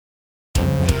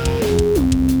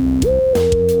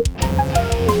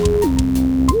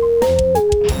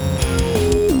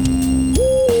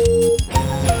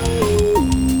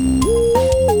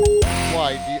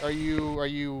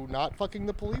fucking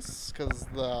the police because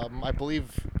I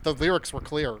believe the lyrics were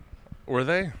clear. Were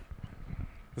they?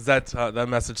 Does that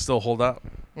message still hold up?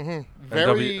 Mm-hmm.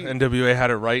 NWA had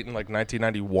it right in like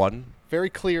 1991. Very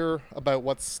clear about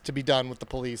what's to be done with the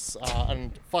police,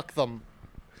 and fuck them.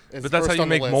 But that's how you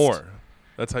make more.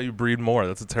 That's how you breed more.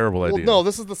 That's a terrible idea. No,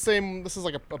 this is the same. This is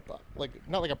like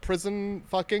not like a prison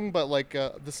fucking, but like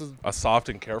this is a soft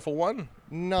and careful one.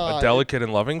 No, a delicate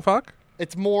and loving fuck.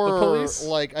 It's more the police?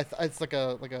 like it's like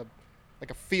a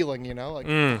feeling, you know, like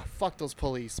fuck those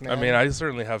police, man. I mean, I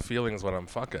certainly have feelings when I'm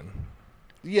fucking.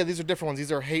 Yeah, these are different ones.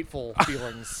 These are hateful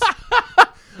feelings.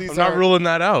 I'm not ruling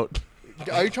that out.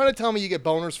 Are you trying to tell me you get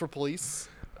boners for police?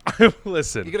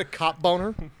 Listen. You get a cop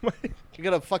boner? You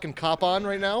got a fucking cop on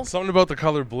right now? Something about the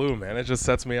color blue, man. It just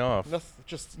sets me off.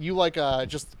 Just you like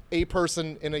just a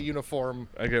person in a uniform.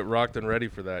 I get rocked and ready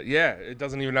for that. Yeah, it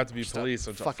doesn't even have to be just police.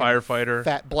 It's a firefighter.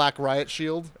 Fat black riot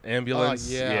shield. Ambulance.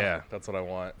 Oh, yeah. Yeah, that's what I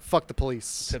want. Fuck the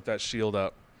police. Tip that shield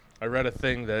up. I read a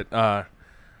thing that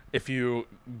if you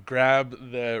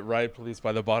grab the riot police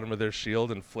by the bottom of their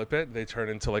shield and flip it, they turn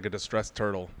into like a distressed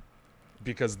turtle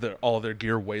because all their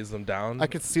gear weighs them down. I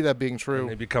could see that being true. And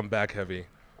they become back heavy.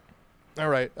 All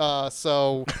right.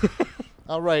 So,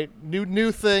 all right.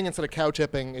 New thing instead of cow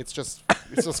tipping. It's just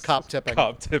cop tipping.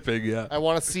 Cop tipping, yeah. I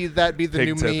want to see that be the Pig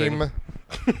new tipping.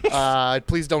 meme.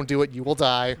 Please don't do it. You will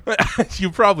die.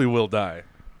 You probably will die.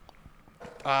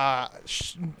 I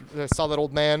saw that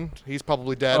old man. He's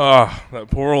probably dead. Oh,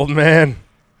 that poor old man.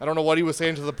 I don't know what he was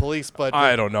saying to the police, but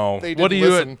I don't know. What do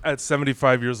you at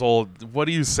 75 years old? What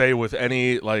do you say with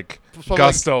any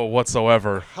gusto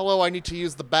whatsoever? Hello, I need to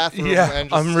use the bathroom. Yeah,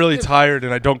 and I'm really tired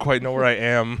and I don't quite know where I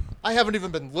am. I haven't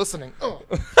even been listening.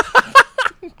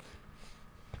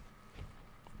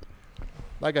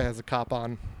 That guy has a cop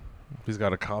on. He's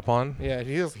got a cop on? Yeah,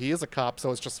 he is a cop,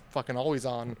 so it's just fucking always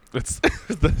on. It's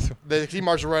he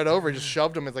marched right over, he just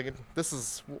shoved him. It's like,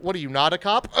 what are you, not a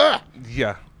cop? Ugh!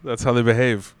 Yeah, that's how they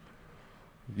behave.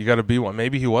 You got to be one.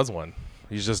 Maybe he was one.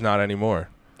 He's just not anymore.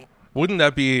 Wouldn't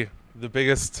that be the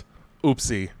biggest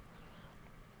oopsie?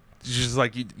 Just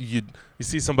like you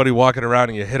see somebody walking around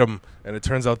and you hit them, and it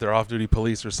turns out they're off-duty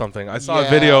police or something. I saw a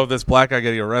video of this black guy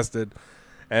getting arrested.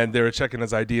 And they were checking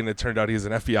his ID, and it turned out he's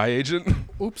an FBI agent.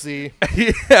 Oopsie.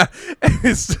 Yeah. And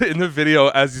in the video,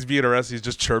 as he's being arrested, he's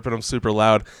just chirping him super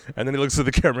loud. And then he looks at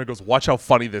the camera and goes, "Watch how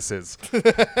funny this is."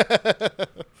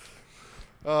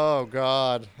 Oh,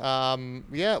 God.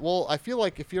 Yeah, well, I feel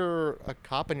like if you're a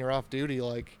cop and you're off duty,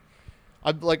 if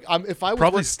I was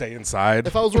probably stay inside.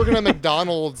 If I was working at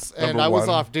McDonald's and I was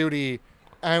off duty,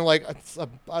 and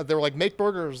they were like, make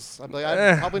burgers. I'm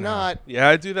like, probably not. Yeah,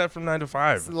 I do that from 9 to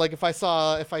 5. So, like if I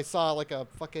saw like a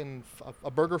fucking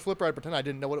a burger flipper, I'd pretend I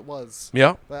didn't know what it was.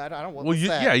 Yeah. But I don't. Well,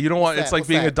 you don't want. It's like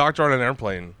being a doctor on an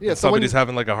airplane. Yeah. So somebody's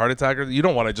having like a heart attack, or you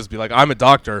don't want to just be like, I'm a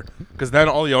doctor, because then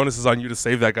all the onus is on you to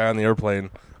save that guy on the airplane.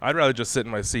 I'd rather just sit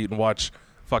in my seat and watch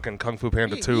fucking Kung Fu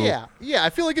Panda 2. Yeah. I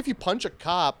feel like if you punch a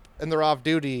cop and they're off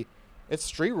duty, it's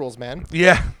street rules, man.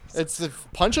 Yeah. It's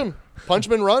punch him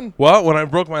and run. Well, when I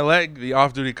broke my leg, the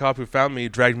off-duty cop who found me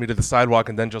dragged me to the sidewalk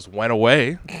and then just went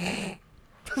away.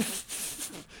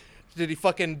 Did he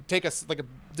fucking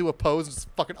do a pose and just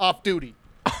fucking off duty?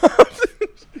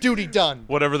 Duty done.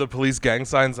 Whatever the police gang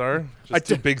signs are. Just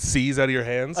two big C's out of your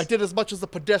hands. I did as much as a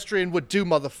pedestrian would do,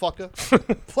 motherfucker.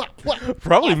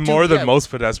 Probably more than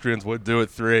most pedestrians would do at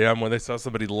 3 a.m. when they saw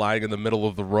somebody lying in the middle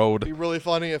of the road. It'd be really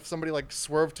funny if somebody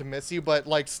swerved to miss you, but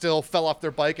still fell off their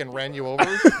bike and ran you over.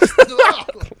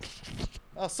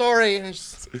 Oh, sorry. And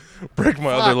just, break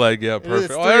my other leg. Yeah,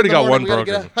 perfect. I already got one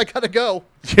broken. I gotta go.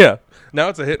 Yeah. Now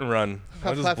it's a hit and run.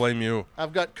 I'll just blame you.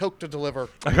 I've got Coke to deliver.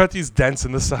 I got these dents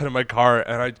in the side of my car,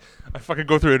 and I fucking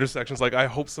go through intersections like, I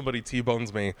hope somebody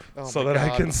T-bones me so that I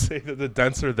can say that the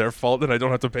dents are their fault and I don't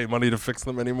have to pay money to fix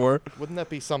them anymore. Wouldn't that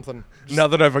be something? Now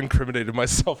that I've incriminated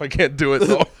myself, I can't do it,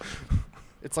 though.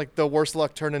 It's like the worst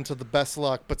luck turned into the best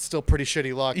luck, but still pretty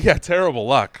shitty luck. Yeah, terrible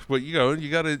luck. But,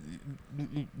 you got to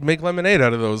make lemonade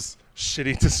out of those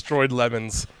shitty destroyed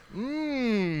lemons.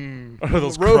 Out of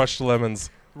those crushed lemons.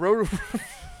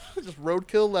 Just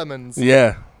roadkill lemons.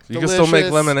 Yeah. You can still make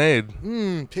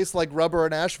lemonade. Tastes like rubber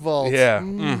and asphalt. Yeah.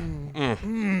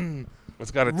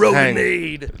 It's got a tang.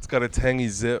 It's got a tangy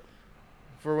zip.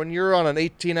 For when you're on an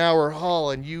 18-hour haul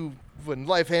and when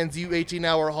life hands you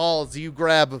 18-hour hauls, you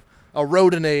grab a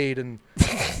Rodinade and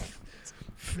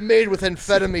made with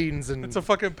amphetamines and it's a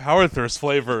fucking Power Thirst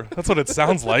flavor. That's what it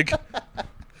sounds like.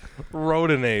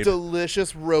 Rodinade.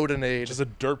 Delicious Rodinade. Just a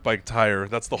dirt bike tire.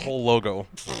 That's the whole logo.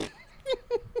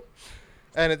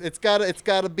 And it's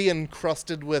gotta be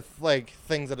encrusted with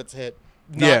things that it's hit.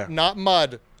 Not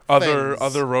mud. Other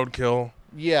roadkill.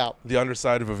 Yeah. The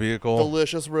underside of a vehicle.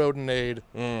 Delicious Rodenade.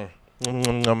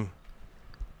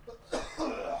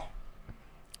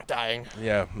 Dying.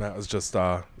 Yeah, Matt was just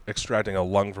extracting a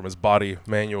lung from his body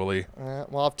manually.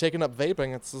 Well, I've taken up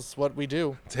vaping. It's just what we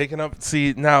do.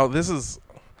 See, now this is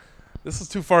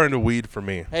too far into weed for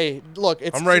me. Hey, look,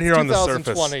 I'm right here on the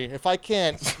 2020. If I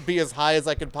can't be as high as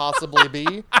I could possibly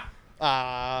be,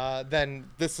 then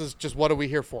this is just what are we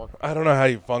here for? I don't know how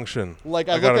you function. Like,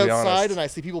 I look outside and I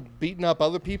see people beating up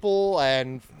other people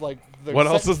and, like, what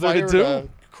else is there to do?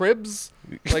 Cribs.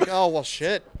 Like, oh, well,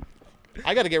 shit.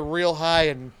 I got to get real high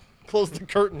and close the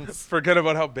curtains. Forget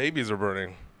about how babies are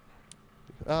burning.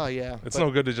 Oh, yeah. It's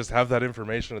no good to just have that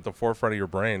information at the forefront of your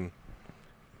brain.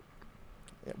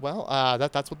 Well,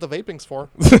 that's what the vaping's for.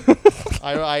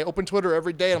 I open Twitter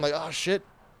every day and I'm like, oh, shit.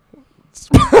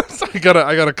 I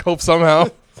gotta cope somehow.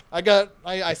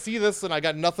 I see this and I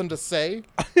got nothing to say.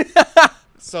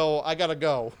 So I gotta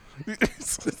go.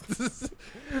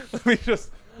 Let me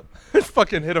just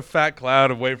fucking hit a fat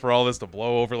cloud and wait for all this to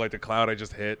blow over like the cloud I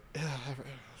just hit.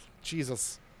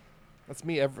 Jesus. That's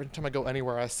me every time I go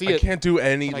anywhere. I see it. I can't do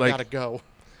any, I like... gotta go.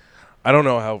 I don't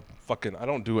know how fucking... I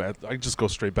don't do it. I just go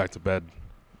straight back to bed.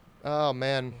 Oh,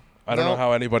 man. I don't know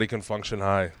how anybody can function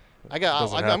high. I'm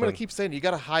going to keep saying, you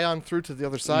got to high on through to the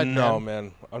other side, No,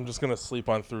 man. I'm just going to sleep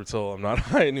on through till I'm not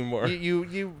high anymore.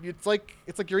 It's like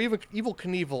you're Evil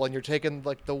Knievel and you're taking,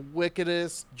 like, the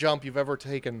wickedest jump you've ever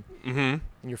taken. Mm-hmm. And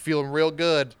you're feeling real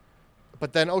good.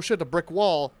 But then, oh, shit, a brick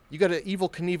wall. You got to Evil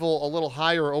Knievel a little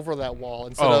higher over that wall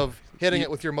instead of hitting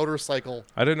it with your motorcycle.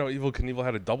 I didn't know Evil Knievel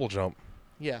had a double jump.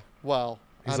 Yeah, well...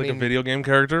 He's a video game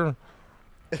character?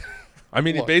 I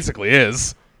mean, Look, he basically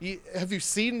is. Have you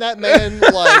seen that man,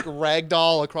 like,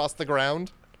 ragdoll across the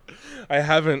ground? I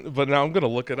haven't, but now I'm going to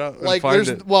look it up and Like, find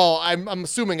it. Well, I'm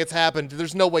assuming it's happened.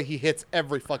 There's no way he hits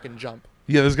every fucking jump.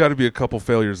 Yeah, there's got to be a couple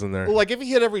failures in there. Well, like, if he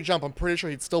hit every jump, I'm pretty sure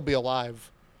he'd still be alive.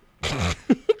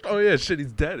 Oh, yeah, shit,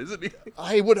 he's dead, isn't he?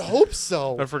 I would hope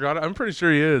so. I forgot. I'm pretty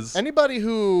sure he is. Anybody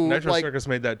who... Nitro like, Circus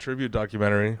made that tribute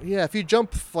documentary. Yeah, if you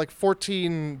jump, like,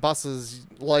 14 buses,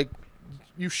 like,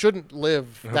 you shouldn't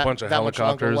live A bunch of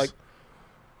helicopters. Like,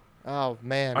 oh,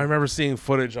 man. I remember seeing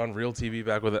footage on Real TV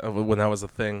back when that was a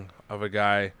thing of a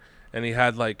guy, and he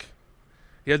had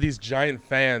these giant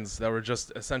fans that were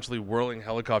just essentially whirling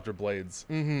helicopter blades,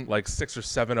 like 6 or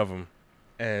 7 of them,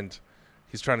 and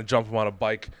he's trying to jump him on a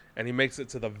bike, and he makes it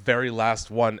to the very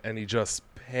last one, and he just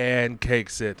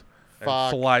pancakes it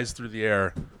and flies through the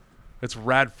air. It's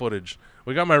rad footage.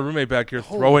 We got my roommate back here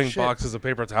throwing boxes of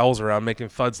paper towels around, making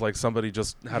thuds like somebody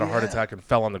just had a heart attack and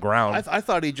fell on the ground. I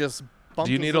thought he just bumped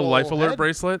Do you his need a life alert head.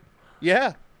 bracelet?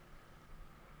 Yeah.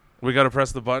 We got to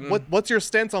press the button? What's your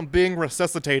stance on being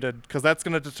resuscitated? Because that's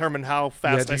going to determine how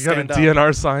fast I stand got up. a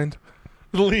DNR signed?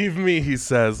 Leave me, he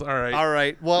says. All right. All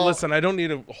right. Well, listen, I don't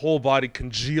need a whole body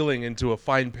congealing into a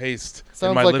fine paste in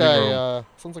sounds my like living room.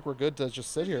 sounds like we're good to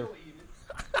just sit here.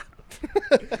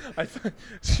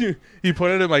 He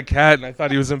pointed at my cat, and I thought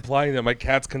he was implying that my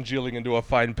cat's congealing into a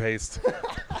fine paste.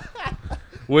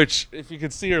 Which, if you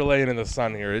could see her laying in the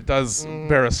sun here, it does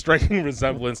bear a striking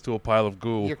resemblance to a pile of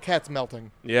goo. Your cat's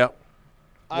melting. Yeah.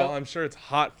 Well, I'm sure it's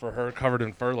hot for her covered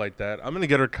in fur like that. I'm going to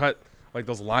get her cut like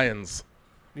those lions.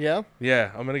 Yeah?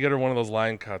 Yeah, I'm going to get her one of those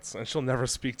lion cuts, and she'll never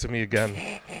speak to me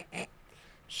again.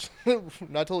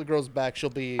 Not till it grows back, she'll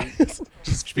be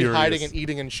Just be hiding and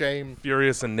eating in shame.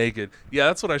 Furious and naked. Yeah,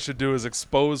 that's what I should do, is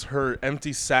expose her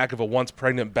empty sack of a once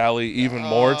pregnant belly even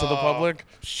more to the public.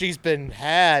 She's been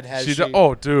has she?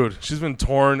 Oh, dude. She's been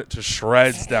torn to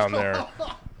shreds down there.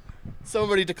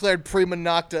 Somebody declared prima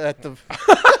nocta at the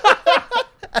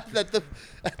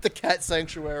at the cat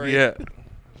sanctuary. Yeah.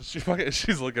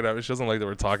 She's looking at me. She doesn't like that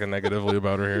we're talking negatively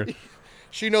about her here.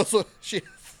 She knows what she...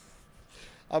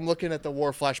 I'm looking at the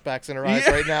war flashbacks in her eyes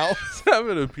right now. She's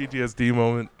having a PTSD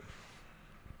moment.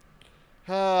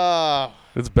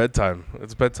 It's bedtime.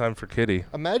 It's bedtime for Kitty.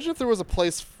 Imagine if there was a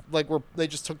place like where they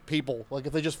just took people. Like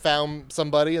if they just found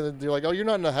somebody and then they're like, "Oh, you're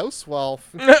not in a house." Well,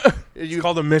 it's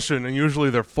called a mission, and usually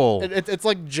they're full. It's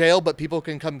like jail, but people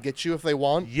can come get you if they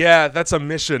want. Yeah, that's a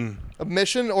mission. A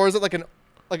mission, or is it like an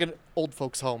old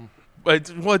folks' home? It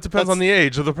depends on the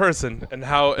age of the person and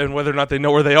whether or not they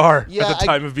know where they are at the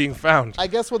time of being found. I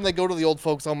guess when they go to the old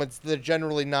folks' home, they're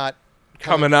generally not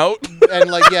coming out. And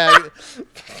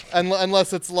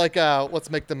unless it's like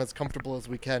let's make them as comfortable as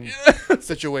we can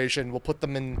situation. We'll put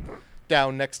them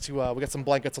down next to we got some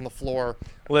blankets on the floor.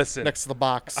 Listen, next to the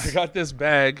box. I got this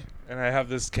bag and I have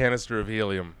this canister of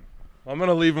helium. I'm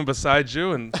gonna leave them beside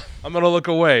you and I'm gonna look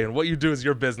away. And what you do is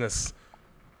your business.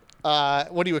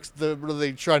 What do you? Are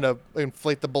they trying to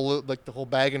inflate the balloon, like the whole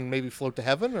bag, and maybe float to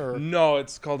heaven, or? No,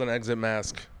 it's called an exit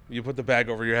mask. You put the bag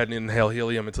over your head and inhale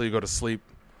helium until you go to sleep.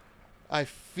 I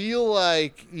feel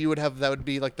like that would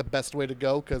be like the best way to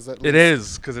go because It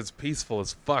is because it's peaceful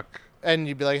as fuck. And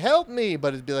you'd be like, "Help me!"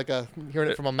 But it'd be like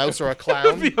hearing it from a mouse or a clown.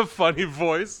 It'd be a funny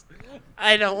voice.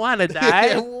 I don't want to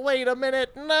die. Wait a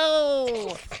minute,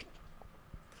 no.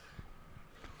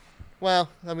 Well,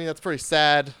 I mean that's pretty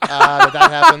sad that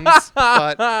happens.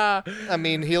 But I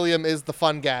mean, helium is the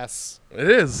fun gas. It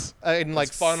is. And like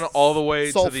it's fun all the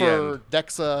way sulfur, to the end.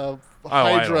 dexa,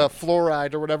 I know.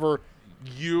 fluoride, or whatever.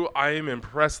 I am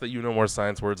impressed that you know more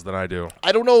science words than I do.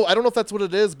 I don't know if that's what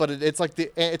it is, but it's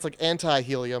like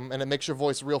anti-helium, and it makes your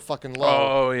voice real fucking low.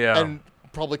 Oh yeah, and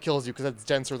probably kills you because it's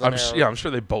denser than air. I'm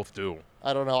sure they both do.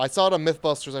 I don't know. I saw it on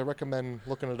MythBusters. I recommend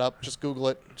looking it up. Just Google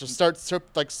it. Just start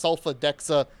like sulfa,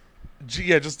 dexa.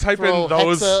 Yeah, just type in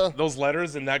hexa. those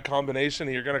letters in that combination,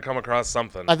 and you're gonna come across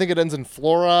something. I think it ends in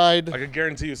fluoride. I can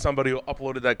guarantee you, somebody who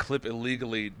uploaded that clip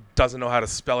illegally doesn't know how to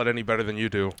spell it any better than you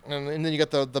do. And then you got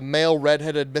the male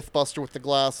redheaded MythBuster with the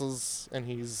glasses, and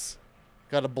he's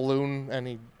got a balloon,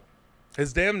 and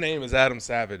his damn name is Adam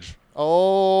Savage.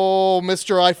 Oh,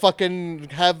 Mister, I fucking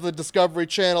have the Discovery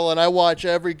Channel, and I watch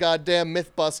every goddamn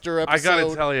MythBuster episode. I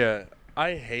gotta tell you,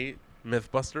 I hate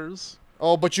MythBusters.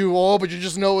 But you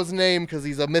just know his name because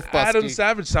he's a MythBuster. Adam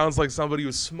Savage sounds like somebody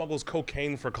who smuggles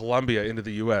cocaine for Colombia into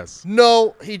the U.S.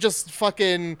 No, he just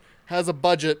fucking has a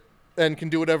budget and can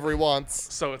do whatever he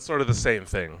wants. So it's sort of the same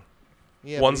thing.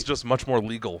 Yeah, One's just much more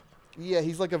legal. Yeah,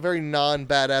 he's like a very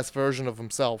non-badass version of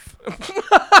himself.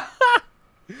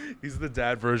 He's the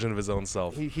dad version of his own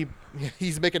self.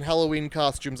 He's making Halloween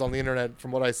costumes on the internet,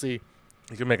 from what I see.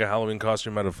 You can make a Halloween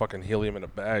costume out of fucking helium in a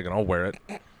bag, and I'll wear it.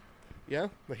 Yeah,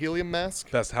 the helium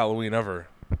mask. Best Halloween ever.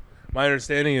 My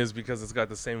understanding is because it's got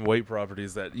the same weight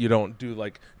properties that you don't do,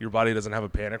 like, your body doesn't have a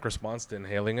panic response to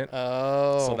inhaling it.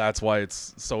 Oh. So that's why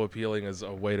it's so appealing as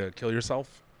a way to kill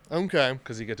yourself. Okay.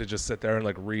 Because you get to just sit there and,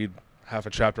 like, read half a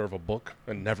chapter of a book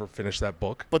and never finish that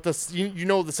book. But the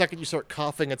second you start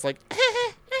coughing, it's like...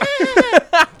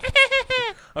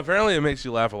 Apparently it makes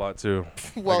you laugh a lot, too.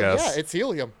 Well, I guess. yeah, it's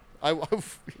helium.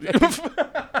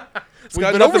 It's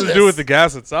got nothing to do with the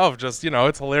gas itself. Just,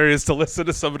 it's hilarious to listen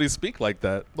to somebody speak like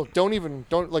that. Look, don't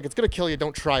it's gonna kill you.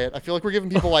 Don't try it. I feel like we're giving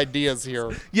people ideas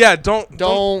here. Yeah, don't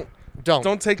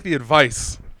take the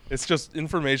advice. It's just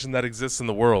information that exists in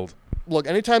the world. Look,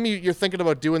 anytime you're thinking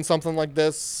about doing something like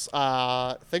this,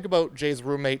 think about Jay's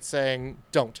roommate saying,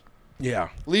 "Don't." Yeah.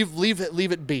 Leave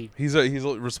it be. He's a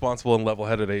responsible and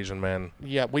level-headed Asian man.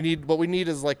 Yeah, what we need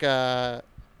is like a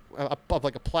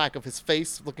plaque of his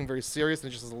face looking very serious, and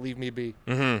it just says "Leave me be."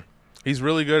 Mm-hmm. He's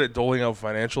really good at doling out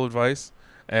financial advice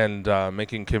and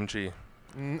making kimchi.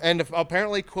 And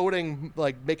apparently quoting,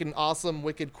 like, making awesome,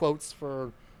 wicked quotes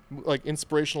for, like,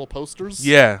 inspirational posters.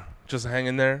 Yeah, just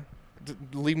hanging there.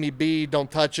 Leave me be.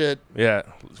 Don't touch it. Yeah.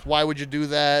 Why would you do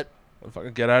that?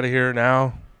 Fucking get out of here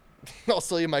now. I'll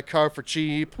sell you my car for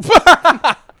cheap.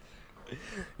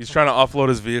 He's trying to offload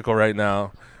his vehicle right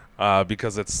now.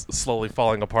 Because it's slowly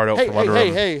falling apart from under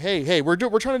him. Hey! We're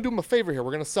trying to do him a favor here.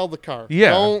 We're gonna sell the car.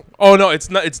 Yeah. Oh no, it's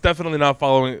not. It's definitely not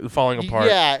falling apart.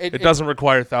 Yeah. It doesn't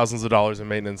require thousands of dollars in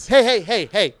maintenance. Hey!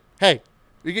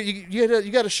 You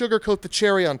gotta sugarcoat the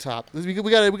cherry on top. We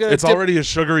gotta. It's already a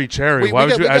sugary cherry. Why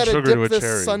would you add sugar to a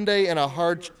cherry? Sunday in a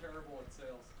hard.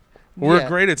 We're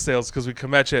great at sales because we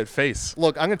come at you at face.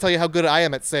 Look, I'm gonna tell you how good I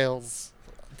am at sales.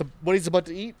 What he's about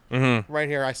to eat, right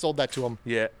here. I sold that to him.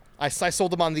 Yeah. I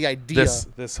sold him on the idea.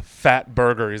 This fat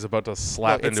burger he's about to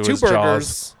slap into his jaws. It's 2 burgers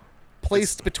jaws.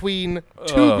 placed between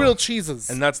 2 grilled cheeses.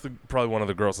 And that's probably one of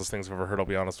the grossest things I've ever heard, I'll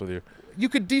be honest with you. You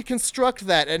could deconstruct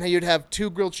that, and you'd have 2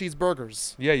 grilled cheese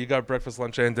burgers. Yeah, you got breakfast,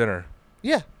 lunch, and dinner.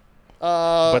 Yeah.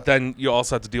 But then you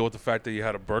also have to deal with the fact that you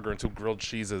had a burger and 2 grilled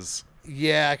cheeses.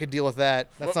 Yeah, I could deal with that.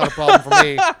 That's not a problem for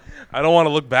me. I don't want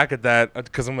to look back at that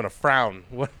because I'm going to frown.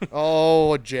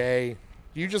 Oh, Jay.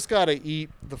 You just got to eat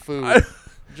the food.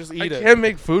 Just eat it. I can't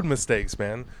make food mistakes,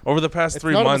 man. Over the past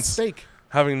 3 months,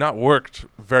 having not worked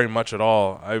very much at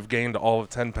all, I've gained all of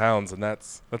 10 pounds, and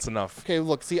that's enough. Okay,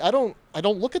 look, see, I don't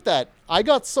look at that. I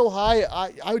got so high,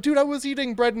 I was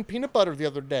eating bread and peanut butter the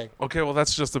other day. Okay, well,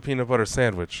 that's just a peanut butter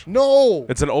sandwich. No!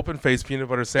 It's an open-faced peanut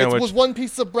butter sandwich. It was 1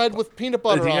 piece of bread with peanut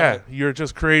butter on it. Yeah, you're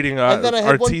just creating an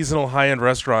artisanal high-end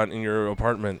restaurant in your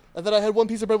apartment. And then I had 1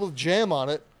 piece of bread with jam on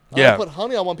it. Yeah. I put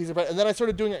honey on 1 piece of bread, and then I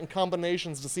started doing it in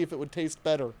combinations to see if it would taste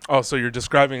better. Oh, so you're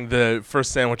describing the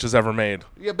first sandwiches ever made.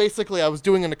 Yeah, basically, I was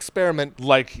doing an experiment.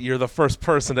 Like, you're the first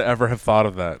person to ever have thought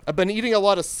of that. I've been eating a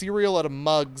lot of cereal out of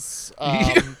mugs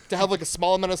to have, like, a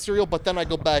small amount of cereal, but then I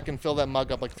go back and fill that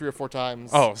mug up, like, 3 or 4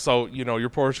 times. Oh, so, your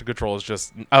portion control is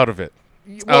just out of it.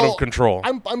 It's out of control.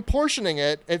 I'm portioning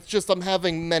it. It's just I'm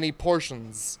having many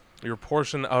portions. You're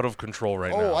portion out of control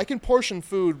right now. Oh, I can portion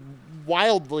food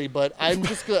wildly, but I'm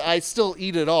just gonna, I still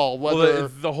eat it all. Well, Whether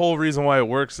the whole reason why it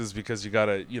works is because you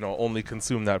gotta, only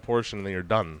consume that portion and then you're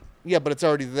done. yeah, but it's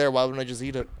already there. Why wouldn't I just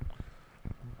eat it?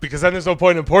 Because then there's no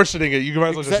point in portioning it. You might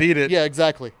as well just eat it. Yeah,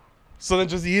 exactly. So then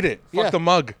just eat it. Yeah. Fuck the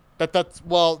mug. That's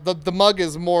well, the mug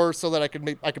is more so that I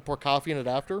could pour coffee in it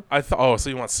after. Oh, so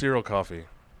you want cereal coffee?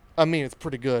 I mean, it's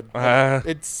pretty good.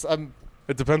 It's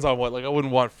It depends on what. Like, I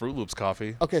wouldn't want Fruit Loops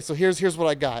coffee. okay. So here's what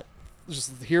I got.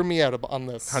 Just hear me out on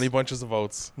this. Honey bunches of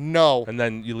oats. No, And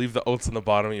then you leave the oats in the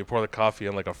bottom and you pour the coffee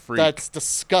in like a freak. that's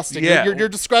disgusting. Yeah. You're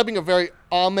describing a very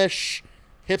Amish,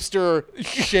 hipster,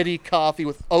 shitty coffee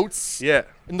with oats Yeah.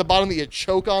 in the bottom that you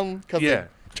choke on because Yeah. they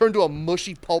turn to a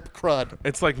mushy pulp crud.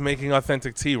 It's like making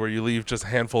authentic tea where you leave just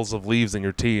handfuls of leaves in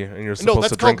your tea and you're No, supposed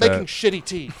that's to drink called making that. shitty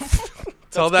tea.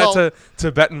 Tell that's that to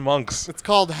Tibetan monks. It's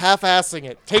called half-assing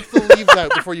it. Take the leaves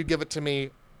out before you give it to me.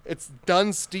 It's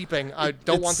done steeping. I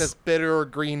don't want It's- this bitter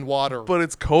green water. But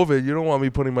it's COVID. You don't want me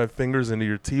putting my fingers into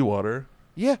your tea water.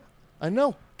 Yeah, I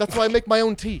know. That's why I make my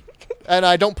own tea, and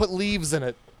I don't put leaves in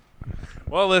it.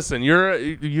 Well, listen,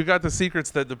 you got the secrets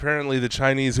that apparently the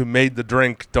Chinese who made the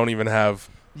drink don't even have.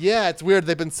 Yeah, it's weird.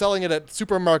 They've been selling it at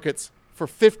supermarkets for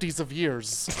 50s of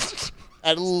years,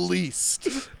 at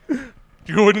least.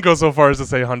 You wouldn't go so far as to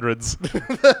say hundreds.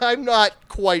 I'm not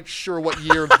quite sure what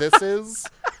year this is,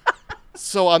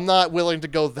 so I'm not willing to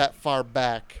go that far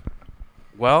back.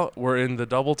 Well, we're in the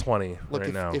double 20 Look,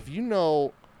 right now. if you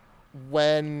know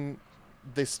when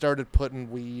they started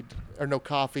putting weed or no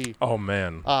coffee, Oh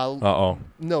man. uh,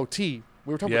 no tea.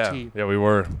 We were talking Yeah. about tea. Yeah, we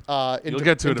were. You'll You'll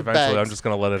get to it eventually. I'm just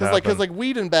gonna let it happen. Because like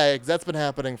weed in bags, that's been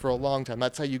happening for a long time.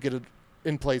 That's how you get it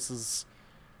in places.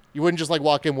 You wouldn't just like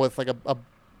walk in with like a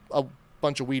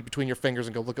bunch of weed between your fingers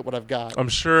and go, look at what I've got. I'm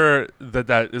sure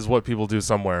that is what people do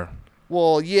somewhere.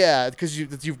 Well, yeah, because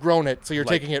you've grown it, so you're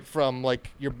Like- taking it from like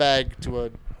your bag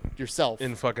to yourself.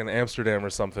 In fucking Amsterdam or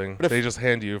something. But if- They just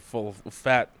hand you full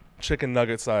fat chicken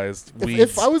nugget sized If, weeds.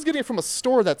 if I was getting it from a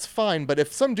store, that's fine. But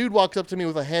if some dude walks up to me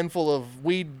with a handful of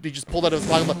weed, he just pulled out of his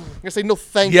pocket, I'm gonna say no,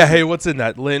 thank Yeah, you. hey, what's in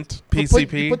that? Lint? You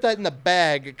PCP? put that in the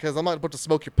bag because I'm not about to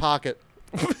smoke your pocket.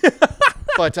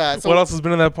 But so What else has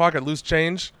been in that pocket? Loose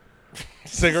change?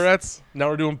 Cigarettes? Now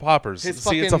we're doing poppers. His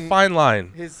See, it's a fucking- fine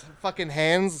line. his fucking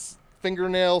hands,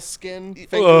 fingernail, skin,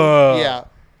 finger, Ugh. yeah.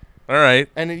 All right.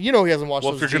 And you know he hasn't washed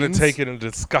Well, if those you're going jeans. to take it in a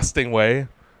disgusting way,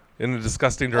 in a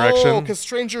disgusting direction. Oh, because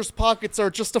strangers' pockets are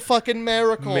just a fucking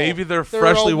miracle. Maybe they're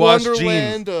freshly a washed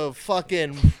wonderland of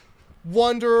fucking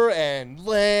wonder and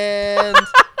land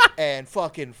and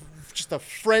fucking just a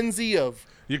frenzy of.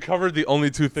 You covered the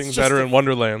only two things It's that just are a- in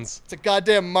Wonderlands. It's a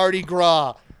goddamn Mardi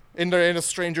Gras in a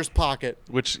stranger's pocket.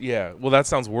 Which, yeah. Well, that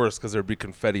sounds worse because there'd be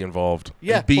confetti involved.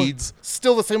 Yeah, And beads. but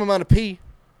still the same amount of pee.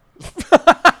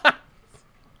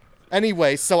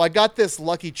 Anyway, so I got this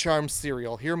Lucky Charms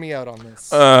cereal. Hear me out on this.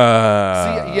 See,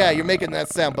 yeah, you're making that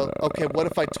sound, but okay, what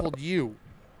if I told you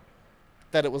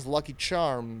that it was Lucky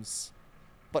Charms,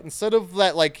 but instead of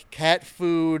that like cat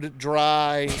food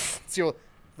dry cereal,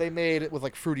 they made it with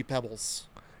like Fruity Pebbles.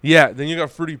 Yeah, then you got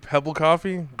Fruity Pebble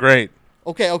coffee? Great.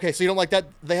 Okay, so you don't like that?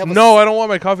 They have No, I don't want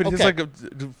my coffee to taste Okay.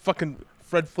 like a fucking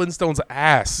Fred Flintstone's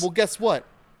ass. Well, guess what?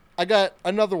 I got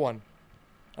another one.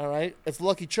 All right, it's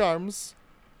Lucky Charms,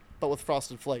 but with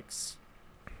Frosted Flakes.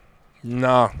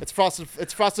 Nah. It's Frosted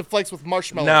Flakes with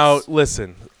marshmallows. Now,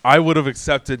 listen. I would have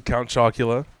accepted Count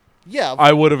Chocula. yeah.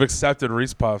 I would have accepted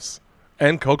Reese Puffs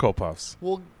and Cocoa Puffs.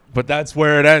 Well, But that's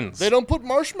where it ends. they don't put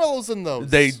marshmallows in those.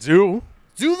 They do.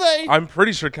 Do they? I'm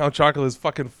pretty sure Count Chocula is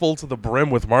fucking full to the brim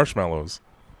with marshmallows.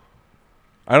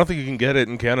 I don't think you can get it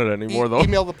in Canada anymore, though.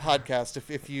 Email the podcast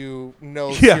if you know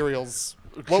Yeah. cereals.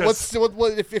 What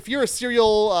if you're a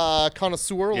cereal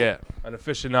connoisseur? Yeah, an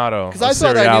aficionado. Because I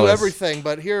thought I knew cerealis. everything,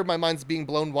 but here my mind's being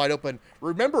blown wide open.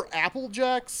 Remember Apple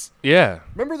Jacks? Yeah.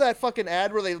 Remember that fucking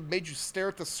ad where they made you stare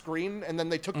at the screen and then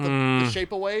they took the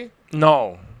shape away?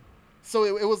 No. So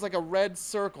it was like a red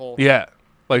circle. Yeah.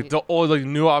 Like the old, like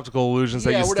new optical illusions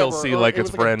that you still whatever. see Or like it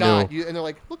it's was like a brand dot. new. And they're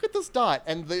like, look at this dot.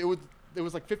 And it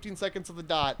was like 15 seconds of the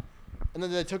dot. And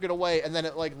then they took it away, and then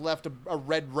it like left a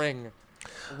red ring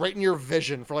right in your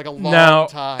vision for like a long Now-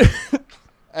 time.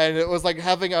 And it was like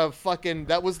having a fucking,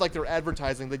 that was like their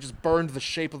advertising. They just burned the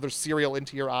shape of their cereal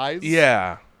into your eyes.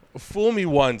 Yeah. Fool me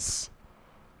once.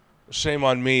 Shame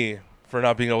on me for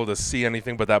not being able to see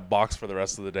anything but that box for the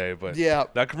rest of the day. But Yeah.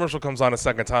 that commercial comes on a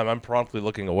second time. I'm promptly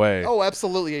looking away. Oh,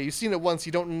 absolutely. Yeah, you've seen it once.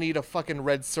 You don't need a fucking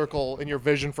red circle in your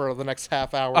vision for the next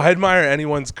half hour. I admire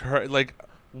anyone's like,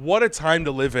 what a time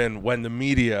to live in when the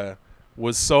media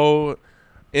was so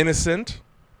innocent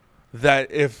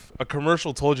that if a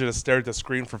commercial told you to stare at the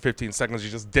screen for 15 seconds, you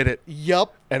just did it,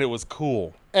 Yup. and it was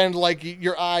cool. And, like,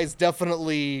 your eyes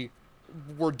definitely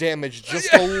were damaged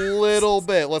just a little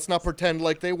bit. Let's not pretend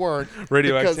like they weren't.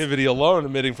 Radioactivity alone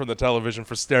emitting from the television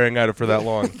for staring at it for that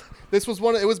long. This was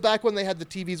it was back when they had the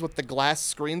TVs with the glass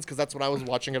screens, because that's what I was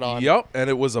watching it on. Yep, and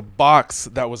it was a box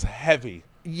that was heavy.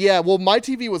 Yeah, well, my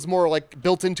TV was more like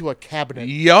built into a cabinet.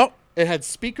 Yep. It had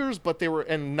speakers, but they were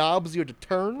and knobs you had to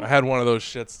turn. I had one of those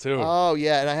shits too. Oh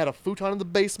yeah, and I had a futon in the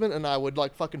basement, and I would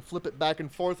like fucking flip it back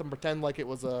and forth and pretend like it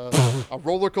was a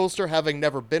roller coaster, having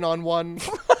never been on one.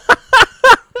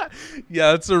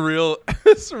 Yeah, it's a real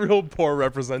poor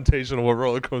representation of what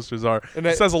roller coasters are. And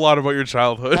it says a lot about your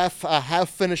childhood. A half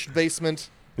finished basement.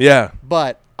 Yeah,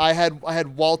 But I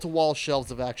had wall to wall shelves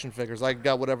of action figures. I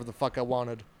got whatever the fuck I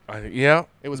wanted. yeah.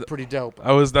 It was pretty dope.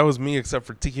 That was me, except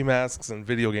for tiki masks and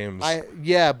video games.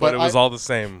 But it was all the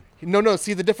same. No.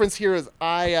 See, the difference here is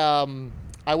I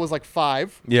was like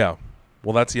 5. Yeah,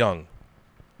 well, that's young.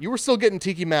 You were still getting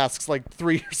tiki masks like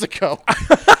 3 years ago.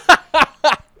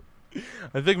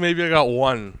 I think maybe I got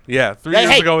one. Yeah, 3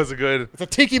 years ago was a good. It's a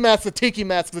tiki mask, a tiki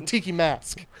mask, a tiki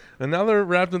mask. And now they're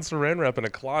wrapped in saran wrap in a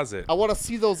closet. I want to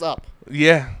see those up.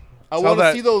 Yeah. I want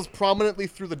to see those prominently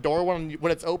through the door when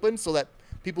it's open, so that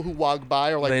people who walk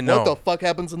by are like, what the fuck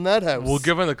happens in that house? Well,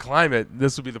 given the climate,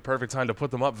 this would be the perfect time to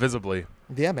put them up visibly.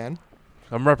 Yeah, man.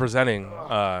 I'm representing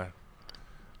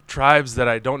tribes that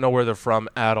I don't know where they're from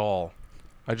at all.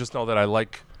 I just know that I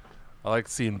like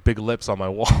seeing big lips on my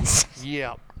walls.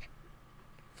 Yeah.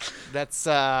 That's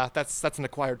an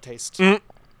acquired taste.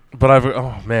 But I've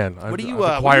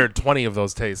acquired 20 of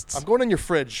those tastes. I'm going in your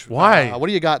fridge. Why? What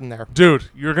do you got in there? Dude,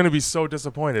 you're going to be so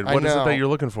disappointed. What is it that you're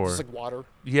looking for? Just like water.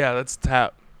 Yeah, that's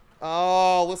tap.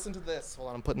 Oh, listen to this. Hold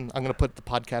on, I'm going to put the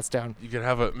podcast down. You could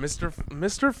have a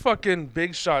Mr. fucking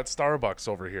Big Shot Starbucks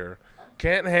over here.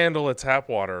 Can't handle a tap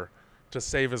water to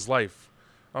save his life.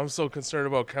 I'm so concerned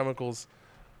about chemicals.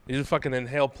 He just fucking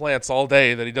inhale plants all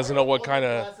day that he doesn't know what kind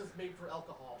of... Glasses made for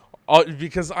alcohol.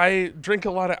 Because I drink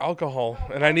a lot of alcohol,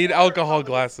 and I need alcohol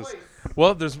glasses.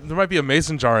 Well, there might be a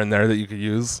mason jar in there that you could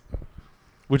use,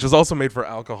 which is also made for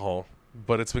alcohol,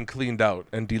 but it's been cleaned out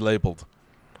and delabeled.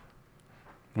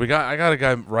 I got a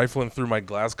guy rifling through my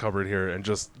glass cupboard here and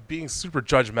just being super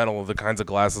judgmental of the kinds of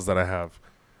glasses that I have.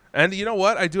 And you know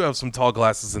what? I do have some tall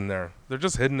glasses in there. They're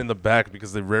just hidden in the back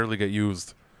because they rarely get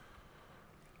used.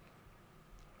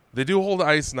 They do hold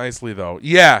ice nicely, though.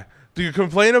 Yeah. Do you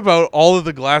complain about all of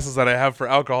the glasses that I have for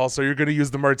alcohol, so you're going to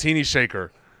use the martini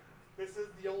shaker? This is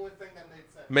the only thing that made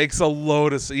sense. Makes a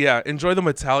load of... Yeah, enjoy the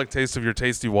metallic taste of your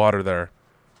tasty water there.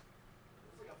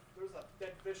 There's a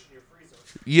dead fish in your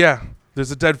freezer. Yeah,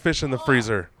 there's a dead fish in the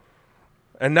freezer.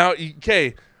 And now,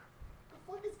 okay,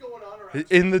 What the fuck is going on around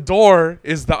in the door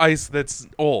is the ice that's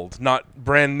old, not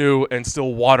brand new and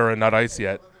still water and not ice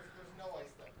yet. There's no ice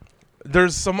then.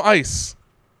 There's some ice.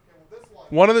 Okay, well,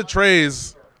 this One of the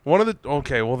trays...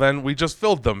 Okay, well then we just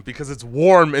filled them because it's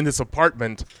warm in this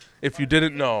apartment, if you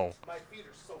didn't know. My feet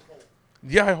are so cold.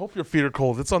 Yeah, I hope your feet are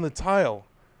cold. It's on the tile.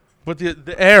 But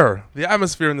the air, the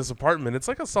atmosphere in this apartment, it's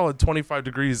like a solid 25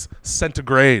 degrees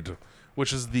centigrade,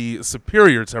 which is the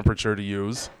superior temperature to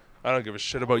use. I don't give a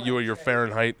shit about you or your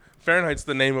Fahrenheit. Fahrenheit's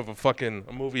the name of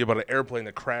a movie about an airplane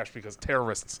that crashed because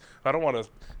terrorists. I don't want to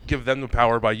give them the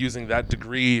power by using that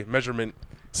degree measurement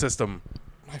system.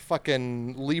 I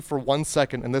fucking leave for 1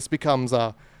 second, and this becomes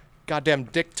a goddamn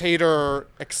dictator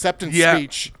acceptance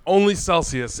speech. Only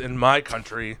Celsius in my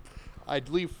country. I'd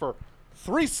leave for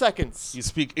 3 seconds. You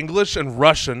speak English and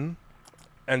Russian,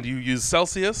 and you use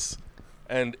Celsius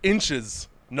and inches,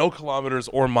 no kilometers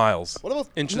or miles. What about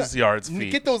inches, yards,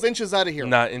 feet? Get those inches out of here.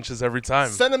 Not inches every time.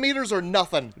 Centimeters or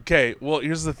nothing. Okay, well,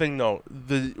 here's the thing, though.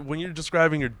 When you're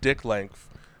describing your dick length,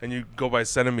 and you go by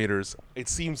centimeters, it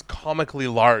seems comically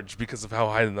large because of how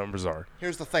high the numbers are.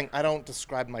 Here's the thing. I don't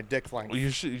describe my dick length. Well,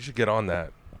 you should get on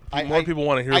that. More people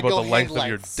want to hear about the length of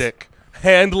your dick.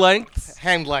 Hand lengths?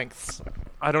 Hand lengths.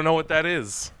 I don't know what that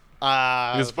is.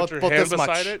 Just put your hand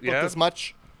beside it? Yeah. This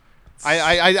much.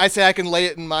 I say I can lay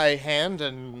it in my hand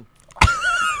and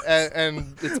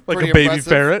it's like pretty a baby impressive.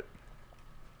 ferret?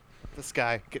 This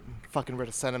guy getting fucking rid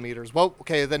of centimeters. Well,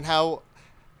 okay, then how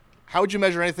would you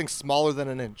measure anything smaller than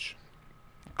an inch?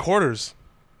 Quarters,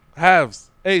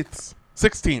 halves, eighths,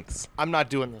 sixteenths. I'm not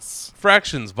doing this.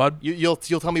 Fractions, bud. You'll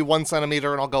tell me 1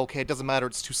 centimeter and I'll go, okay, it doesn't matter,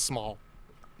 it's too small.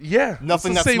 Yeah.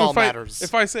 Nothing that small matters.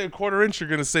 If I say a quarter inch, you're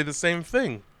going to say the same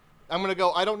thing. I'm going to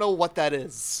go, I don't know what that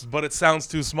is. But it sounds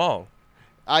too small.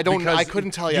 I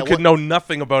couldn't tell you. You could know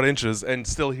nothing about inches and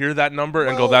still hear that number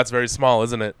and go, that's very small,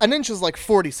 isn't it? An inch is like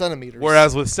 40 centimeters.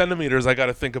 Whereas with centimeters, I got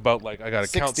to think about, I got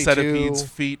to count centipedes,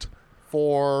 feet.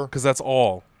 94, Because that's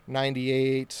all.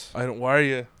 98, Why are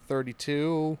you?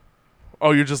 32.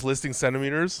 Oh, you're just listing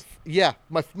centimeters? Yeah,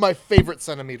 my favorite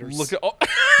centimeters. Look at all.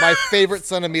 My favorite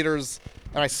centimeters,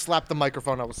 and I slapped the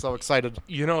microphone. I was so excited.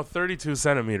 32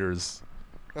 centimeters.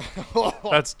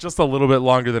 That's just a little bit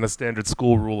longer than a standard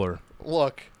school ruler.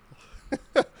 Look.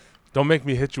 Don't make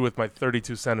me hit you with my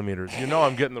 32 centimeters. You know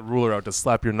I'm getting the ruler out to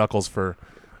slap your knuckles for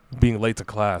being late to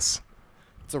class.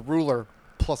 It's a ruler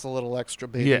plus a little extra,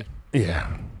 baby.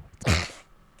 Yeah.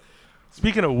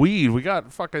 Speaking of weed, we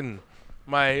got fucking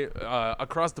my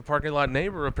across the parking lot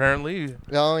neighbor, apparently.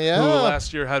 Oh, yeah. Who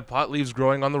last year had pot leaves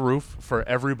growing on the roof for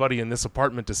everybody in this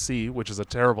apartment to see, which is a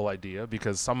terrible idea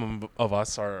because some of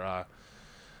us are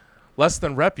less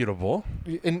than reputable.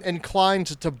 Inclined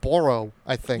to borrow,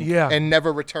 I think. Yeah. And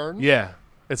never return. Yeah.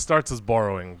 It starts as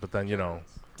borrowing, but then,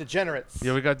 Degenerates.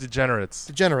 Yeah, we got degenerates.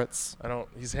 Degenerates. My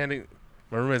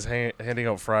roommate's handing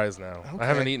out fries now. Okay. I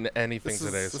haven't eaten anything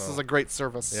today. This is a great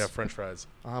service. Yeah, French fries.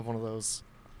 I'll have one of those.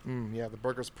 Yeah, the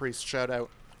Burger's Priest, shout out.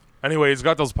 Anyway, he's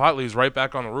got those pot leaves right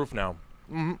back on the roof now.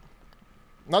 Mm-hmm.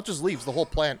 Not just leaves, the whole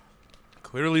plant.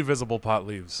 Clearly visible pot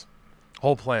leaves.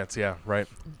 Whole plants, yeah, right.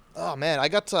 Oh, man,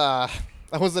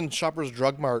 I was in Shoppers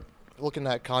Drug Mart looking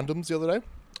at condoms the other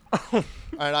day.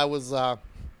 And I was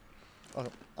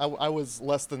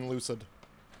less than lucid.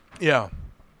 Yeah.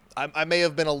 I may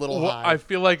have been a little high. I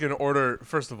feel like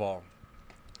first of all,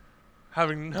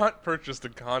 having not purchased a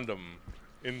condom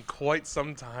in quite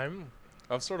some time,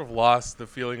 I've sort of lost the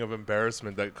feeling of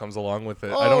embarrassment that comes along with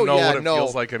it. I don't know what it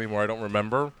feels like anymore. I don't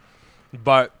remember.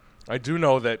 But I do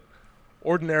know that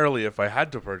ordinarily if I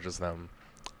had to purchase them,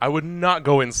 I would not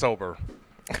go in sober.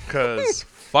 Because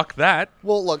fuck that.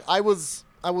 Well, look, I was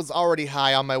already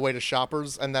high on my way to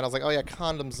Shoppers, and then I was like, oh, yeah,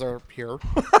 condoms are here.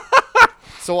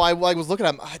 So I was looking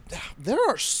at them. There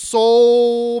are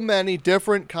so many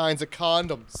different kinds of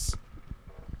condoms.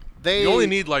 You only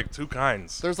need like 2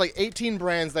 kinds. There's like 18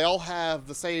 brands. They all have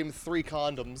the same 3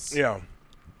 condoms. Yeah.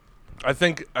 I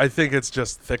think it's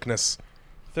just thickness.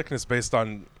 Thickness based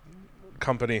on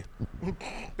company.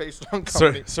 Based on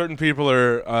company. Certain people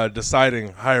are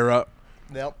deciding higher up.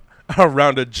 Yep.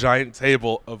 Around a giant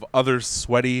table of other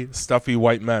sweaty, stuffy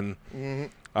white men. Mm-hmm.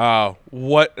 How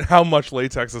much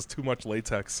latex is too much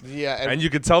latex? Yeah. And you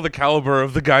can tell the caliber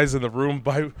of the guys in the room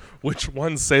by which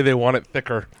ones say they want it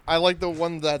thicker. I like the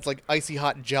one that's like icy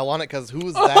hot gel on it, because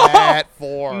who's that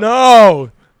for?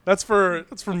 No! That's for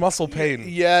muscle pain.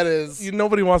 Yeah, it is.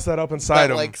 Nobody wants that up inside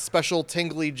them. Like special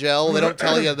tingly gel. They don't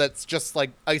tell you that's just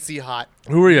like icy hot.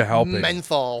 Who are you helping?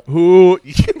 Menthol.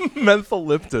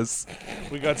 Mentholyptus.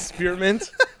 We got spearmint.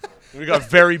 We got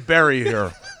very berry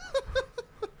here.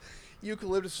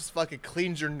 Eucalyptus just fucking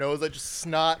cleans your nose, like just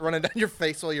snot running down your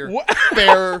face while you're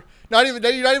bare. You're not even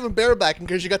barebacking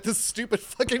because you got this stupid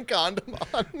fucking condom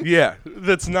on. Yeah,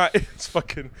 that's not. It's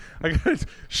fucking.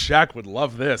 Shaq would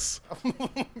love this.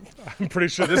 I'm pretty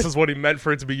sure this is what he meant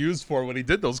for it to be used for when he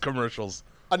did those commercials.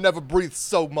 I never breathed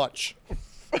so much.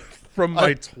 From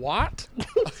my twat?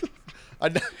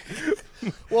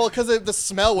 Well, because the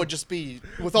smell would just be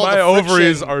with all my the friction.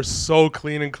 ovaries are so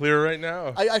clean and clear right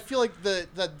now. I feel like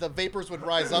the vapors would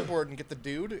rise upward and get the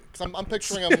dude. Because I'm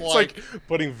picturing him it's like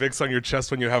putting Vicks on your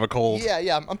chest when you have a cold.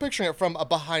 Yeah. I'm picturing it from a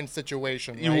behind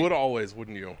situation. You right? would always,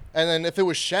 wouldn't you? And then if it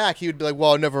was Shaq, he would be like,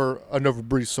 "Well, I never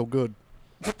breathed so good."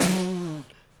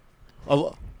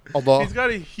 He's got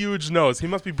a huge nose. He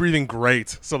must be breathing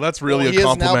great. So that's really a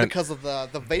compliment. He is now because of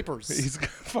the vapors. He's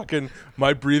fucking.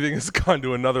 My breathing has gone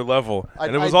to another level,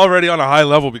 and it was already on a high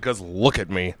level because look at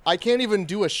me. I can't even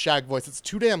do a Shaq voice. It's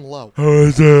too damn low.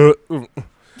 I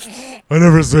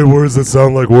never say words that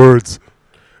sound like words.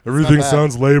 Everything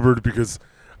sounds labored because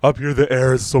up here the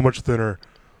air is so much thinner.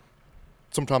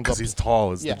 Sometimes because he's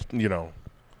tall.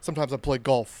 Sometimes I play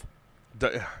golf.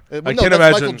 I can't imagine.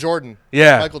 Michael Jordan.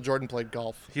 Yeah. Michael Jordan played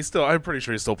golf. I'm pretty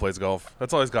sure he still plays golf.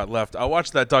 That's all he's got left. I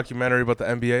watched that documentary about the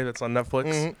NBA that's on Netflix.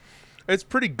 Mm-hmm. It's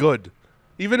pretty good.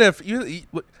 Even if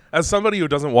as somebody who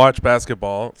doesn't watch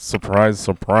basketball, surprise.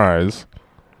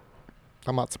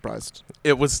 I'm not surprised.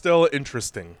 It was still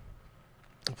interesting.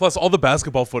 Plus, all the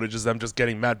basketball footage is them just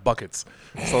getting mad buckets.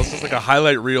 So it's just like a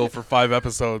highlight reel for 5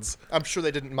 episodes. I'm sure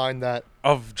they didn't mind that.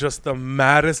 Of just the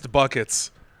maddest buckets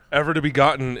ever to be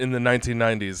gotten in the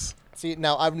 1990s. See,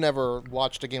 now I've never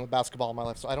watched a game of basketball in my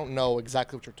life, so I don't know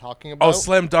exactly what you're talking about. Oh,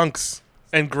 slam dunks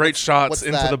and great shots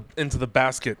into the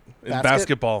basket in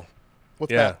basketball.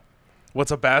 What's that?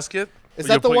 What's a basket? Is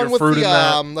that the one with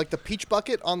the like the peach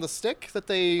bucket on the stick that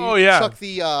they chuck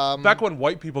the Back when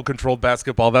white people controlled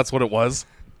basketball, that's what it was.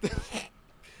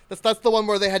 That's the one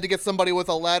where they had to get somebody with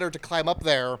a ladder to climb up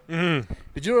there. Mm-hmm.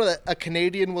 Did you know that a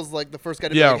Canadian was like the first guy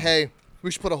to be like, "Hey,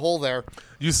 We should put a hole there.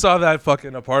 You saw that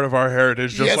fucking a part of our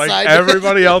heritage, just Yes, like I did.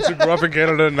 everybody else who grew up in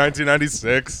Canada in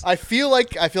 1996. I feel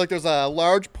like there's a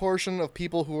large portion of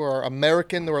people who are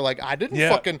American who are like, I didn't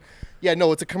fucking. Yeah,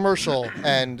 no, it's a commercial,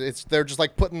 and they're just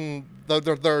like putting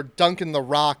they're dunking the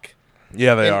rock.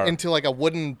 Yeah, they are into like a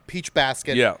wooden peach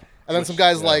basket. Yeah. And then some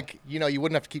guys like, you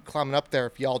wouldn't have to keep climbing up there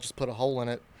if y'all just put a hole in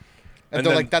it. And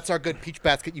they're like, that's our good peach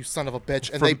basket, you son of a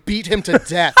bitch. And they beat him to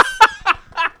death.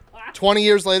 20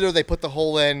 years later, they put the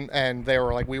hole in, and they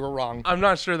were like, we were wrong. I'm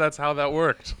not sure that's how that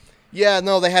worked. Yeah,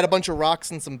 no, they had a bunch of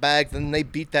rocks and some bags, and they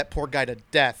beat that poor guy to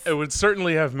death. It would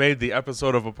certainly have made the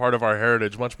episode of A Part of Our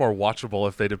Heritage much more watchable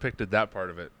if they depicted that part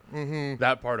of it. Mm-hmm.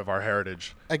 That part of our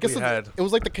heritage. I guess it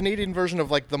was like the Canadian version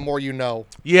of like The More You Know.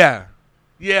 Yeah.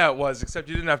 Yeah, it was, except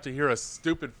you didn't have to hear a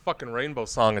stupid fucking rainbow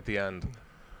song at the end.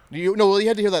 You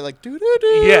had to hear that like,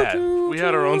 doo-doo-doo. Yeah, doo, we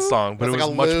had our own song, but it was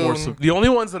like much more... The only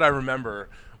ones that I remember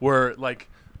were like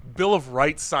Bill of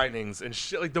Rights signings and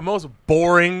shit, like the most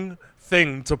boring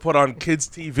thing to put on kids'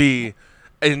 TV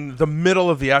in the middle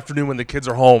of the afternoon when the kids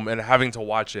are home and having to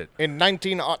watch it. In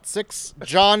 1906,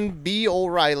 John B.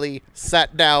 O'Reilly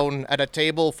sat down at a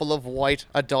table full of white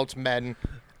adult men,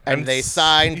 and they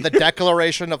signed the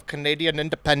Declaration of Canadian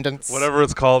Independence. Whatever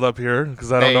it's called up here,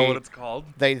 because I don't know what it's called.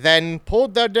 They then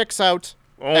pulled their dicks out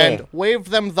and waved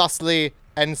them thusly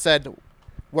and said,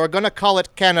 we're going to call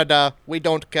it Canada. We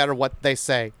don't care what they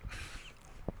say.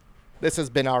 This has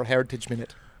been our Heritage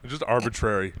Minute. Just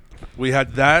arbitrary. We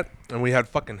had that, and we had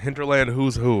fucking Hinterland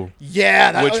Who's Who.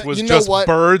 Yeah, which was just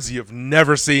birds you've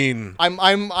never seen.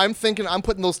 I'm thinking, I'm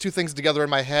putting those two things together in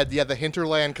my head. Yeah, the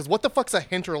Hinterland, because what the fuck's a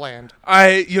hinterland?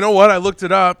 You know what? I looked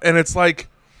it up, and it's like,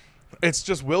 it's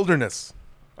just wilderness.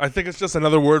 I think it's just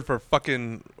another word for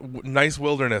fucking nice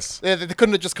wilderness. Yeah, they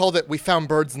couldn't have just called it, we found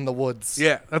birds in the woods.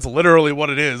 Yeah, that's literally what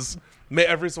it is.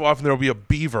 Every so often there will be a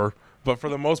beaver, but for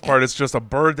the most part, it's just a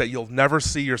bird that you'll never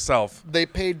see yourself. They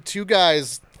paid two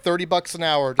guys $30 an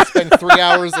hour to spend 3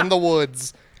 hours in the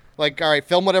woods. Like, all right,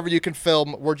 film whatever you can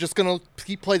film. We're just going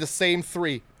to play the same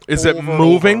three. Is it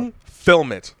moving?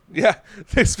 Film it. Yeah,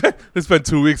 they spent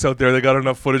 2 weeks out there. They got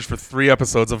enough footage for 3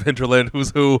 episodes of Hinterland Who's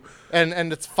Who.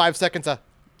 And it's 5 seconds of,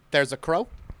 there's a crow.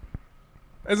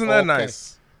 Isn't that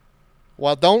nice?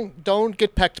 Well, don't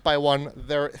get pecked by one.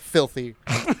 They're filthy.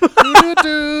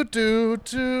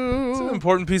 It's an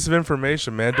important piece of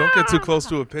information, man. Don't get too close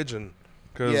to a pigeon.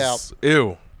 Because,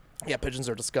 ew. Yeah, pigeons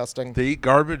are disgusting. They eat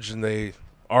garbage, and they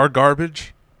are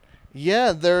garbage.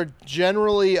 Yeah, they're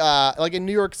generally, like in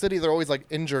New York City, they're always like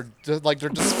injured. Like they're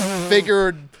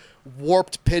disfigured,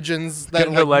 warped pigeons that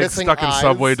getting are their like legs missing stuck eyes. in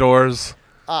subway doors.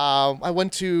 I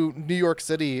went to New York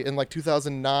City in like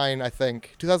 2009, I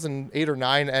think, 2008 or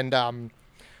 9, and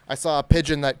I saw a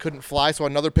pigeon that couldn't fly, so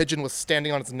another pigeon was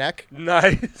standing on its neck.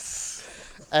 Nice.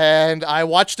 And I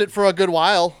watched it for a good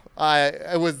while.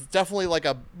 It was definitely like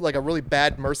a really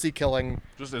bad mercy killing.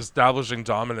 Just establishing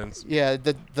dominance. Yeah,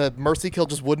 the mercy kill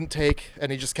just wouldn't take,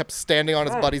 and he just kept standing on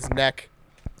his buddy's neck.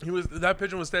 That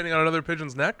pigeon was standing on another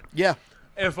pigeon's neck? Yeah.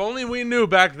 If only we knew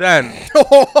back then.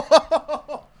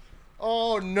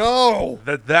 Oh no.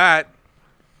 That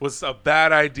was a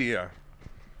bad idea.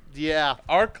 Yeah.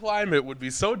 Our climate would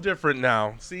be so different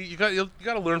now. See, you got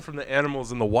to learn from the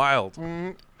animals in the wild.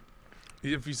 Mm.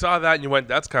 If you saw that and you went,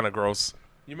 that's kind of gross,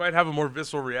 you might have a more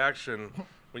visceral reaction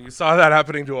when you saw that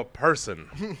happening to a person.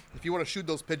 If you want to shoot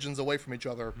those pigeons away from each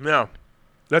other. No.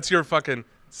 That's your fucking...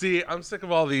 See, I'm sick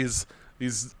of all these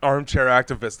armchair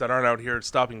activists that aren't out here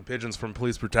stopping pigeons from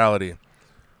police brutality.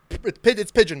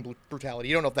 It's pigeon brutality.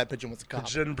 You don't know if that pigeon was a cop.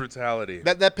 Pigeon brutality.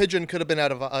 That pigeon could have been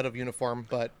out of uniform,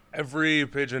 but... Every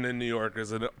pigeon in New York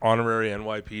is an honorary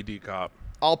NYPD cop.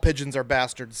 All pigeons are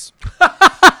bastards.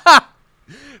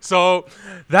 So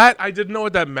that I didn't know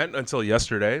what that meant until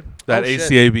yesterday, that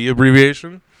ACAB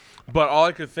abbreviation. But all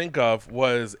I could think of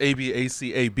was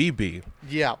ABACABB.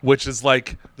 Yeah. Which is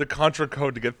like the Contra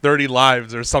code to get 30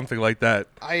 lives or something like that.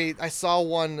 I saw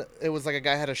one, it was like a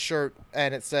guy had a shirt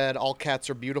and it said, all cats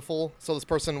are beautiful. So this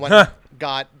person went and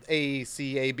got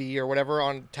ACAB or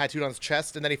whatever tattooed on his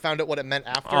chest, and then he found out what it meant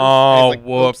after. Oh, like,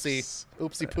 whoops.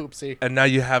 Oopsie poopsie. And now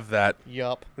you have that.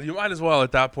 Yup. You might as well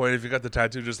at that point, if you got the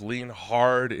tattoo, just lean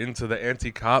hard into the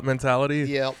anti-cop mentality.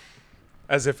 Yep.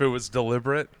 As if it was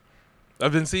deliberate.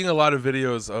 I've been seeing a lot of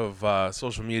videos of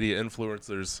social media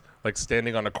influencers like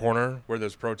standing on a corner where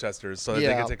there's protesters so that they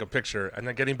can take a picture and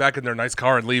then getting back in their nice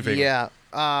car and leaving. Yeah.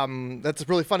 That's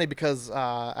really funny because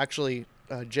actually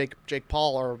Jake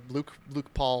Paul or Luke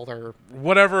Paul or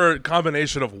whatever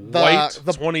combination of white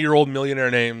 20-year-old millionaire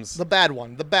names. The bad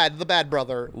one. The bad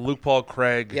brother. Luke Paul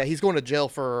Craig. Yeah, he's going to jail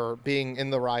for being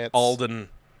in the riots. Alden.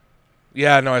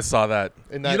 Yeah, no, I saw that.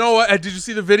 And that- You know what? Did you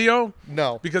see the video?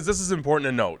 No. Because this is important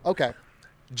to note. Okay.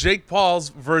 Jake Paul's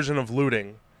version of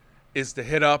looting is to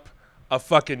hit up a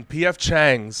fucking P.F.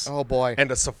 Chang's Oh boy. and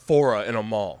a Sephora in a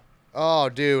mall. Oh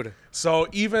dude. So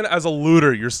even as a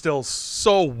looter, you're still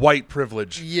so white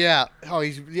privileged. Yeah. Oh,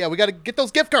 yeah. We gotta get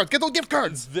those gift cards. Get those gift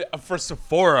cards. For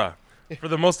Sephora, for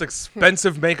the most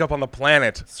expensive makeup on the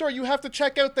planet. Sir, you have to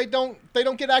check out. They don't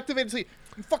get activated. So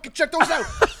you fucking check those out.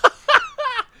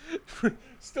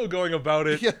 Still going about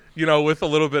it, Yeah. you know, with a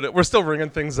little bit. We're still ringing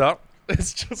things up.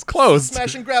 It's just closed.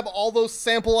 Smash and grab all those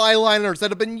sample eyeliners that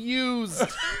have been used.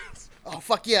 Oh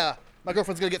fuck yeah. My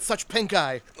girlfriend's gonna get such pink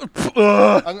eye.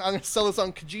 I'm gonna sell this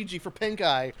on Kijiji for pink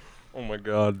eye. Oh my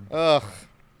god. Ugh.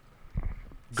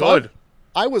 Good.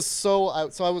 I was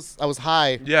I was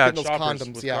high. Yeah, getting those choppers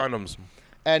condoms. with Yeah. condoms.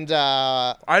 And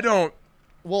I don't.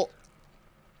 well,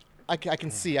 I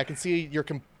can see your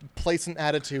complacent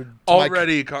attitude. To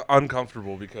Already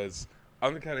uncomfortable because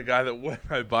I'm the kind of guy that when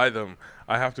I buy them,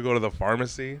 I have to go to the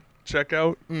pharmacy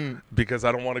checkout because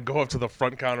I don't want to go up to the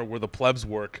front counter where the plebs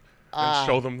work and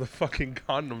show them the fucking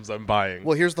condoms I'm buying.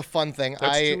 Well, here's the fun thing.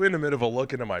 That's too intimate of a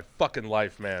look into my fucking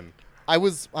life, man. I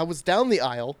was down the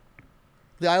aisle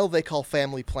they call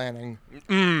family planning.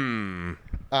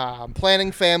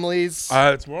 Planning families.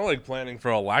 It's more like planning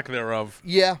for a lack thereof.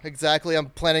 Yeah, exactly. I'm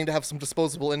planning to have some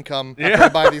disposable income after Yeah. I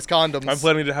buy these condoms. I'm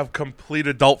planning to have complete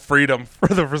adult freedom for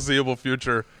the foreseeable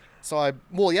future. So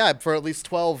for at least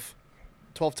 12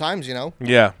 times, you know.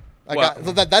 Yeah. I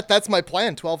got that's my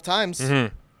plan, 12 times.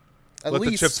 At Let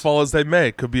least. the chips fall as they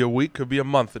may. Could be a week, could be a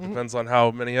month. It depends on how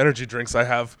many energy drinks I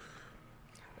have.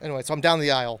 Anyway, so I'm down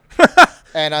the aisle.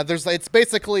 And it's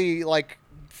basically like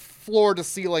floor to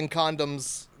ceiling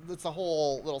condoms. It's a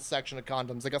whole little section of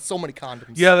condoms. They got so many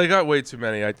condoms. Yeah, they got way too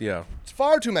many. Yeah, It's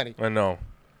far too many. I know.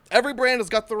 Every brand has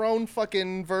got their own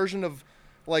fucking version of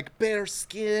like bare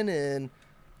skin and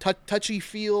touchy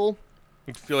feel.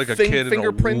 You feel like a kid in a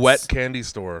fingerprints. wet candy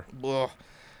store. Ugh.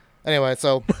 Anyway,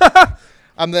 so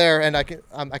I'm there and I can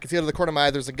see out of the corner of my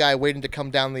eye there's a guy waiting to come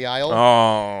down the aisle.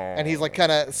 Oh. And he's like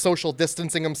kind of social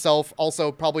distancing himself,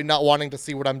 also probably not wanting to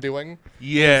see what I'm doing.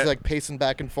 Yeah. He's like pacing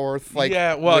back and forth, like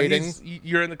yeah, well, waiting.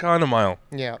 you're in the condom aisle.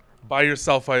 Yeah. By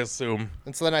yourself, I assume.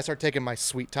 And so then I start taking my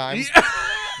sweet time. Yeah.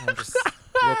 I'm just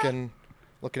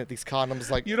looking at these condoms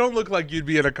like You don't look like you'd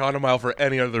be in a condom aisle for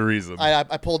any other reason. I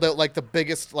pulled out like the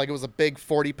biggest, like it was a big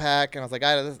 40 pack, and I was like,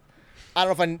 I don't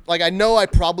know if I know I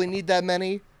probably need that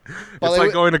many. But it's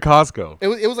like going to Costco. It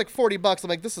was like $40. I'm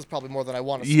like, this is probably more than I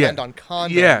want to spend on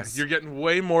condoms. Yeah, you're getting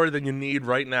way more than you need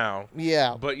right now.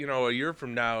 Yeah. But, you know, a year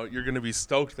from now, you're going to be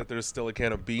stoked that there's still a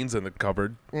can of beans in the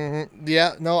cupboard. Mm-hmm.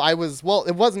 Yeah. No, it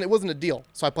wasn't a deal,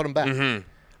 so I put them back. Mm-hmm.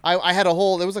 I had there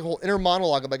was like a whole inner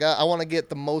monologue. I'm like, I want to get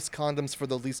the most condoms for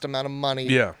the least amount of money.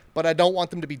 Yeah. But I don't want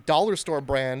them to be dollar store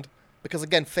brand because,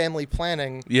 again, family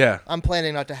planning. Yeah. I'm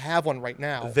planning not to have one right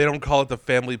now. They don't call it the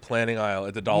family planning aisle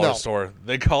at the dollar No. store.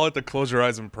 They call it the close your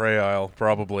eyes and pray aisle,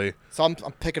 probably. So I'm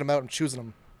picking them out and choosing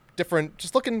them. Different,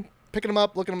 just picking them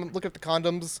up, looking at the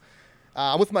condoms.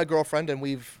 I'm with my girlfriend, and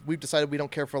we've decided we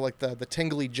don't care for like the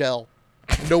tingly gel.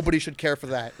 Nobody should care for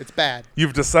that. It's bad.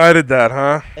 You've decided that,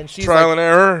 huh? And she's Trial like- and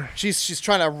error? She's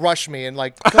trying to rush me and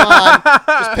like, come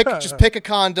on, just pick a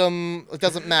condom. It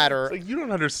doesn't matter. Like, you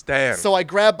don't understand. So I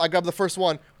grab the first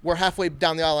one. We're halfway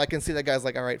down the aisle. I can see that guy's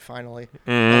like, all right, finally.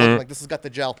 Mm-hmm. I'm like, this has got the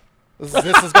gel. This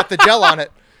has got the gel on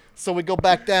it. So we go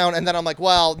back down, and then I'm like,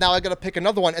 well, now I got to pick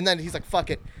another one. And then he's like, fuck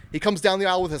it. He comes down the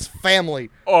aisle with his family.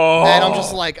 Oh. And I'm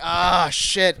just like,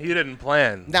 shit. He didn't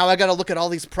plan. Now I got to look at all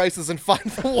these prices and find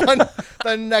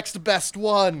the next best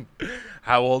one.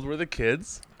 How old were the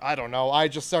kids? I don't know. I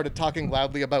just started talking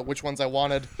loudly about which ones I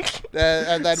wanted.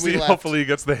 And then we See, left. hopefully he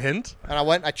gets the hint. And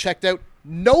I checked out,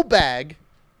 no bag.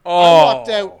 Oh. I walked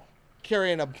out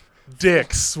carrying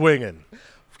Dick swinging.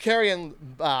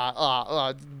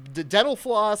 dental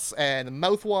floss and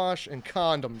mouthwash and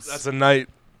condoms. That's a night.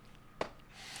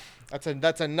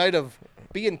 That's a night of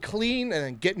being clean and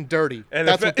then getting dirty. And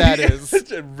that's what that is.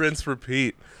 Rinse,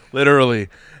 repeat, literally.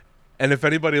 And if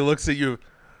anybody looks at you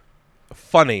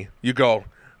funny, you go,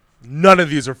 none of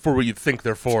these are for what you think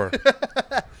they're for.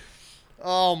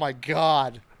 Oh my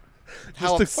god.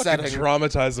 How Just to fucking upsetting.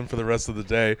 traumatize them for the rest of the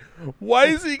day. Why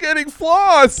is he getting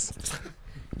floss?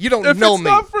 You don't If know it's me.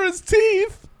 not for his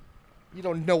teeth. You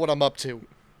don't know what I'm up to.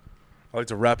 I like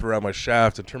to wrap around my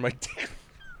shaft and turn my dick.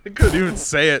 I couldn't even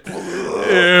say it.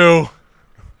 Ew.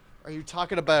 Are you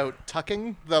talking about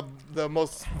tucking the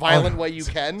most violent way you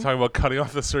can? Talking about cutting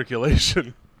off the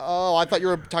circulation. Oh, I thought you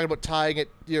were talking about tying it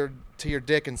to your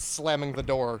dick and slamming the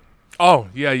door. Oh,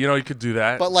 yeah, you know, you could do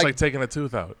that. But It's like- like taking a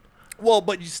tooth out. Well,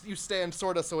 but you stand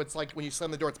sort of so it's like when you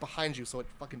slam the door, it's behind you, so it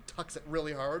fucking tucks it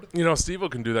really hard. You know, Steve-O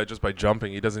can do that just by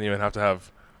jumping. He doesn't even have to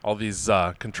have all these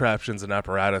contraptions and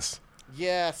apparatus.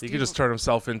 Yeah, He can just turn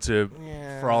himself into,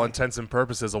 for all intents and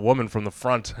purposes, a woman from the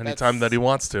front anytime that he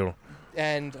wants to.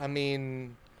 And, I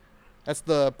mean, that's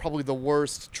probably the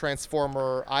worst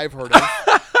Transformer I've heard of.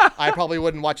 I probably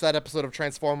wouldn't watch that episode of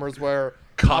Transformers where...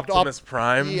 Optimus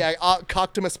Prime? Yeah,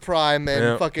 Optimus Prime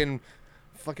and fucking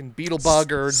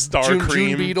Beetlebug or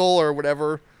June Beetle or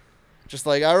whatever. Just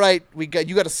like, all right, you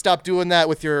got to stop doing that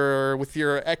with your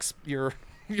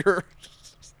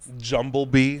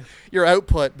Jumblebee. Your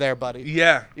output there, buddy.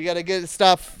 Yeah. You gotta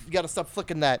stop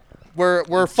flicking that.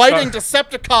 We're fighting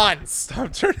Decepticons.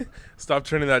 Stop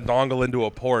turning that dongle into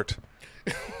a port.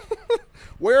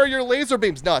 Where are your laser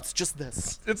beams? No, it's just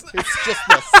this. It's just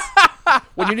this.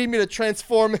 When you need me to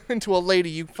transform into a lady,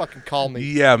 you fucking call me.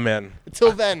 Yeah, man.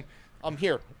 Until then, I'm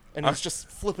here. And he's just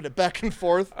flipping it back and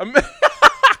forth.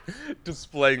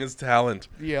 Displaying his talent.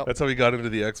 Yeah. That's how he got into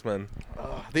the X-Men.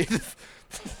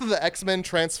 The X-Men,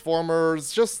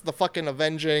 Transformers, just the fucking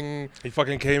avenging. He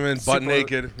fucking came in butt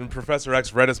naked, and Professor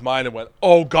X read his mind and went,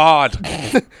 "Oh God,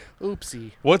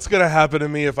 oopsie, what's gonna happen to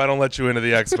me if I don't let you into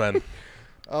the X-Men?"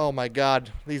 Oh my God,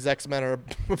 these X-Men are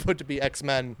put to be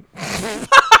X-Men.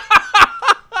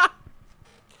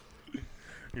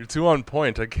 You're too on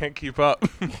point. I can't keep up.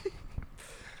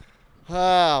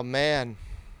 Oh man,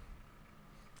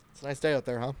 it's a nice day out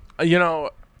there, huh? You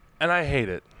know, and I hate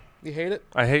it. You hate it?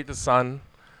 I hate the sun.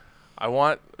 We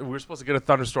were supposed to get a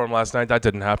thunderstorm last night. That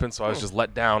didn't happen, so I was just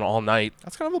let down all night.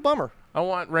 That's kind of a bummer. I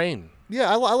want rain. Yeah,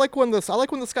 I like when the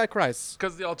sky cries.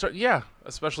 Because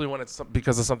especially when it's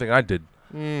because of something I did.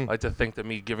 I like to think that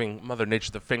me giving Mother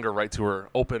Nature the finger right to her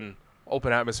open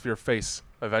atmosphere face,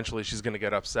 eventually she's gonna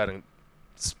get upset and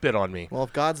spit on me. Well,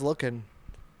 if God's looking,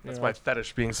 that's my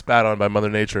fetish, being spat on by Mother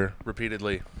Nature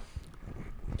repeatedly.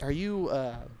 Are you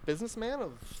a businessman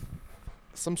of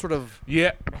some sort of and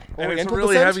it's a Oriental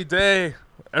really descent? heavy day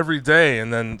every day,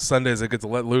 and then Sundays I get to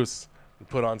let loose and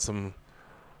put on some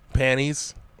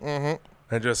panties and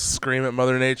just scream at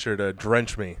Mother Nature to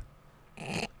drench me.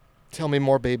 Tell me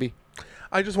more, baby.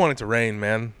 I just want it to rain,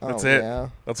 man. That's it. Yeah.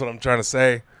 That's what I'm trying to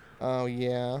say. Oh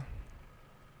yeah.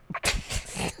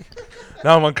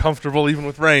 Now I'm uncomfortable even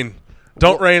with rain.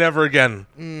 Don't rain ever again.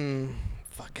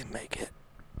 Fucking make it.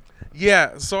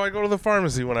 Yeah, so I go to the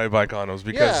pharmacy when I buy condoms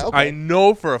because okay. I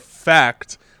know for a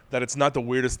fact that it's not the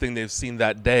weirdest thing they've seen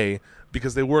that day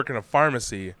because they work in a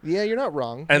pharmacy. Yeah, you're not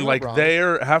wrong. And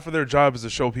half of their job is to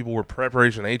show people where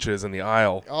Preparation H is in the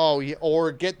aisle. Oh, yeah,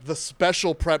 or get the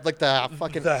special prep, like the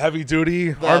fucking the heavy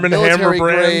duty the Arm & Hammer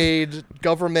brand grade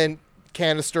government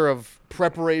canister of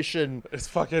preparation. It's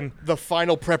fucking the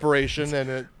final preparation, and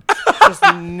it just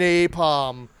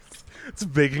napalm. It's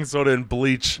baking soda and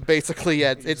bleach. Basically,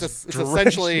 yeah. It's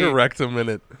essentially your rectum in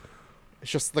it.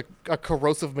 It's just a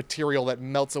corrosive material that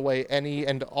melts away any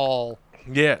and all.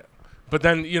 Yeah. But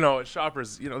then,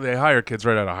 shoppers, they hire kids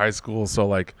right out of high school. So,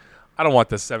 like, I don't want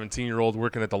this 17-year-old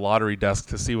working at the lottery desk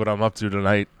to see what I'm up to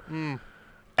tonight.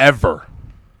 Ever.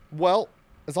 Well,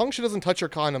 as long as she doesn't touch your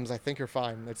condoms, I think you're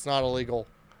fine. It's not illegal.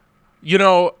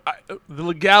 The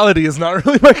legality is not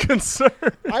really my concern.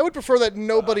 I would prefer that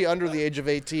nobody under the age of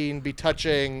 18 be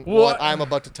touching what I'm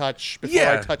about to touch before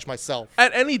I touch myself.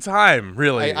 At any time,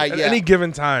 really. At any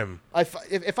given time.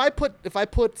 If I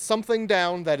put something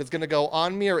down that is going to go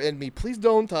on me or in me, please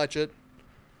don't touch it.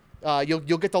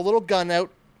 You'll get the little gun out,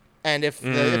 and if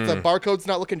the barcode's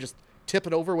not looking, just tip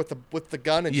it over with the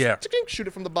gun and just shoot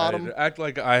it from the bottom. Act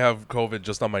like I have COVID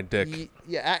just on my dick.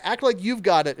 Act like you've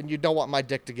got it and you don't want my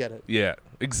dick to get it. Yeah,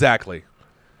 exactly.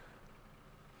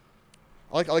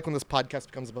 I like when this podcast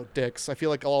becomes about dicks. I feel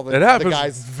like all the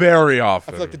guys very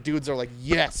often. I feel like the dudes are like,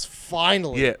 yes,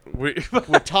 finally. Yeah, we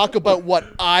talk about what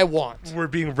I want. We're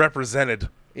being represented.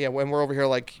 Yeah, when we're over here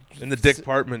like in the dick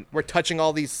department, we're touching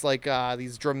all these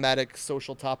these dramatic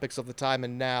social topics of the time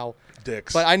and now.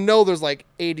 Dicks. But I know there's like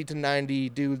 80 to 90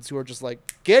 dudes who are just like,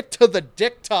 get to the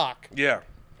dick talk. Yeah.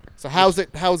 So how's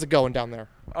it going down there?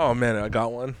 Oh man, I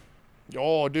got one.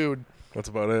 Oh, dude. That's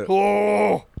about it.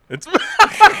 Oh. It's.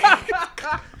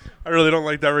 I really don't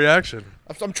like that reaction.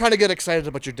 I'm trying to get excited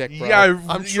about your dick, bro.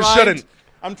 Yeah, you shouldn't.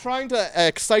 I'm trying to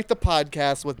excite the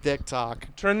podcast with dick talk.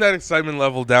 Turn that excitement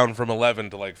level down from 11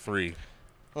 to like 3.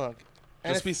 Look.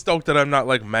 Just be stoked that I'm not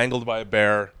like mangled by a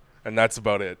bear, and that's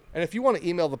about it. And if you want to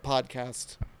email the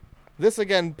podcast,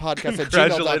 podcast at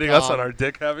Congratulating us on our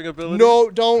dick having ability?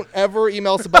 No, don't ever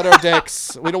email us about our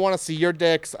dicks. We don't want to see your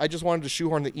dicks. I just wanted to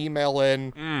shoehorn the email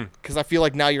in because I feel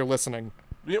like now you're listening.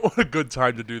 What a good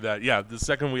time to do that. Yeah, the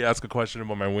second we ask a question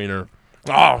about my wiener,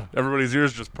 everybody's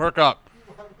ears just perk up.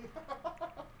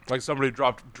 Like somebody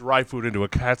dropped dry food into a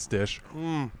cat's dish.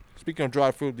 Speaking of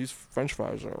dry food, these French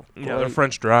fries are Yeah, they're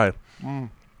French dry.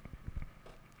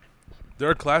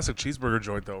 They're a classic cheeseburger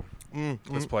joint, though.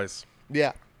 This place.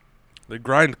 Yeah. They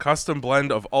grind custom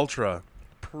blend of ultra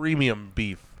premium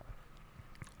beef,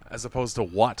 as opposed to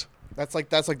what? That's like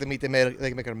the meat they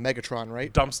make a Megatron,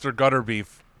 right? Dumpster gutter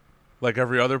beef, like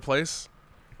every other place.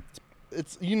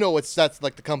 That's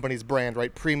like the company's brand,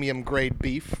 right? Premium grade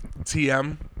beef.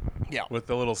 TM. Yeah. With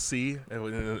the little C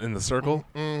in the circle.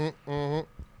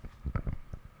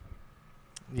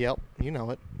 Yep, you know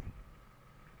it.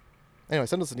 Anyway,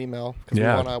 send us an email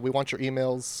because we want your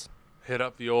emails. Hit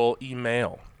up the old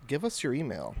email. Give us your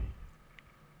email.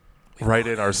 Right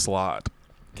in our slot.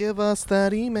 Give us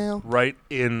that email. Right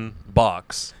in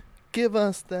box. Give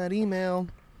us that email.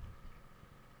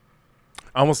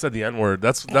 I almost said the N-word.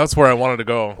 That's where I wanted to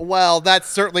go. Well, that's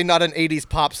certainly not an 80s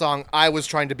pop song I was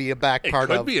trying to be a part of.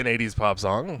 It could be an 80s pop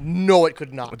song. No, it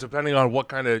could not. Depending on what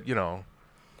kind of,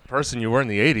 person you were in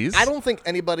the 80s. I don't think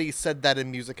anybody said that in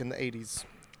music in the 80s.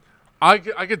 I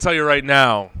can tell you right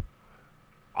now,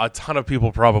 a ton of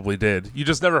people probably did. You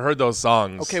just never heard those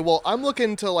songs. Okay, well, I'm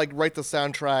looking to, write the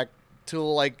soundtrack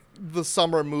to, the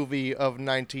summer movie of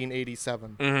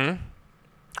 1987.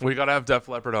 Mm-hmm. We got to have Def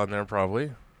Leppard on there,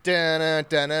 probably.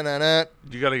 Da-na-da-na-na-na.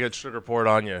 You got to get sugar poured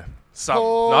on you. Some,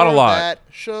 Pour not a lot. that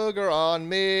sugar on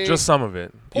me. Just some of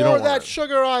it. Pour you don't that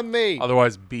sugar on me.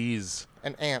 Otherwise, bees.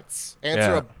 And ants. Ants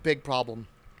are a big problem.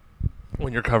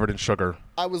 When you're covered in sugar.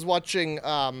 I was watching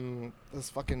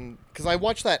because I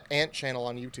watched that ant channel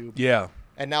on YouTube. Yeah.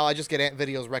 And now I just get ant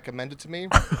videos recommended to me.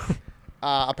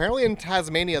 Apparently in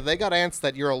Tasmania, they got ants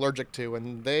that you're allergic to,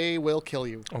 and they will kill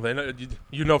you. Oh, they know,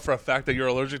 you know for a fact that you're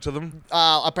allergic to them?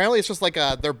 Apparently it's just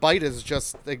their bite is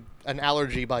just an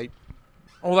allergy bite.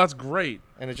 Oh, that's great.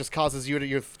 And it just causes you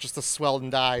to swell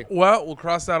and die. Well, we'll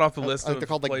cross that off the list of they're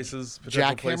called,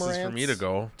 potential places for me to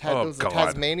go. God.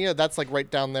 Tasmania, that's right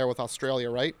down there with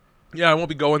Australia, right? Yeah, I won't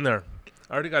be going there.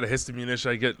 I already got a histamine issue.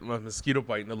 I get a mosquito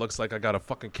bite, and it looks like I got a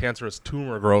fucking cancerous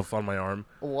tumor growth on my arm.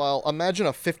 Well, imagine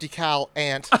a 50 cal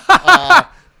ant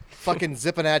fucking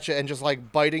zipping at you and just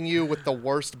biting you with the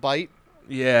worst bite.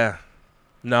 Yeah.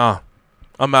 Nah.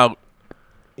 I'm out.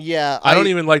 Yeah. I don't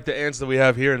even like the ants that we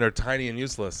have here, and they're tiny and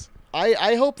useless.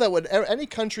 I hope that any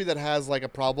country that has a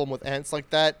problem with ants like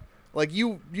that,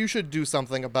 you should do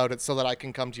something about it so that I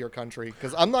can come to your country,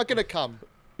 because I'm not gonna come.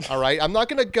 All right, I'm not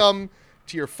gonna come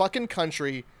to your fucking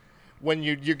country when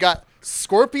you got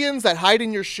scorpions that hide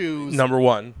in your shoes. Number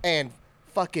one. And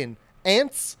fucking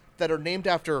ants that are named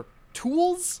after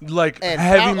tools, and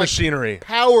heavy machinery,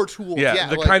 power tools. Yeah,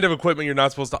 the kind of equipment you're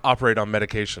not supposed to operate on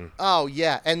medication. Oh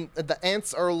yeah, and the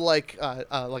ants are like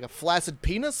a flaccid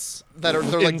penis they're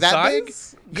in that big.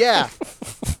 size? Yeah,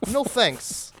 no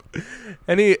thanks.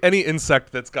 Any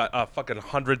insect that's got a fucking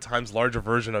 100 times larger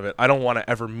version of it, I don't want to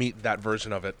ever meet that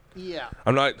version of it. Yeah,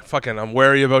 I'm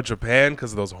wary about Japan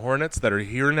because of those hornets that are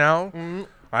here now. Mm-hmm.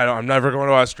 I'm never going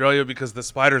to Australia because the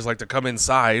spiders like to come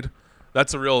inside.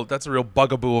 That's a real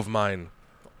bugaboo of mine.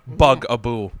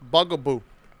 Bugaboo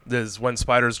is when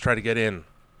spiders try to get in.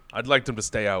 I'd like them to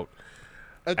stay out.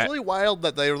 It's really wild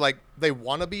that they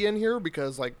want to be in here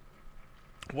because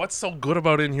what's so good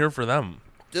about in here for them?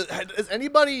 Is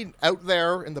anybody out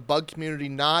there in the bug community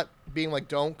not being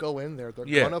don't go in there? They're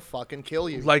gonna fucking kill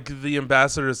you. Like the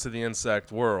ambassadors to the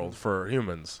insect world for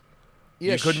humans.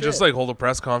 Yeah, you couldn't just hold a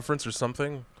press conference or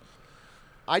something?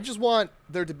 I just want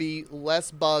there to be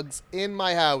less bugs in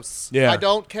my house. Yeah. I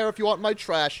don't care if you want my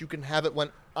trash. You can have it when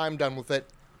I'm done with it.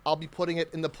 I'll be putting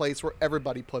it in the place where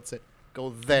everybody puts it.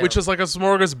 Go there. Which is like a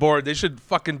smorgasbord. They should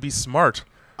fucking be smart.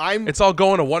 It's all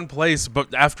going to one place,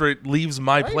 but after it leaves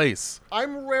my place.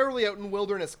 I'm rarely out in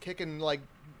wilderness kicking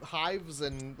hives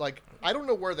and I don't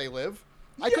know where they live.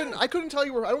 Yeah. I couldn't tell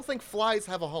you where. I don't think flies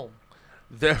have a home.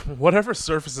 Whatever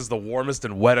surface is the warmest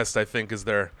and wettest, I think, is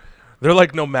they're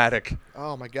nomadic.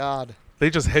 Oh my god. They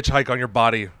just hitchhike on your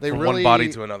body from one body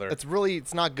to another.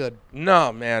 It's not good.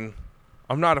 No, man.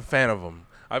 I'm not a fan of them.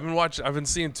 I've been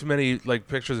seeing too many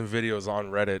pictures and videos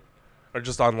on Reddit or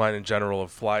just online in general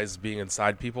of flies being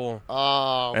inside people.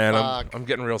 Oh, and fuck. I'm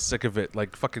getting real sick of it.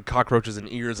 Fucking cockroaches in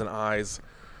ears and eyes.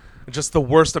 Just the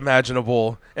worst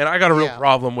imaginable. And I got a real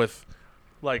problem with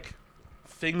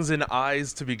things in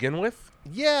eyes to begin with.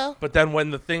 Yeah. But then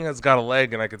when the thing has got a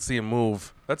leg and I can see it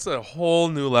move, that's a whole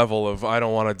new level of I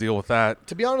don't want to deal with that.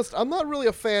 To be honest, I'm not really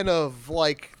a fan of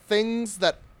things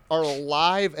that are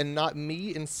alive and not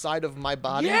me inside of my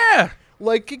body. Yeah.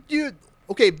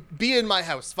 Okay, be in my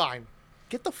house, fine.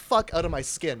 Get the fuck out of my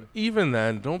skin. Even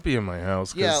then, don't be in my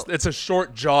house. 'Cause Yeah. it's a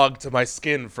short jog to my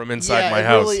skin from inside my it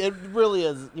house. it really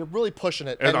is. You're really pushing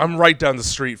it. And I'm right down the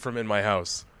street from in my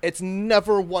house. It's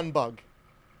never one bug.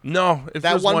 No, if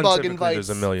That there's one bug typically invites there's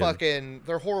a million. fucking...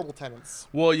 They're horrible tenants.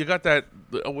 Well, you got that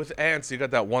with ants. You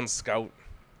got that one scout,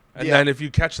 and Yeah. then if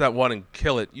you catch that one and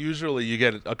kill it, usually you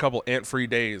get a couple ant-free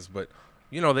days. But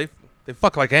they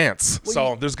fuck like ants, Well,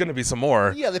 so there's gonna be some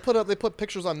more. Yeah, they put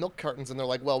pictures on milk cartons, and they're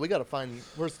like, well, we got to find...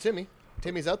 Where's Timmy?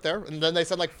 Timmy's out there. And then they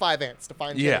send like 5 ants to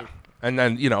find Yeah, Timmy. and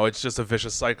then it's just a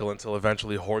vicious cycle until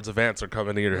eventually hordes of ants are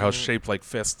coming to your house, shaped like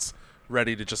fists,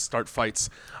 ready to just start fights.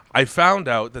 I found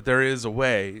out that there is a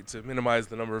way to minimize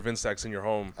the number of insects in your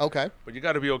home, Okay. but you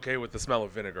got to be okay with the smell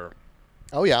of vinegar.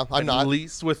 Oh, yeah. I'm At not.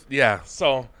 least with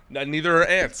so neither are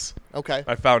ants. Okay.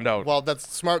 I found out. Well, that's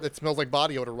smart. It smells like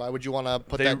body odor. Why would you want to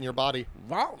put that in your body?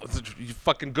 Wow, that's a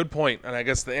fucking good point. And I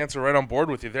guess the ants are right on board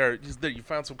with you there. You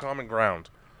found some common ground.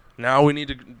 Now we need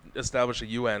to establish a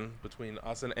UN between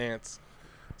us and ants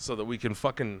so that we can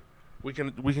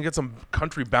get some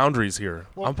country boundaries here.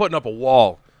 Well- I'm putting up a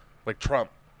wall like Trump.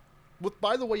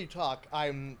 By the way you talk,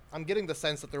 I'm getting the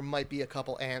sense that there might be a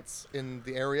couple ants in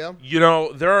the area.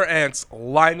 There are ants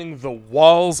lining the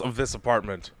walls of this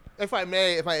apartment. If I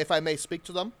may speak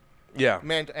to them, Yeah.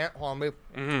 man to ant harm me.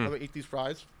 Let me eat these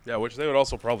fries. Yeah, which they would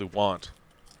also probably want.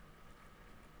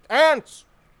 Ants,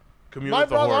 Commune my with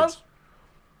the brothers, hordes.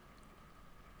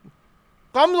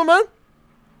 come to me.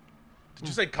 Did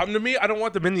you say come to me? I don't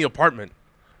want them in the apartment.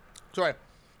 Sorry.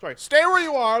 Stay where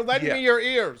you are. Lend Yeah. me your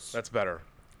ears. That's better.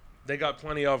 They got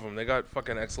plenty of them. They got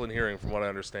fucking excellent hearing from what I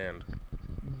understand.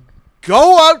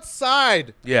 Go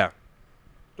outside. Yeah.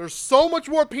 There's so much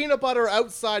more peanut butter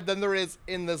outside than there is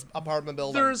in this apartment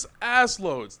building. There's ass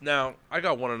loads. Now, I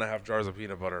got 1.5 jars of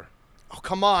peanut butter, Oh,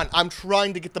 come on. I'm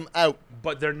trying to get them out.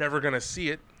 but they're never going to see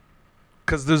it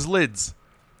because there's lids.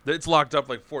 It's locked up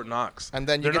like Fort Knox. And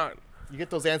then they're not. you get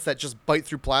those ants that just bite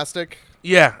through plastic.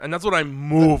 Yeah, and that's what I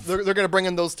move. They're going to bring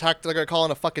in those they're going to call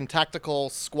in a fucking tactical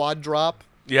squad drop.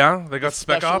 Yeah, they got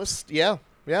spec ops. Specialist.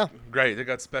 Yeah. Great, they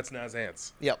got Spetsnaz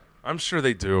ants. Yep. I'm sure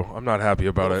they do. I'm not happy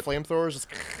about it. Flamethrowers. Just...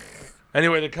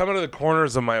 Anyway, they come out of the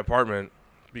corners of my apartment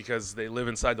because they live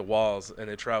inside the walls and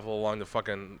they travel along the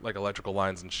fucking like electrical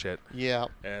lines and shit. Yeah.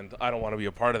 And I don't want to be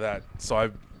a part of that. So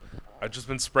I've just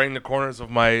been spraying the corners of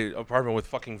my apartment with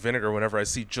fucking vinegar whenever I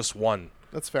see just one.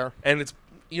 That's fair. And it's,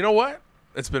 you know what?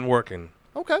 It's been working.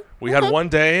 Okay. We had one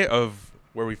day of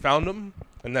where we found them,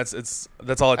 and that's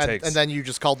all it takes. And then you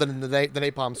just called it in the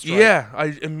napalm strike. yeah,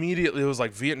 I immediately, it was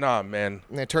like Vietnam, man.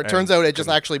 And it turns out it just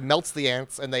actually melts the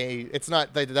ants, and they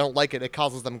don't like it. It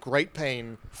causes them great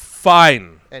pain,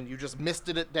 Fine. and you just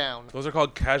misted it down. Those are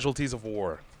called casualties of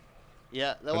war,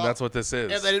 Yeah. and that's what this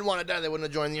is. If they didn't want to die, they wouldn't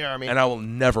have joined the army. And I will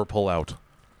never pull out.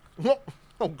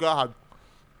 Oh God.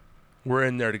 We're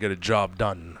in there to get a job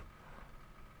done.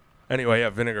 Anyway, yeah,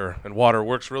 vinegar and water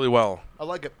works really well. I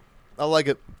like it.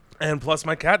 And plus,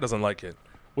 my cat doesn't like it,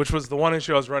 which was the one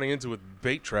issue I was running into with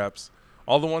bait traps.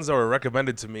 All the ones that were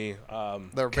recommended to me,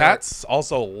 cats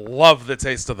also love the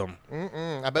taste of them.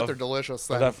 I bet they're delicious.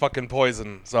 Then. That fucking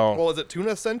poison. So Well, is it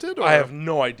tuna scented? Or? I have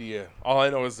no idea. All I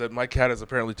know is that my cat is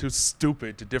apparently too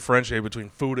stupid to differentiate between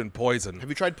food and poison. Have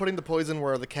you tried putting the poison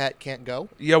where the cat can't go?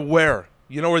 Yeah, where?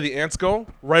 You know where the ants go?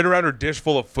 Right around her dish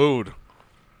full of food.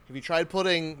 Have you tried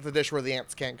putting the dish where the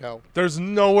ants can't go? There's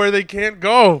nowhere they can't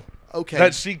go. Okay.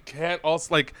 That she can't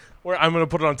also, like, where I'm going to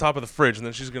put it on top of the fridge, and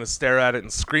then she's going to stare at it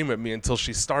and scream at me until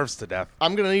she starves to death.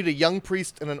 I'm going to need a young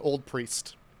priest and an old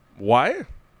priest. Why?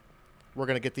 We're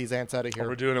going to get these ants out of here.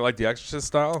 We're doing it like The Exorcist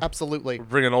style? Absolutely. We're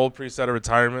bringing an old priest out of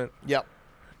retirement. Yep.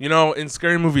 You know, in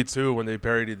Scary Movie 2, when they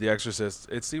parodied The Exorcist,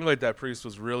 it seemed like that priest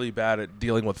was really bad at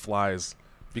dealing with flies.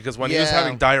 Because when he was Yeah.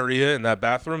 having diarrhea in that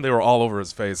bathroom, they were all over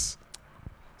his face.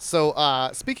 So,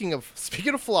 speaking of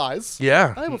flies,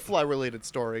 Yeah. I have a fly-related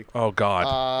story. Oh, God. It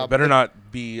Uh, better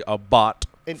not be a bot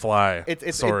It- fly.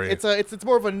 It's Sorry. it's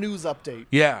more of a news update.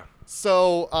 yeah.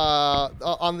 So,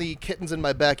 on the kittens in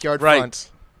my backyard Right. front,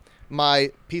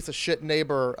 my piece of shit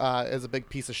neighbor is a big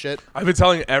piece of shit. I've been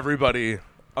telling everybody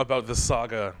about the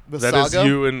saga. The That is saga?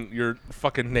 you and your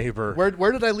fucking neighbor. Where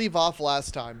did I leave off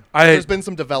last time? I- There's been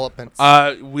some developments.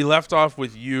 We left off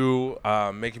with you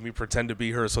making me pretend to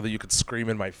be her so that you could scream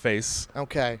in my face.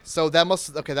 Okay, so that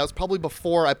was probably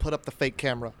before I put up the fake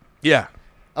camera. Yeah.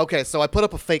 Okay, so I put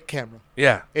up a fake camera.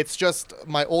 Yeah. It's just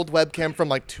my old webcam from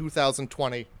like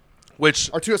 2020.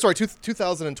 Which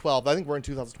 2012. I think we're in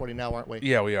 2020 now, aren't we?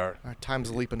 yeah, we are. Our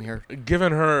time's leaping here.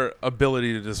 Given her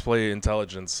ability to display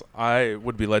intelligence, I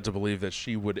would be led to believe that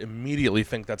she would immediately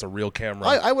think that's a real camera.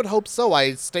 I would hope so.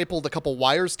 I stapled a couple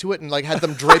wires to it and like had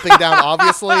them draping down,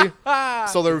 obviously.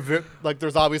 So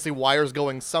there's obviously wires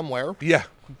going somewhere. Yeah,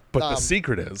 but the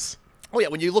secret is. Oh yeah,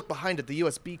 when you look behind it, the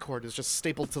USB cord is just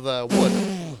stapled to the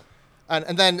wood.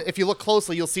 And then if you look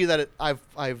closely, you'll see that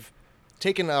I've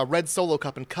taken a red Solo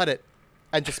cup and cut it,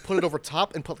 and just put it over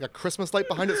top and put like a Christmas light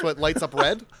behind it so it lights up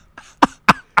red.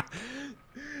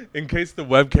 In case the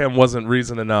webcam wasn't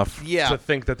reason enough Yeah. to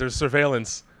think that there's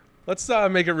surveillance, let's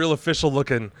make it real official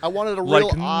looking. I wanted a real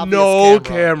like obvious no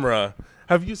camera.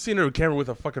 Have you seen a camera with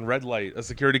a fucking red light, a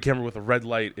security camera with a red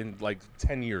light in like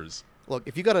 10 years? Look,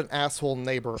 if you got an asshole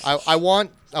neighbor, I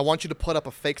want you to put up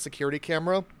a fake security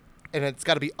camera, and it's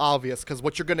got to be obvious, because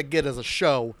what you're going to get is a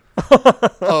show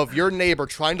of your neighbor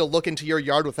trying to look into your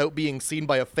yard without being seen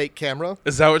by a fake camera.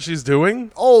 Is that what she's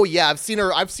doing? Oh yeah, I've seen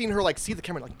her like see the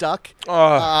camera and, like duck.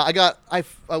 I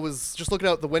was just looking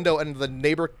out the window, and the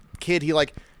neighbor kid, he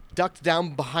like ducked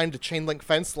down behind a chain link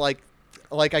fence, like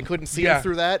I couldn't see him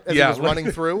through that as he was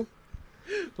running through.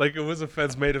 Like it was a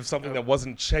fence made of something that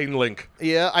wasn't chain link.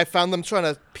 Yeah, I found them trying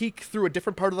to peek through a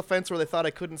different part of the fence where they thought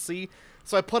I couldn't see.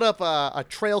 So I put up a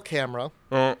trail camera,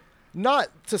 not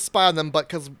to spy on them, but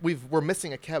because we're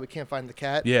missing a cat. We can't find the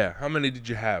cat. Yeah. How many did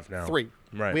you have now? 3.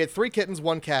 Right. We had 3 kittens,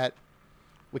 1 cat.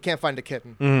 We can't find a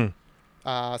kitten.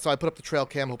 Mm-hmm. So I put up the trail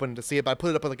cam, hoping to see it. But I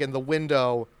put it up like in the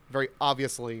window, very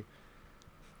obviously,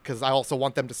 because I also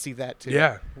want them to see that too.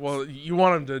 Yeah. Well, you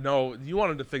want them to know. You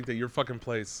want them to think that your fucking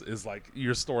place is like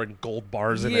you're storing gold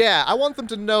bars in it. Yeah, I want them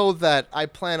to know that I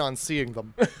plan on seeing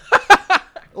them.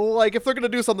 Like, if they're going to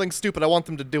do something stupid, I want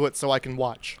them to do it so I can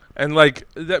watch. And, like,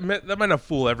 that might not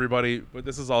fool everybody, but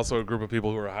this is also a group of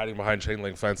people who are hiding behind chain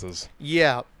link fences.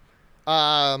 Yeah.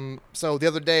 So the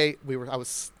other day, we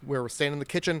were staying in the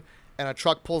kitchen, and a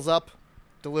truck pulls up,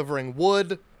 delivering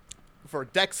wood for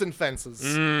decks and fences.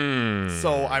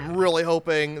 So I'm really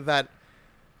hoping that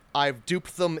I've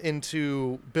duped them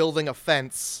into building a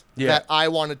fence that I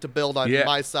wanted to build on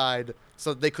my side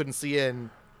so that they couldn't see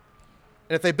in.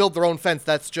 And if they build their own fence,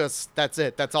 that's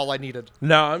it. That's all I needed.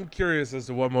 Now, I'm curious as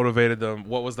to what motivated them.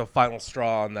 What was the final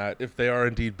straw on that, if they are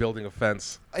indeed building a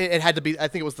fence? It had to be, I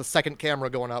think it was the second camera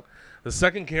going up. The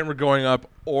second camera going up,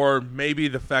 or maybe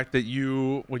the fact that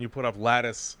when you put up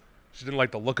lattice, she didn't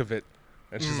like the look of it.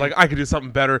 And she's like, I could do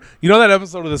something better. You know that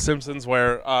episode of The Simpsons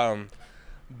where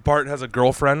Bart has a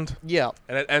girlfriend? Yeah.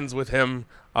 And it ends with him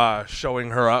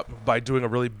showing her up by doing a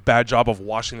really bad job of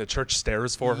washing the church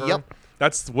stairs for her? Yep.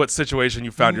 That's what situation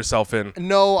you found yourself in.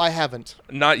 No, I haven't.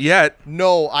 Not yet.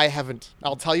 No, I haven't.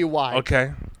 I'll tell you why.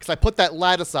 Okay. Because I put that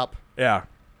lattice up. Yeah.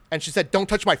 And she said, "Don't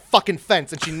touch my fucking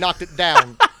fence," and she knocked it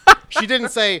down. She didn't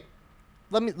say,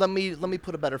 "Let me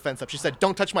put a better fence up." She said,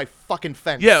 "Don't touch my fucking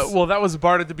fence." Yeah, well, that was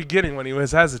Bart at the beginning when he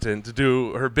was hesitant to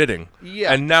do her bidding.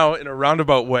 Yeah. And now, in a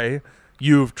roundabout way,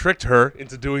 you've tricked her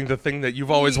into doing the thing that you've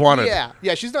always wanted. Yeah.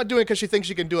 Yeah, she's not doing it because she thinks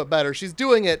she can do it better. She's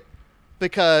doing it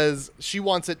because she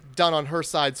wants it done on her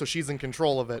side so she's in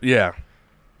control of it. Yeah.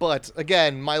 But,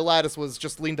 again, my lattice was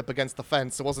just leaned up against the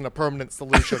fence. It wasn't a permanent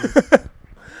solution.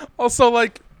 Also,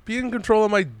 like, be in control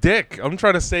of my dick. I'm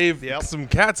trying to save Yep. some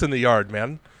cats in the yard,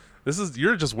 man.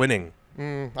 You're just winning.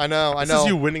 I know. This is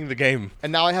you winning the game.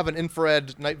 And now I have an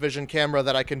infrared night vision camera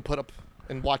that I can put up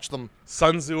and watch them.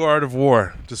 Sun Tzu Art of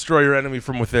War. Destroy your enemy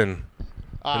from within.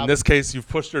 In this case, you've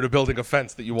pushed her to building a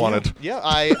fence that you wanted. Yeah,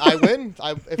 I win.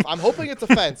 I'm hoping it's a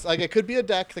fence. Like, it could be a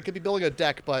deck. They could be building a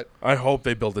deck, but I hope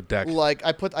they build a deck. like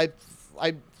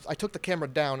I took the camera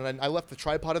down and I left the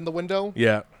tripod in the window.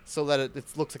 Yeah. So that it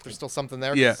looks like there's still something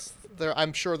there. Yeah.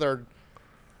 I'm sure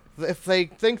if they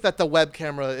think that the web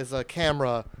camera is a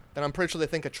camera, then I'm pretty sure they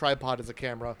think a tripod is a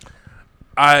camera.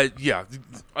 Yeah.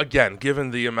 Again,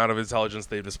 given the amount of intelligence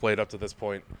they've displayed up to this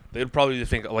point, they'd probably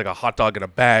think like a hot dog in a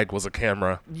bag was a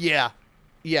camera. Yeah.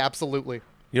 Yeah, absolutely.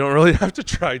 You don't really have to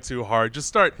try too hard.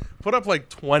 Just put up like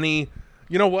 20,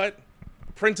 you know what?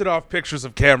 Printed off pictures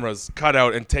of cameras, cut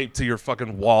out and taped to your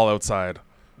fucking wall outside.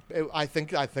 I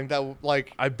think that,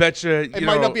 like, I bet you, it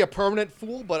might not be a permanent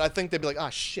fool, but I think they'd be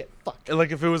like, shit, fuck.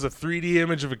 like if it was a 3D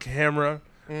image of a camera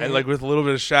and like with a little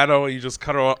bit of shadow, you just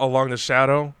cut along the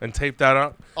shadow and tape that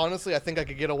up. Honestly, I think I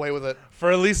could get away with it. For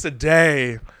at least a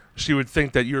day, she would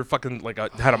think that you're fucking like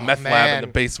had a meth lab in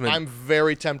the basement. I'm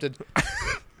very tempted.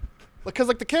 Because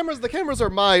like the cameras are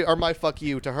my fuck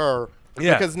you to her.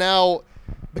 Yeah.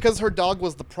 Because her dog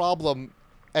was the problem,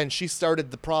 and she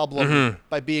started the problem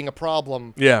by being a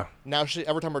problem. Yeah. Now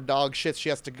every time her dog shits, she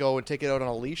has to go and take it out on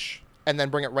a leash and then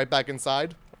bring it right back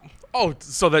inside. Oh,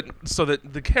 so that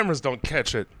the cameras don't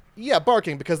catch it. Yeah,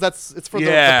 barking, because it's for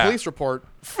the police report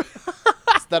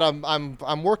that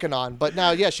I'm working on. But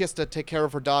now, yeah, she has to take care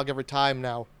of her dog every time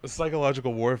now. The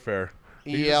psychological warfare.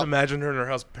 You Yep. just imagine her in her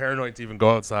house paranoid to even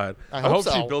go outside. I hope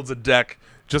she so. builds a deck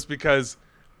just because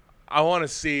I want to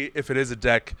see if it is a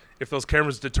deck, if those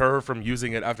cameras deter her from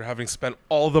using it after having spent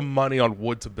all the money on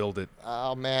wood to build it.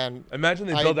 Oh, man. Imagine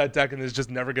they build that deck and it just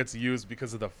never gets used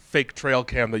because of the fake trail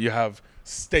cam that you have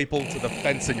stapled to the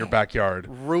fence in your backyard.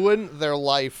 Ruin their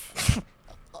life.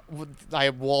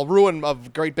 Ruin a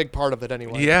great big part of it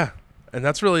anyway. Yeah, and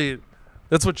that's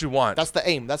what you want. That's the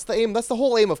aim. That's the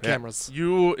whole aim of cameras.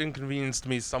 You inconvenienced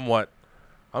me somewhat.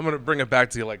 I'm going to bring it back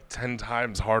to you like 10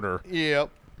 times harder. Yep.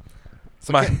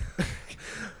 So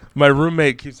my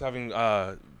roommate keeps having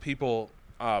people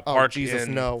park Jesus,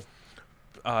 in no.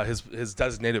 his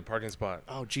designated parking spot.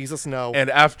 Oh, Jesus, no.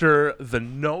 And after the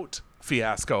note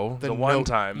fiasco, the one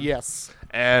time, yes,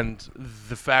 and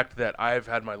the fact that I've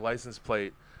had my license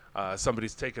plate,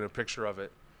 somebody's taken a picture of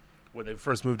it when they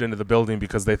first moved into the building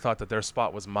because they thought that their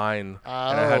spot was mine,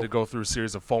 and I had to go through a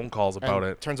series of phone calls about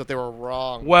it. Turns out they were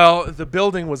wrong. Well, the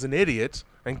building was an idiot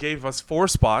and gave us 4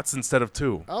 spots instead of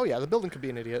 2. Oh, yeah, the building could be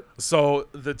an idiot. So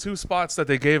the 2 spots that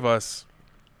they gave us,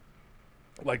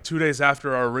 like 2 days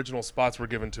after our original spots were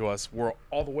given to us, were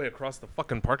all the way across the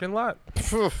fucking parking lot.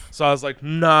 So I was like,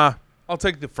 nah, I'll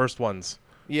take the first ones.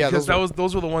 Yeah, because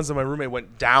those were the ones that my roommate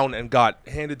went down and got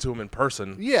handed to him in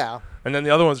person. Yeah. And then the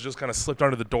other ones just kind of slipped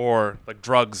under the door like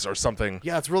drugs or something.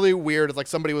 Yeah, it's really weird. It's like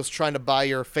somebody was trying to buy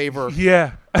your favor.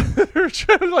 Yeah. They're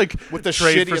trying to like with the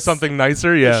trade for something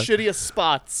nicer. Yeah. The shittiest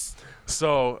spots.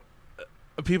 So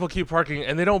people keep parking,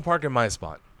 and they don't park in my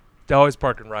spot. They always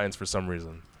park in Ryan's for some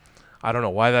reason. I don't know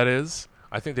why that is.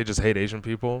 I think they just hate Asian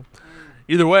people.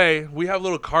 Either way, we have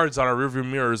little cards on our rearview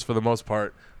mirrors for the most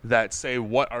part that say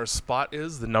what our spot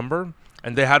is, the number,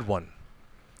 and they had one.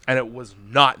 And it was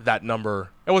not that number.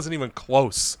 It wasn't even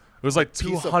close. It was like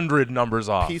 200 numbers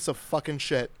off. Piece of fucking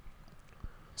shit.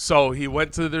 So he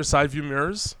went to their side view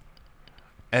mirrors,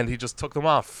 and he just took them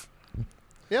off.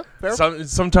 Yeah, fair.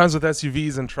 Sometimes with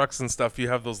SUVs and trucks and stuff, you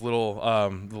have those little,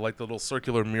 like the little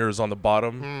circular mirrors on the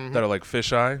bottom that are like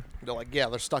fisheye. They're like, yeah,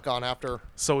 they're stuck on after.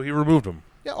 So he removed them.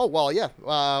 Yeah. Oh well, yeah.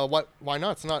 Why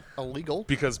not? It's not illegal.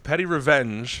 Because petty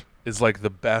revenge is like the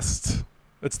best.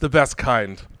 It's the best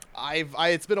kind.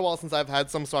 It's been a while since I've had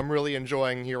some, so I'm really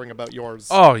enjoying hearing about yours.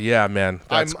 Oh yeah, man,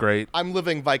 that's great. I'm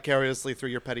living vicariously through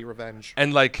your petty revenge.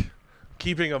 And like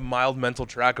keeping a mild mental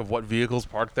track of what vehicles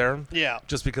parked there. Yeah.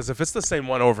 Just because if it's the same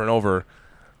one over and over,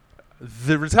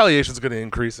 the retaliation is going to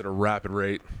increase at a rapid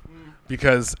rate.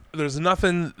 Because there's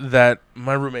nothing that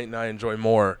my roommate and I enjoy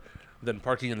more than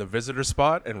parking in the visitor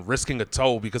spot and risking a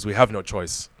tow because we have no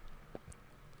choice.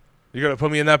 You're going to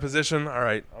put me in that position? All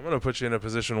right, I'm going to put you in a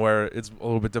position where it's a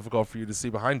little bit difficult for you to see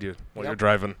behind you while you're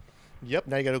driving. Yep,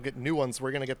 now you got to get new ones.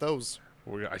 We're going to get those.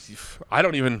 I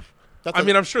don't even...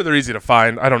 I'm sure they're easy to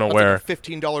find. I don't know where. Like a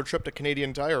 $15 trip to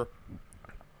Canadian Tire.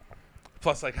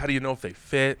 Plus, like, how do you know if they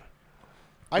fit?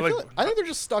 I think they're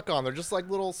just stuck on. They're just like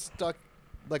little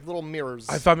mirrors.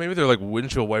 I thought maybe they're like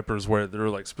windshield wipers where there are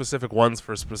like specific ones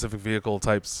for specific vehicle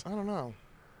types. I don't know.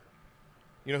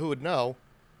 You know who would know?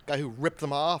 Guy who ripped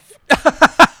them off.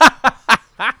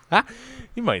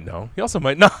 He might know. He also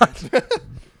might not.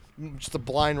 Just a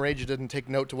blind rage. You didn't take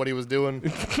note to what he was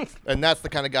doing. And that's the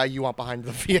kind of guy you want behind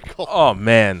the vehicle. Oh,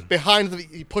 man.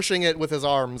 Pushing it with his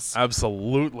arms.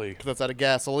 Absolutely. Because that's out of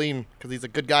gasoline. Because he's a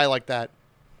good guy like that.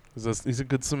 He's a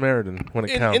good Samaritan when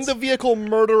it counts. In the vehicle,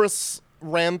 murderous,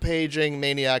 rampaging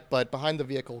maniac, but behind the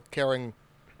vehicle, caring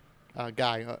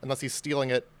guy. Unless he's stealing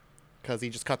it because he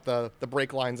just cut the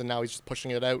brake lines and now he's just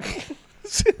pushing it out.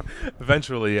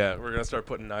 Eventually, yeah. We're going to start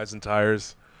putting knives in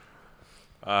tires.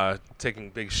 Taking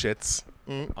big shits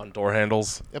on door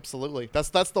handles. Absolutely.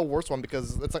 That's the worst one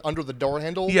because it's like under the door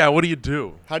handle. Yeah, what do you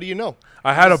do? How do you know?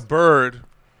 I had a bird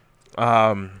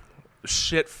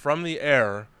shit from the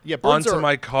air onto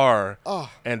my car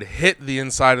and hit the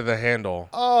inside of the handle.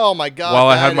 Oh, my God. While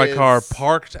I had my car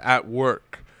parked at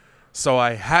work. So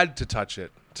I had to touch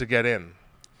it to get in.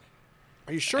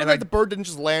 Are you sure that the bird didn't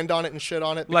just land on it and shit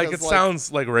on it? Because, like, it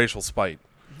sounds like racial spite.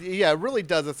 Yeah, it really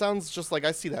does. It sounds just like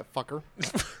I see that fucker.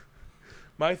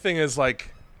 My thing is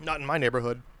like... Not in my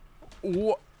neighborhood.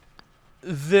 What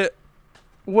do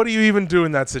you even do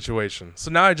in that situation?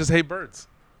 So now I just hate birds.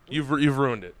 You've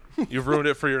ruined it. You've ruined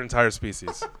it for your entire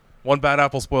species. One bad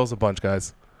apple spoils a bunch,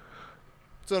 guys.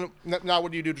 So now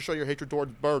what do you do to show your hatred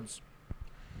towards birds?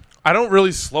 I don't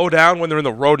really slow down when they're in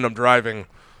the road and I'm driving.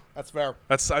 That's fair.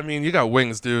 You got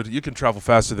wings, dude. You can travel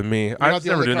faster than me. I'm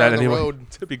never doing that anyway.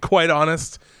 To be quite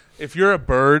honest, if you're a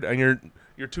bird and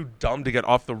you're you're too dumb to get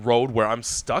off the road where I'm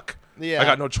stuck. Yeah. I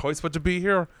got no choice but to be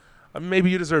here. Maybe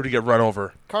you deserve to get run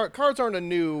over. Cars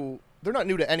aren't they're not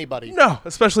new to anybody. No,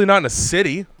 especially not in a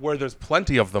city where there's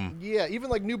plenty of them. Yeah,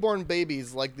 even like newborn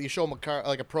babies, like you show them a car,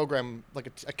 like a program, like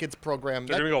a kid's program.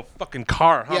 They're gonna go fucking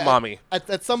car, huh, mommy?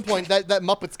 At some point, that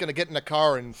Muppet's gonna get in a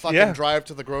car and fucking drive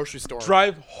to the grocery store.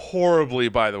 Drive horribly,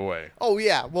 by the way. Oh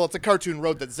yeah, well it's a cartoon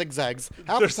road that zigzags.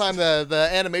 Half the time the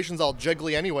animation's all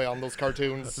jiggly anyway on those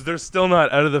cartoons. They're still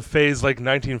not out of the phase like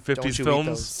 1950s Don't you eat films.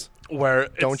 those. Where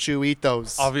Don't you eat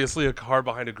those? Obviously, a car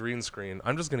behind a green screen.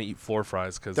 I'm just gonna eat 4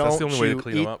 fries because that's the only way to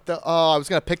clean them up. I was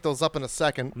gonna pick those up in a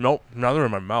second. Nope, now they're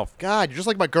in my mouth. God, you're just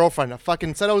like my girlfriend. I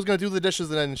fucking said I was gonna do the dishes,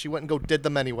 and then she went and did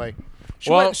them anyway.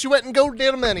 She went and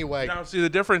did them anyway. Now, see, the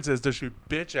difference is, does she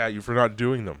bitch at you for not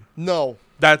doing them? No.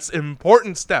 That's an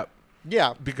important step.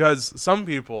 Yeah. Because some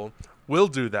people will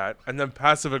do that and then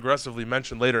passive aggressively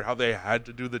mention later how they had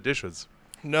to do the dishes.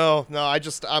 No, I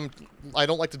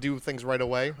don't like to do things right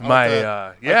away.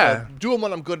 Do them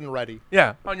when I'm good and ready.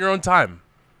 Yeah, on your own time,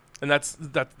 and that's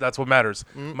what matters.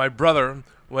 Mm. My brother,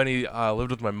 when he lived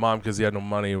with my mom because he had no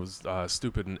money, he was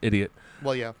stupid and idiot.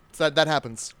 Well, yeah, so that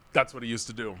happens. That's what he used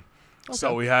to do. Okay.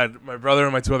 So we had my brother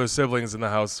and my 2 other siblings in the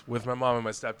house with my mom and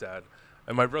my stepdad,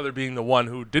 and my brother being the one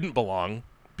who didn't belong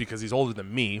because he's older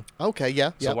than me. Okay,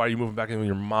 yeah. So why are you moving back in with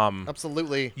your mom?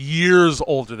 Absolutely. Years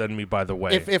older than me, by the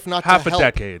way. If not half to a help,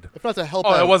 decade. If not to help.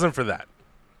 Oh, out. it wasn't for that.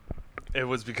 It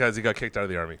was because he got kicked out of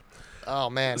the army. Oh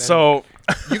man. So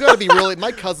you got to be really.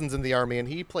 My cousin's in the army, and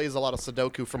he plays a lot of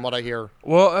Sudoku, from what I hear.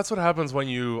 Well, that's what happens when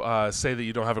you say that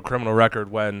you don't have a criminal record.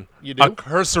 When you do? A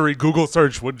cursory Google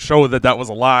search would show that was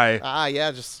a lie.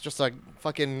 Yeah, just like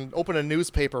fucking open a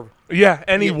newspaper. Yeah,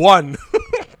 anyone.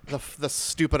 The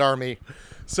stupid army.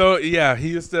 So yeah, he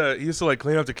used to like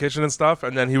clean up the kitchen and stuff,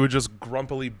 and then he would just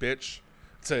grumpily bitch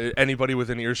to anybody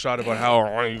within earshot about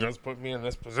how you just put me in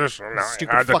this position. Now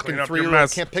Stupid I had to fucking clean up your 3-year-old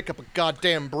mess. can't pick up a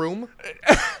goddamn broom.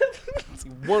 It's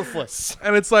worthless.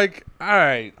 And it's like, all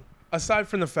right. Aside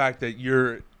from the fact that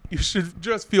you should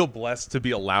just feel blessed to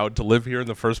be allowed to live here in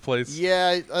the first place.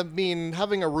 Yeah, I mean,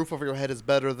 having a roof over your head is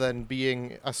better than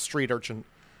being a street urchin.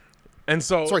 And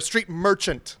so, street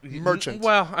merchant. Merchant.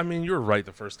 Well, I mean, you were right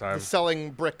the first time.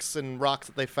 Selling bricks and rocks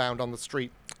that they found on the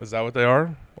street. Is that what they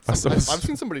are? I've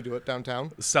seen somebody do it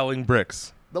downtown. Selling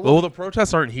bricks. Well, the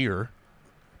protests aren't here.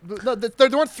 No, they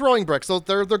weren't throwing bricks.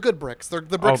 They're good bricks. They're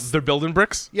the bricks. Oh, they're building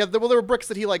bricks? Yeah, they were bricks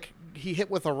that he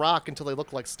hit with a rock until they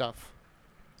looked like stuff.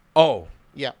 Oh.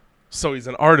 Yeah. So he's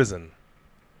an artisan.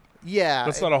 Yeah.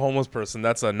 That's not a homeless person.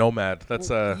 That's a nomad. That's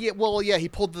a... Yeah, well, yeah, he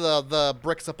pulled the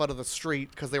bricks up out of the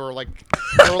street because they were like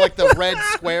the red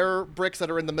square bricks that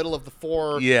are in the middle of the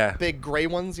 4 big gray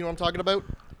ones. You know what I'm talking about?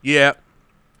 Yeah.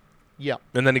 Yeah.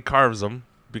 And then he carves them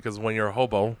because when you're a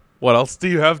hobo, what else do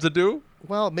you have to do?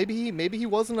 Well, maybe he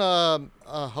wasn't a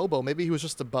hobo. Maybe he was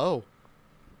just a beau.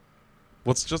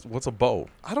 What's a beau?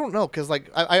 I don't know, because like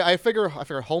I figure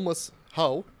homeless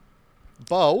beau.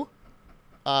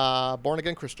 Born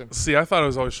again Christian. See, I thought it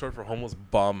was always short for homeless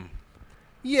bum.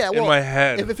 Yeah, well, in my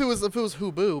head. If it was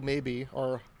hooboo maybe,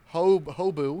 or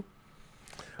hobu.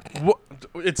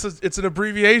 It's an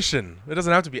abbreviation. It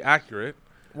doesn't have to be accurate.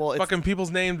 Well, fucking people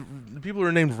who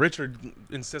are named Richard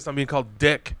insist on being called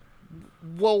Dick.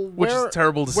 Well, which is a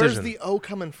terrible decision. Where's the O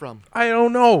coming from? I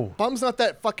don't know. Bum's not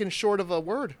that fucking short of a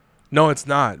word. No, it's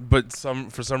not. But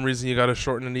for some reason you got to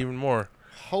shorten it even more.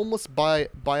 Homeless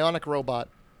bionic robot.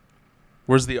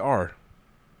 Where's the R?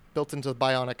 Built into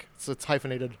bionic, so it's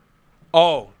hyphenated.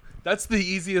 Oh, that's the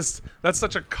easiest. That's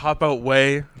such a cop-out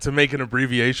way to make an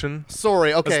abbreviation.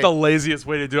 Sorry, okay. That's the laziest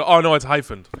way to do it. Oh, no, it's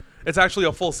hyphened. It's actually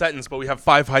a full sentence, but we have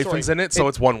 5 hyphens in it, so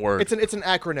it's one word. It's an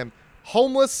acronym.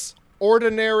 Homeless,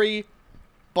 ordinary,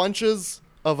 bunches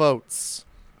of oats.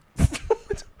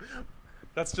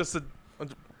 That's just a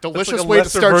delicious way to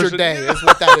start your day is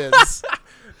what that is.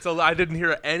 So I didn't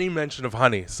hear any mention of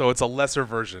honey, so it's a lesser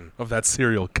version of that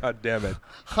cereal. God damn it.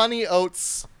 Honey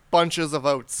oats, bunches of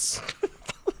oats.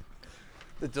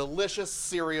 The delicious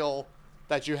cereal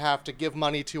that you have to give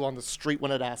money to on the street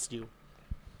when it asks you.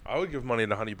 I would give money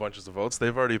to Honey Bunches of Oats.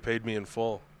 They've already paid me in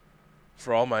full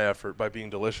for all my effort by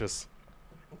being delicious.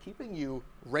 I'm keeping you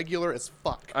regular as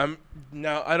fuck. I'm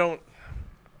not going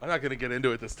to get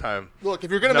into it this time. Look, if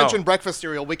you're going to mention breakfast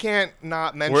cereal, we can't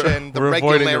not mention we're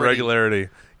avoiding the regularity.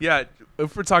 Yeah,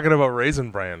 if we're talking about Raisin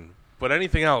Bran, but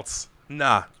anything else,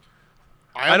 nah.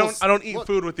 I don't eat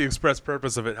food with the express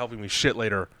purpose of it helping me shit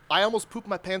later. I almost pooped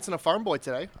my pants in a Farm Boy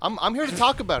today. I'm here to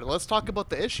talk about it. Let's talk about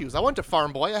the issues. I went to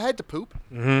Farm Boy. I had to poop.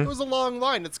 It was a long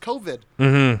line. It's COVID.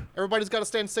 Everybody's got to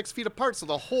stand 6 feet apart, so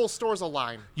the whole store's a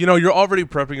line. You know, you're already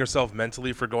prepping yourself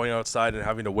mentally for going outside and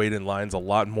having to wait in lines a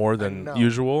lot more than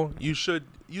usual. You should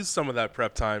use some of that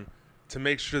prep time to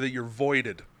make sure that you're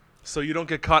voided so you don't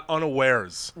get caught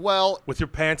unawares. Well, with your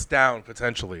pants down,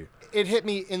 potentially. It hit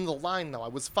me in the line, though. I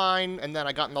was fine, and then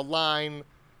I got in the line,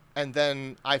 and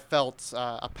then I felt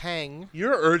a pang.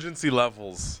 Your urgency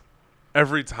levels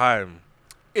every time.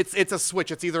 It's a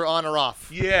switch. It's either on or off.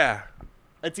 Yeah.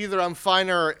 It's either I'm fine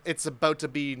or it's about to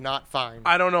be not fine.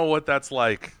 I don't know what that's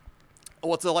like.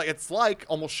 What's it like? It's like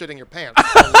almost shitting your pants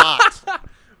a lot.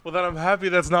 Well, then I'm happy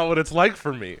that's not what it's like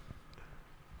for me.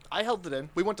 I held it in.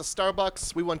 We went to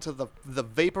Starbucks. We went to the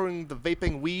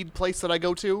vaping weed place that I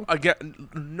go to. Again,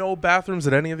 no bathrooms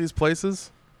at any of these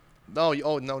places? No,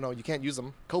 no, you can't use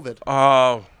them. COVID.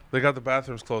 Oh, they got the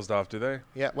bathrooms closed off, do they?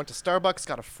 Yeah, went to Starbucks,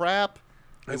 got a frap.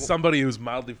 As somebody who's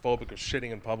mildly phobic of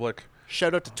shitting in public,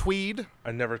 shout out to Tweed.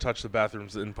 I never touch the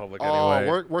bathrooms in public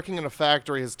anyway. Working in a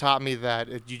factory has taught me that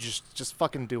you just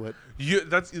fucking do it.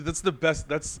 That's the best.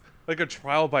 That's like a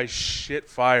trial by shit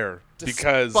fire.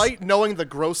 Despite knowing the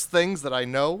gross things that I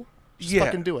know, just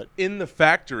fucking do it. In the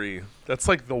factory, that's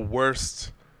like the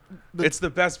worst. It's the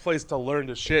best place to learn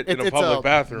to shit in a public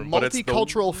bathroom.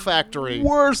 Multicultural factory.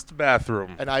 Worst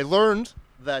bathroom. And I learned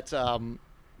that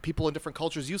people in different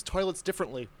cultures use toilets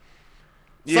differently.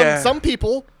 Some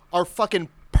people are fucking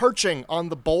perching on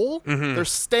the bowl. They're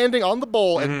standing on the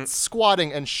bowl and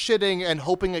squatting and shitting and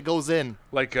hoping it goes in.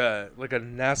 Like a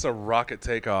NASA rocket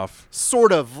takeoff.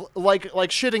 Sort of like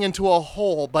shitting into a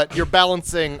hole, but you're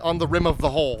balancing on the rim of the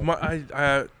hole.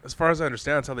 As far as I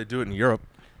understand, that's how they do it in Europe.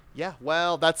 Yeah,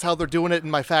 well, that's how they're doing it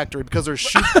in my factory because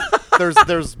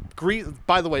there's grease.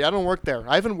 By the way, I don't work there.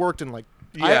 I haven't worked in like.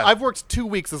 Yeah. I've worked 2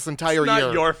 weeks this entire year. It's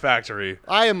not your factory.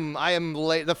 I am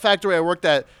late. The factory I worked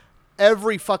at,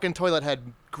 every fucking toilet had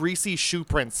greasy shoe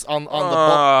prints on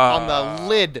the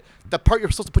lid, the part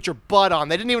you're supposed to put your butt on.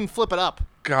 They didn't even flip it up.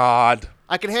 God.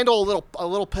 I can handle a little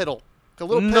piddle. A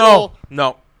little piddle.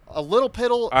 No. A little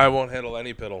piddle. I won't handle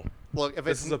any piddle. Look,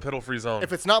 this is a piddle-free zone.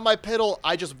 If it's not my piddle,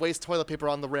 I just waste toilet paper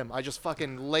on the rim. I just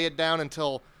fucking lay it down and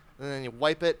then you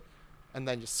wipe it, and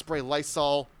then you spray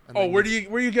Lysol. And where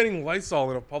are you getting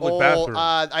Lysol in a public bathroom?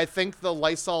 I think the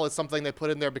Lysol is something they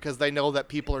put in there because they know that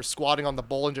people are squatting on the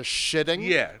bowl and just shitting.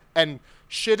 Yeah. And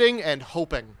shitting and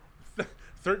hoping.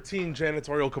 13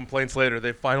 janitorial complaints later,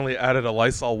 they finally added a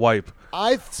Lysol wipe.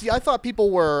 I thought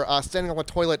people were standing on the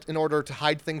toilet in order to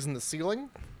hide things in the ceiling.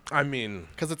 I mean,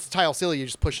 because it's a tile ceiling, you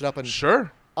just push it up and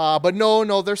sure. But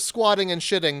no, they're squatting and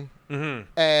shitting,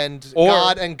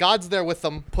 and God's there with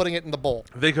them, putting it in the bowl.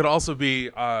 They could also be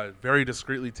very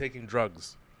discreetly taking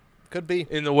drugs. Could be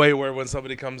in the way where when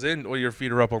somebody comes in, your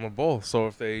feet are up on the bowl. So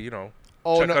if they, check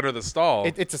under the stall,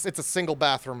 it's a single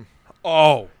bathroom.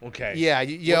 Oh, okay. Yeah,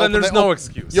 then there's no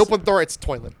excuse. You open the door, it's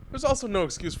toilet. There's also no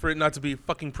excuse for it not to be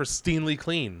fucking pristinely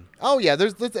clean. Oh yeah,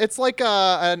 it's like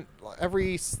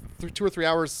every 2 or 3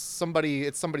 hours,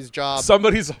 it's somebody's job.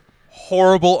 Somebody's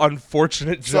horrible,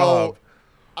 unfortunate job. So,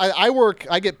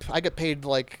 I get paid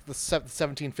like the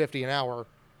 $17.50 an hour,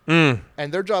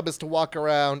 and their job is to walk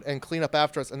around and clean up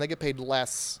after us, and they get paid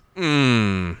less.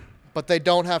 But they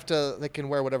don't have to. They can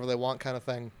wear whatever they want, kind of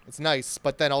thing. It's nice,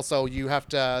 but then also you have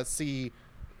to see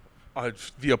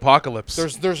the apocalypse.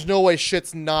 There's no way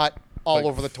shit's not all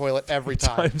over the toilet every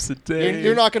time. Times a day.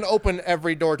 You're not going to open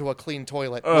every door to a clean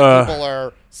toilet. When people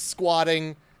are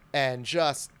squatting and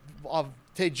just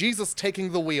Jesus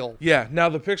taking the wheel. Yeah. Now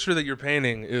the picture that you're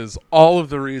painting is all of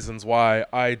the reasons why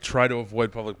I try to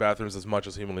avoid public bathrooms as much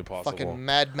as humanly possible. Fucking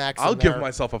Mad Max. I'll give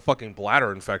myself a fucking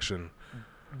bladder infection.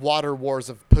 Water wars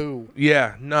of poo.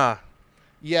 Yeah, nah.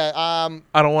 Yeah,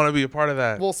 I don't want to be a part of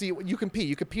that. Well, see, you can pee.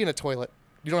 You can pee in a toilet.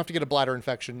 You don't have to get a bladder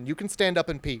infection. You can stand up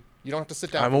and pee. You don't have to sit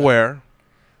down. I'm aware.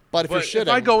 But if you're shitting... if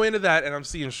I go into that and I'm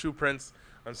seeing shoe prints,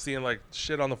 I'm seeing like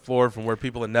shit on the floor from where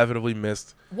people inevitably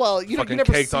missed. Well, you fucking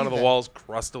never caked see onto the walls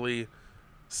crustily,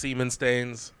 semen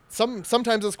stains.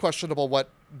 Sometimes it's questionable what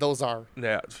those are.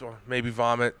 Yeah, maybe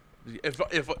vomit. If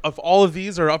all of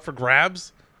these are up for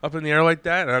grabs up in the air like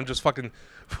that, and I'm just fucking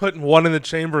putting one in the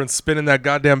chamber and spinning that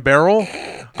goddamn barrel.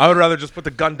 I would rather just put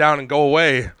the gun down and go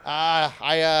away.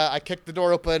 I kicked the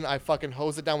door open. I fucking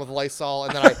hose it down with Lysol,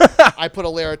 and then I put a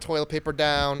layer of toilet paper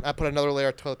down. I put another layer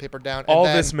of toilet paper down. And All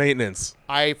then this maintenance.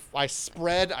 I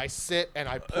spread, I sit, and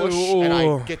I push, and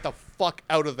I get the fuck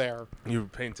out of there. You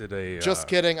painted a... Just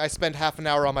kidding. I spend half an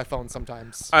hour on my phone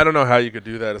sometimes. I don't know how you could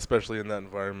do that, especially in that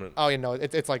environment. Oh, you know,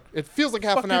 it's like, it feels like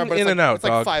half an hour, but in it's, and like, out, it's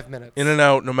like dog. 5 minutes. In and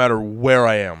out, no matter where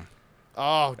I am.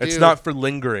 Oh, dude. It's not for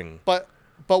lingering. But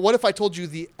what if I told you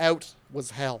the out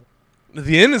was hell?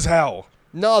 The in is hell.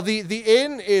 No, the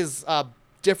in is a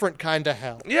different kind of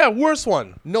hell. Yeah, worse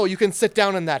one. No, you can sit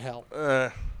down in that hell.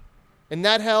 In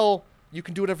that hell, you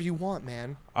can do whatever you want,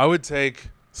 man. I would take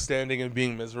standing and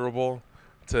being miserable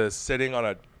to sitting on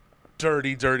a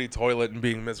dirty, dirty toilet and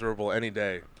being miserable any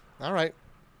day. All right.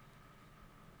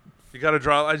 You got to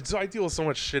draw. I deal with so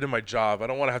much shit in my job. I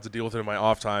don't want to have to deal with it in my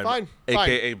off time. Fine.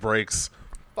 AKA breaks.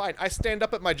 Fine. I stand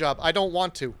up at my job. I don't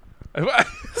want to.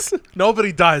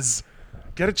 Nobody does.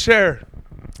 Get a chair.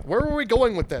 Where were we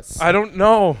going with this? I don't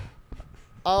know.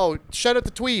 Oh, shout out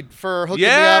to Tweed for hooking me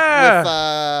Yeah!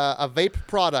 up with a vape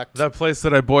product. That place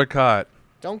that I boycott.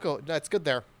 Don't go. That's good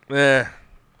there.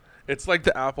 It's like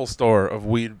the Apple store of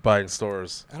weed buying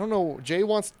stores. I don't know.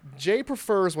 Jay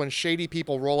prefers when shady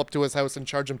people roll up to his house and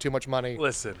charge him too much money.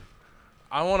 Listen,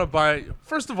 I want to buy.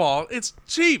 First of all, it's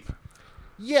cheap.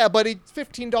 Yeah, but it's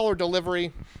 $15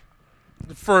 delivery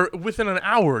For within an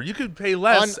hour, you could pay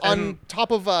less. on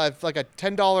top of like a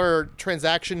 $10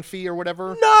 transaction fee or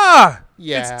whatever. Nah.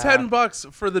 Yeah. It's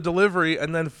 $10 for the delivery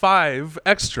and then $5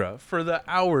 extra for the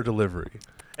hour delivery.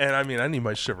 And I mean, I need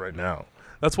my shit right now.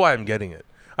 That's why I'm getting it.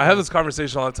 I have this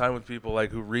conversation all the time with people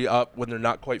like who re-up when they're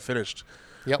not quite finished.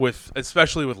 Yep.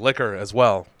 Especially with liquor as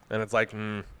well. And it's like,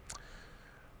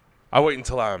 I wait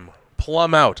until I'm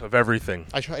plumb out of everything.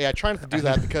 I try not to do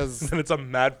that because And it's a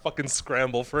mad fucking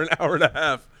scramble for an hour and a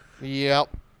half. Yep.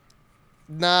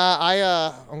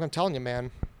 Nah, I'm telling you, man.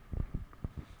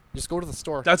 Just go to the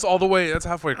store. That's all the way. That's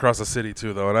halfway across the city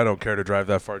too, though, and I don't care to drive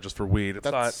that far just for weed.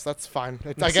 That's fine.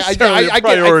 necessarily a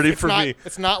priority for me.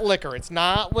 It's not liquor. It's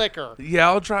not liquor. Yeah,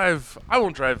 I'll drive. I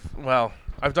won't drive. Well,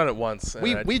 I've done it once.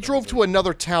 We drove to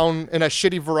another town in a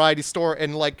shitty variety store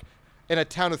in a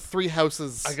town of 3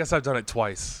 houses. I guess I've done it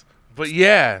twice, but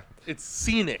yeah, it's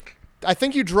scenic. I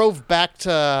think you drove back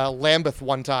to Lambeth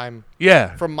one time.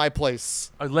 Yeah, From my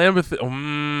place. Lambeth.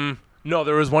 No,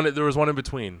 there was one. There was one in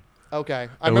between. Okay.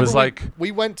 I remember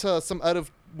we went to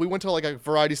like a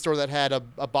variety store that had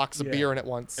a box of beer in it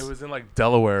once. It was in like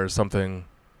Delaware or something.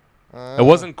 It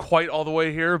wasn't quite all the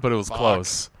way here, but it was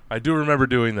close. I do remember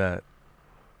doing that.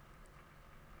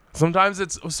 Sometimes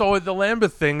the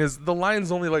Lambeth thing is the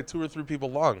line's only like 2 or 3 people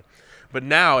long, but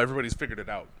now everybody's figured it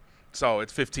out. So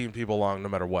it's 15 people long no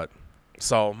matter what.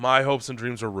 So my hopes and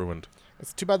dreams are ruined.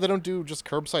 It's too bad they don't do just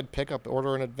curbside pickup,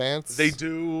 order in advance. They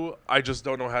do. I just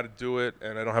don't know how to do it,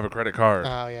 and I don't have a credit card.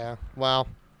 Oh, yeah. Wow.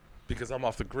 Because I'm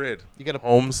off the grid. You gotta...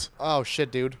 Holmes. Oh,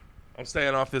 shit, dude. I'm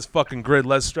staying off this fucking grid.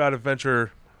 Les Strat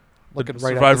Adventure. Looking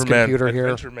right Survivor at this Man. computer here.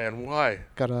 Adventure Man. Why?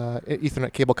 Got a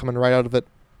Ethernet cable coming right out of it.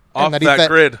 Off that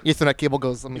grid. Ethernet cable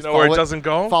goes... You know where it doesn't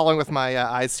go? Following with my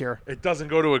eyes here. It doesn't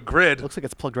go to a grid. Looks like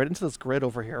it's plugged right into this grid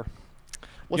over here.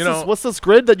 What's What's this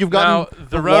grid that you've gotten? Now,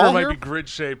 the router might be grid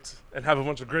shaped and have a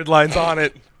bunch of grid lines on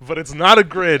it, but it's not a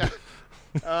grid.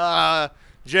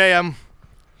 JM,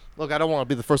 look, I don't want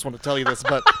to be the first one to tell you this,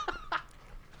 but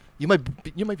you might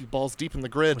be balls deep in the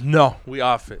grid. No, we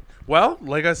off it. Well,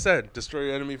 like I said, destroy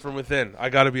your enemy from within. I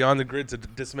got to be on the grid to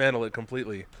dismantle it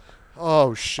completely.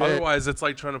 Oh shit! Otherwise, it's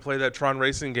like trying to play that Tron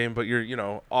racing game, but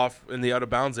you're off in the out of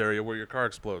bounds area where your car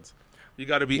explodes. You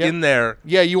got to be in there.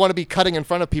 Yeah, you want to be cutting in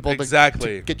front of people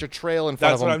to get your trail in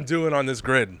front of them. That's what I'm doing on this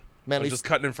grid. Man, I'm just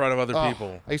cutting in front of other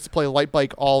people. I used to play light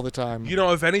bike all the time. You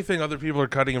know, if anything, other people are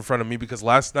cutting in front of me because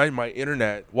last night my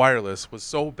internet wireless was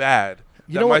so bad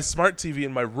that my smart TV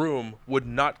in my room would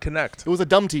not connect. It was a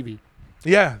dumb TV.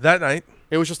 Yeah, that night.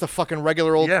 It was just a fucking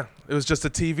regular old... Yeah, it was just a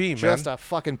TV, man. Just a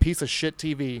fucking piece of shit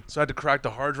TV. So I had to crack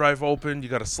the hard drive open. You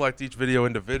got to select each video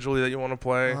individually that you want to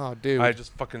play. Oh, dude. I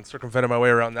just fucking circumvented my way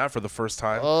around that for the first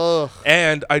time. Ugh.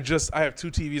 And I have 2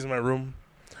 TVs in my room.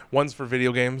 One's for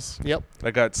video games. Yep.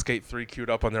 I got Skate 3 queued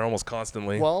up on there almost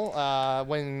constantly. Well,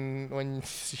 when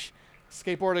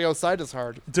skateboarding outside is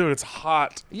hard. Dude, it's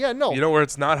hot. Yeah, no. You know where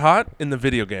it's not hot? In the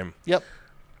video game. Yep.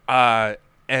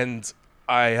 And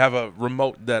I have a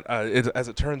remote that, as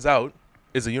it turns out,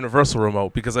 is a universal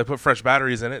remote because I put fresh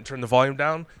batteries in it and turn the volume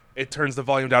down. It turns the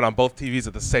volume down on both TVs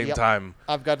at the same time.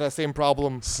 I've got that same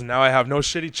problem. So now I have no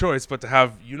shitty choice but to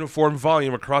have uniform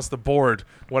volume across the board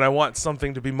when I want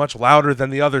something to be much louder than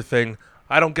the other thing.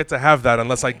 I don't get to have that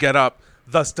unless I get up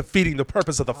thus defeating the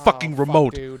purpose of the Oh, fucking fuck,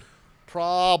 remote. dude.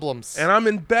 Problems. And I'm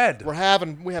in bed. We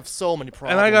have so many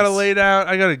problems. And I gotta lay down.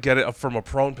 I gotta get it from a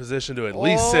prone position to at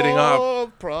least sitting up.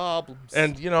 Oh, problems.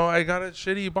 And I got a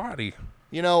shitty body.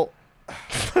 You know,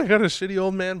 I got a shitty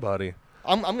old man body.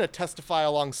 I'm gonna testify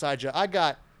alongside you. I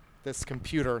got this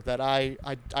computer that I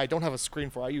don't have a screen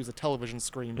for. I use a television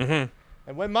screen. Mm-hmm.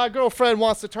 And when my girlfriend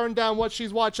wants to turn down what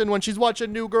she's watching, when she's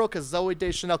watching New Girl, because Zoe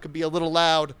Deschanel could be a little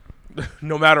loud.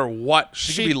 No matter what,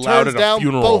 she can be loud turns at a down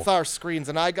funeral. both our screens,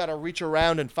 and I gotta reach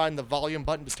around and find the volume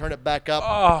button to turn it back up.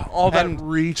 Oh, all that And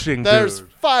reaching, There's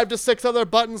dude. 5 to 6 other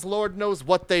buttons. Lord knows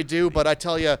what they do, but I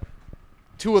tell you,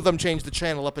 2 of them change the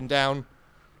channel up and down.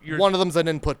 One of them's an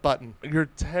input button. Your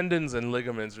tendons and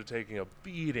ligaments are taking a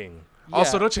beating. Yeah.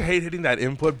 Also, don't you hate hitting that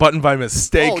input button by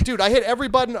mistake? Oh, dude, I hit every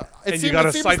button. And you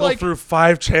gotta cycle through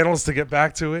 5 channels to get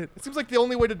back to it. It seems like the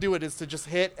only way to do it is to just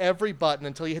hit every button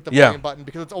until you hit the Yeah. volume button,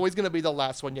 because it's always going to be the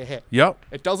last one you hit. Yep.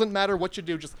 It doesn't matter what you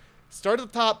do. Just start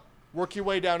at the top, work your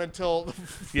way down until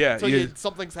Yeah,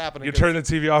 something's happening. You turn the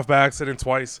TV off by accident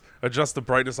twice, adjust the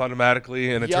brightness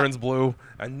automatically, and it Yep. turns blue,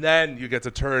 and then you get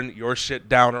to turn your shit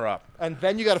down or up. And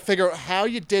then you got to figure out how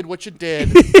you did what you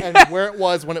did and where it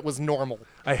was when it was normal.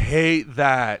 I hate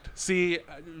that. See,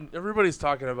 everybody's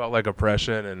talking about like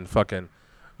oppression and fucking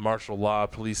martial law,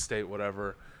 police state,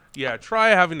 whatever. Yeah, try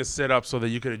having to sit up so that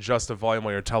you can adjust the volume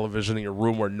on your television in your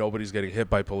room where nobody's getting hit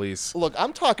by police. Look,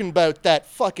 I'm talking about that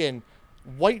fucking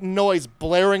white noise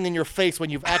blaring in your face when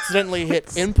you've accidentally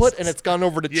hit input and it's gone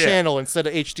over to Yeah. channel instead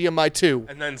of HDMI 2.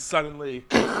 And then suddenly,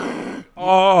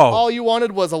 All you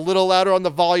wanted was a little louder on the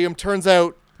volume. Turns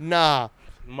out, nah.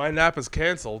 my nap is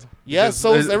canceled. Yeah, because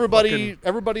so is it everybody. fucking-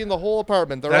 Everybody in the whole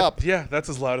apartment. They're that- up. Yeah, that's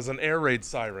as loud as an air raid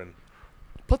siren.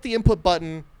 Put the input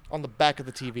button on the back of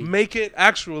the TV. Make it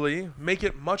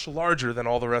much larger than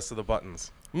all the rest of the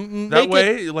buttons. That Make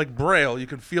way, like Braille, you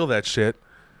can feel that shit.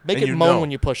 Make and it you moan know.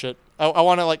 when you push it. I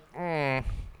want to like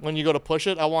when you go to push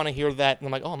it. I want to hear that, and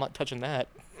I'm like, oh, I'm not touching that.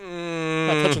 I'm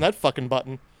not touching that fucking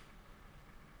button.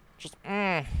 Just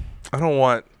I don't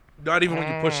want. Not even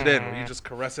when you push it in, when you just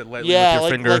caress it lightly yeah, with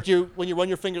your finger. like when you run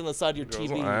your finger on the side of your It goes,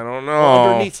 TV. I don't Or know.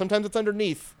 underneath. Sometimes it's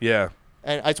underneath, Yeah.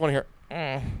 and I just want to hear.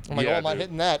 I'm like, Yeah, oh, I'm not dude.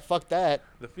 hitting that. Fuck that.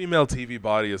 The female TV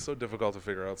body is so difficult to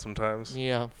figure out sometimes.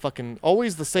 Yeah, fucking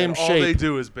always the same And all they shape.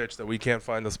 do is bitch that we can't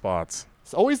find the spots.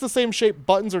 It's always the same shape.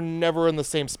 Buttons are never in the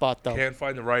same spot though. Can't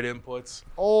find the right inputs.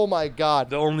 Oh my god.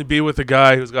 They'll only be with the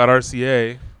guy who's got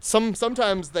RCA.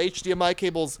 Sometimes the HDMI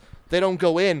cables, they don't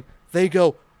go in. They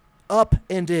go up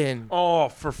and in. Oh,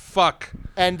 for fuck.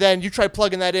 And then you try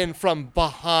plugging that in from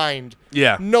behind.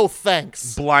 Yeah. No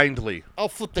thanks. Blindly. I'll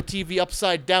flip the TV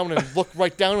upside down and look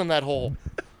right down in that hole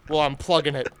while I'm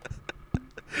plugging it.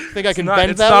 Think I can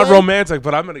bend It's that not way? romantic,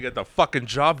 but I'm going to get the fucking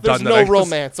job There's done. no that I-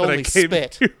 romance, that I only came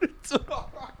spit. here to-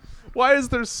 Why is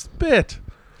there spit?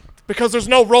 Because there's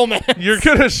no romance. You're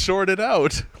going to short it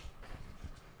out.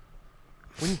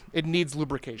 It needs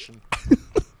lubrication.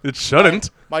 It shouldn't.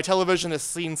 My television has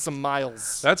seen some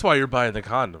miles. That's why you're buying the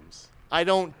condoms. I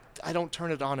don't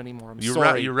turn it on anymore. I'm You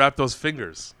sorry. wrap those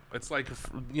fingers. It's like,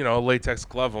 a latex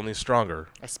glove, only stronger.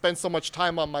 I spend so much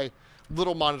time on my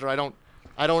little monitor. I don't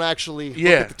actually look Yeah.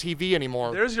 at the TV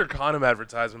anymore. There's your condom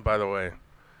advertisement, by the way.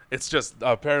 It's just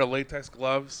a pair of latex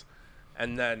gloves,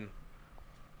 and then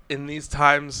in these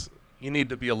times, you need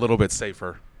to be a little bit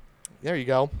safer. There you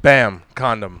go. Bam,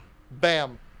 condom.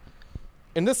 Bam.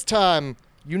 In this time,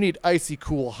 you need icy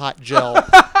cool hot gel.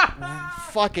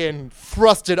 Fucking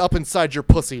thrust it up inside your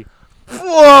pussy.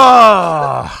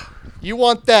 Whoa! You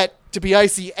want that to be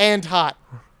icy and hot.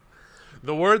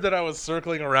 The word that I was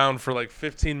circling around for like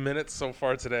 15 minutes so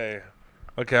far today.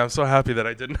 Okay, I'm so happy that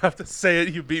I didn't have to say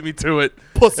it. You beat me to it.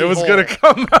 Pussy It was hole. going to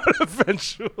come out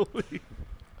eventually.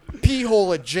 Pee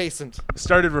hole adjacent.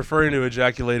 Started referring to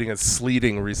ejaculating as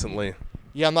sleeting recently.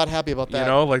 Yeah, I'm not happy about that. You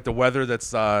know, like the weather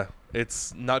that's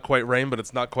it's not quite rain, but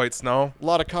it's not quite snow. A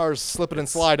lot of cars slipping and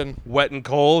sliding. Wet and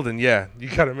cold, and yeah, you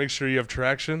got to make sure you have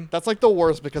traction. That's like the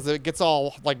worst because it gets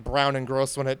all like brown and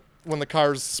gross when the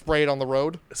car's sprayed on the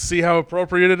road. See how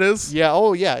appropriate it is? Yeah,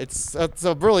 oh yeah, it's a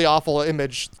really awful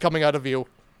image coming out of you.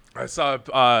 I saw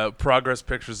progress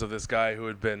pictures of this guy who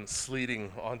had been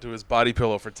sleeting onto his body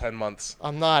pillow for 10 months.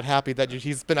 I'm not happy that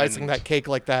he's been icing And- that cake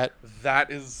like that. That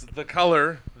is the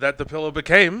color that the pillow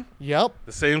became. Yep.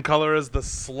 The same color as the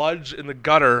sludge in the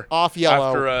gutter Off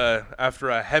yellow. after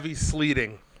a heavy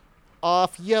sleeting.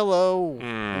 Off yellow.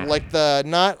 Like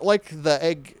not like the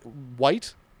egg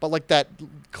white, but like that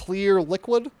clear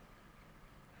liquid.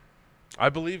 I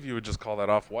believe you would just call that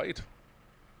off-white.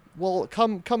 Well,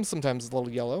 come sometimes a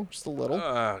little yellow, just a little.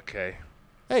 Okay.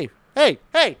 Hey.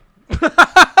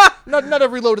 not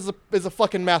every load is a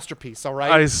fucking masterpiece. All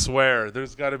right. I swear,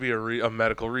 there's got to be a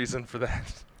medical reason for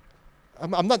that.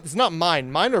 I'm not. It's not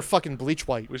mine. Mine are fucking bleach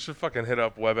white. We should fucking hit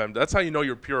up WebM. That's how you know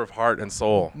you're pure of heart and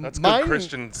soul. That's Mine- good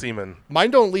Christian semen.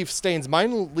 Mine don't leave stains.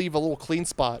 Mine leave a little clean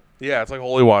spot. Yeah, it's like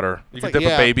holy water. You It's can like- dip yeah.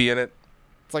 a baby in it.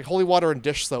 It's like holy water and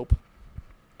dish soap.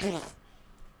 That's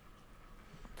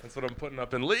what I'm putting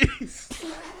up in Lee's.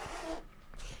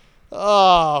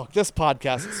 Oh, this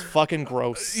podcast is fucking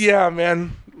gross. Yeah,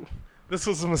 man. This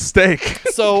was a mistake.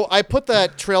 So I put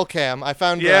that trail cam. I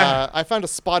found Yeah. I found a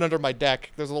spot under my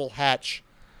deck. There's a little hatch,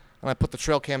 and I put the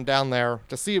trail cam down there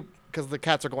to see because the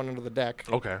cats are going under the deck.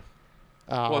 Okay.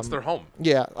 Well, it's their home.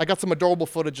 Yeah, I got some adorable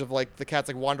footage of like the cats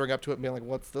like wandering up to it and being like,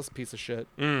 "What's this piece of shit?"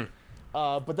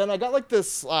 But then I got like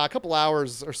this couple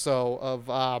hours or so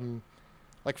of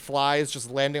like flies just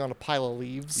landing on a pile of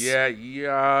leaves. Yeah,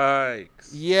 yikes.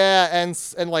 Yeah,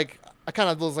 and like I kind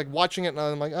of was like watching it and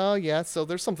I'm like, oh yeah, so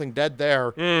there's something dead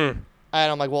there. And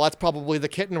I'm like, well, that's probably the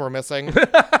kitten we're missing.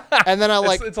 And then I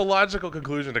like It's a logical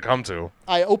conclusion to come to.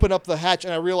 I open up the hatch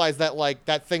and I realize that like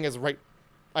that thing is right.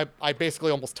 I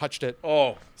basically almost touched it. Oh,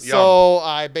 yum. So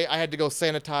I had to go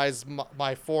sanitize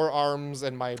my forearms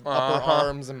and my upper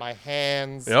arms and my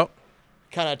hands. Yep.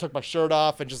 Kind of took my shirt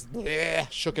off and just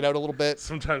shook it out a little bit.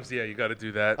 Sometimes, yeah, you got to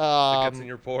do that. It gets in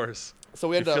your pores. So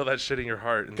we You had to feel that shit in your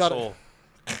heart and Got it. soul.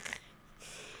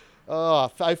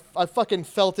 I fucking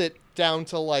felt it down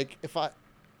to like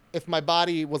if my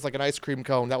body was like an ice cream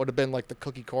cone, that would have been like the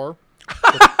cookie core,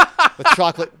 the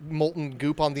chocolate molten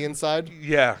goop on the inside.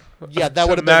 Yeah. Yeah, that To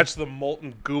would have been match the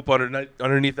molten goop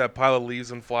underneath that pile of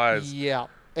leaves and flies. yeah,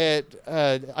 it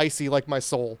icy like my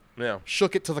soul. Yeah.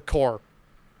 Shook it to the core,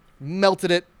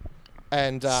 melted it,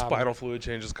 and Spinal fluid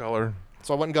changes color.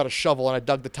 so I went and got a shovel and I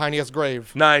dug the tiniest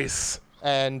grave. Nice.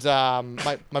 And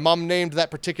my mom named that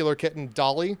particular kitten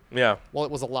Dolly Yeah. while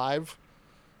it was alive.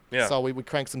 Yeah. So we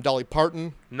cranked some Dolly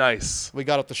Parton. Nice. We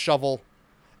got out the shovel,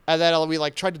 and then we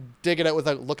like tried to dig it out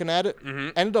without looking at it.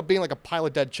 Ended up being like a pile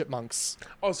of dead chipmunks.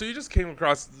 Oh, so you just came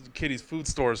across Kitty's food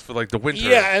stores for like the winter.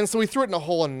 Yeah, and so we threw it in a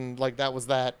hole, and like that was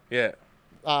that. Yeah.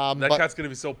 That But, cat's going to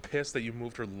be so pissed that you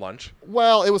moved her lunch.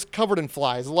 well, it was covered in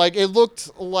flies. Like it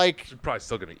looked like She's probably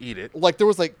still going to eat it. there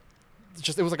was like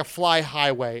it was like a fly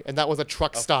highway, and that was a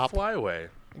truck stop. Flyway.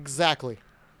 Exactly.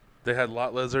 They had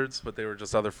lot lizards, but they were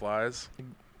just other flies.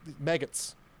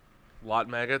 Maggots. Lot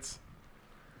maggots.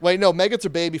 Wait, no, maggots are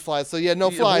baby flies. So yeah, no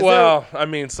Yeah, flies. well, I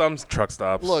mean, some truck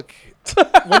stops. Look,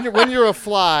 when you're a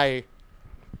fly,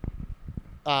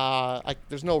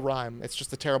 there's no rhyme. It's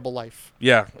just a terrible life.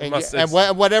 Yeah. And,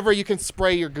 whatever you can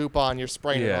spray your goop on, you're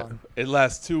spraying it yeah. on. It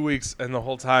lasts 2 weeks, and the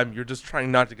whole time you're just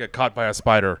trying not to get caught by a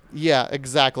spider. Yeah,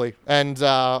 exactly. And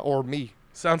or me.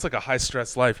 Sounds like a high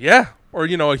stress life. Yeah. Or,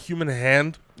 a human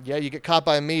hand. Yeah, you get caught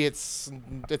by me, it's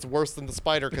worse than the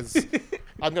spider because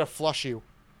I'm gonna flush you.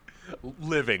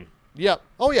 Living. Yep.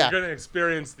 Oh yeah. You're going to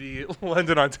experience the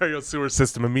London, Ontario sewer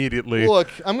system immediately. Look,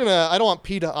 I don't want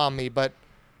PETA on me, but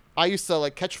I used to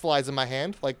like catch flies in my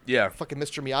hand, like Yeah. fucking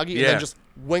Mr. Miyagi, and Yeah. then just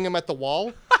wing them at the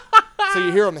wall. So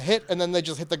you hear them hit, and then they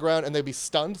just hit the ground, and they'd be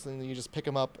stunned, and then you just pick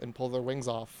them up and pull their wings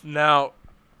off. Now,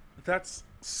 that's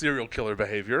serial killer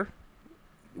behavior.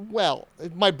 Well,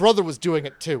 my brother was doing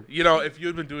it too. If you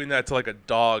had been doing that to like a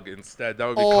dog instead, that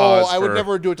would be cause I would for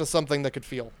never do it to something that could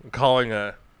feel. calling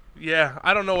a. Yeah,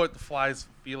 I don't know what the fly's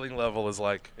feeling level is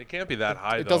like. It can't be that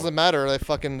high. It though. doesn't matter.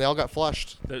 They all got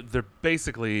flushed. They're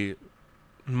basically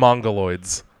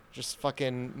mongoloids. Just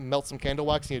fucking melt some candle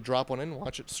wax and you drop one in,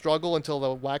 watch it struggle until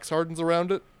the wax hardens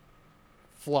around it.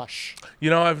 Flush.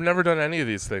 I've never done any of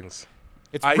these things.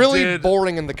 It's I really did-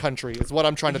 boring in the country, is what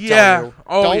I'm trying to Yeah. tell you.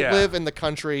 Oh, Don't yeah. live in the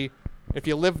country. If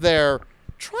you live there,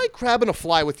 try grabbing a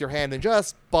fly with your hand and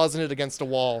just buzzing it against a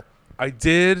wall. I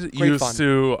did Great used fun.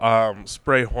 to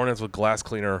spray hornets with glass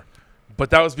cleaner,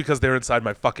 but that was because they were inside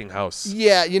my fucking house.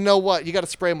 Yeah, you know what? You got to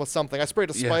spray them with something. I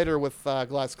sprayed a Yeah. spider with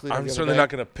glass cleaner I'm the other certainly day. not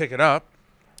going to pick it up.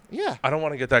 Yeah, I don't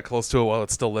want to get that close to it while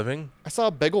it's still living. I saw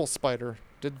a big old spider.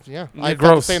 Yeah, I thought the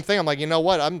gross. same thing. I'm like, you know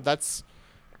what? That's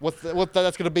going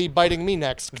to be biting me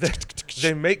next.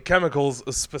 They make chemicals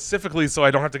specifically so I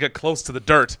don't have to get close to the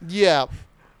dirt. Yeah.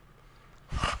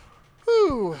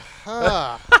 Whew.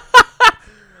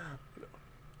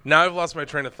 Now I've lost my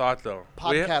train of thought, though.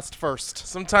 Podcast first.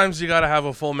 Sometimes you got to have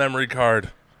a full memory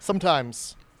card.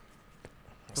 Sometimes.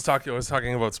 I was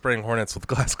talking about spraying hornets with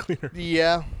glass cleaner.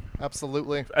 Yeah,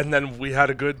 absolutely. And then we had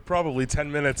a good probably 10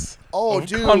 minutes of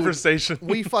Dude, conversation.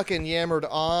 We fucking yammered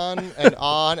on,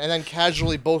 and then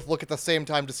casually both look at the same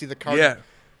time to see the card. Yeah.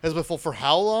 Has been full for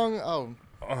how long?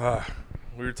 Oh,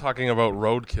 We were talking about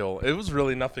roadkill. It was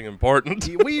really nothing important.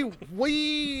 we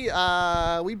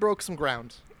broke some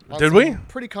ground. on Did some we?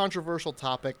 Pretty controversial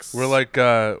topics. We're like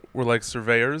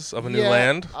surveyors of a new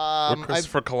land. We're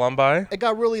Christopher Columbi. It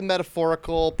got really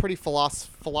metaphorical, pretty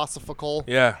philosophical.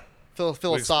 Yeah. We explored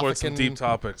Philosophic some deep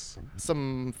topics.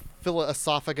 Some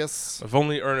philosophagus. If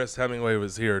only Ernest Hemingway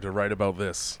was here to write about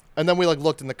this. And then we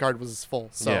looked and the card was full.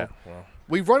 So yeah. Well.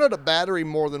 we've run out of battery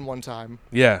more than one time.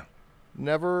 Yeah.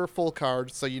 Never full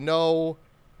card, so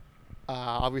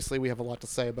obviously we have a lot to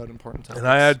say about important topics. And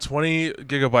I had 20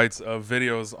 gigabytes of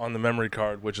videos on the memory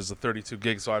card, which is a 32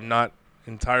 gig, so I'm not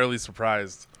entirely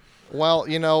surprised. Well,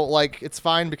 it's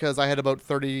fine because I had about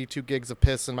 32 gigs of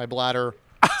piss in my bladder,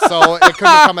 so it couldn't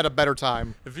have come at a better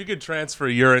time. If you could transfer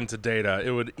urine to data,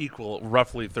 it would equal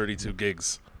roughly 32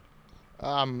 gigs.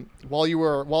 While you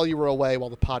were away, while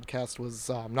the podcast was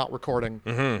not recording,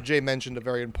 Jay mentioned a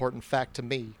very important fact to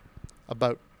me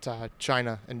about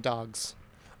China and dogs.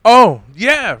 Oh,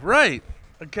 yeah, right.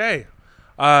 Okay.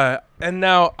 And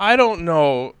now I don't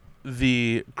know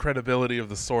the credibility of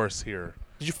the source here,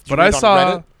 but I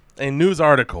saw a news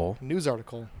article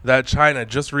that China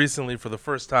just recently, for the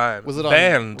first time, was it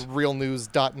banned on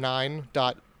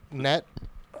realnews.9.net?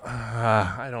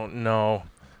 I don't know.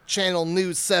 Channel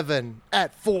News 7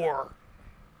 at 4.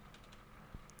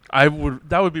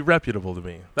 That would be reputable to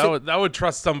me. That would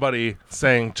trust somebody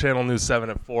saying Channel News 7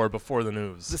 at 4 before the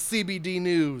news. The CBD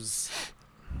News.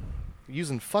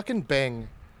 Using fucking Bing.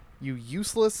 You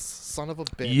useless son of a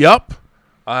bitch. Yup.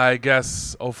 I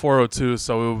guess 0402,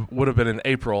 so it would have been in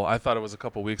April. I thought it was a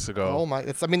couple weeks ago. Oh my!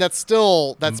 That's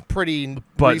pretty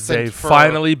But recent. they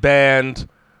finally banned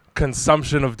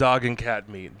consumption of dog and cat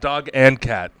meat. Dog and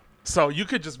cat. So you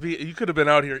could have been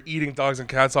out here eating dogs and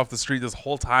cats off the street this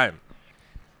whole time.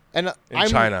 And in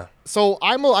China. So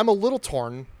I'm a little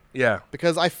torn. Yeah.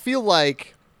 Because I feel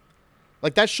like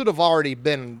that should have already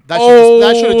been that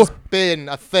should have just been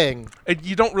a thing. And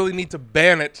you don't really need to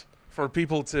ban it for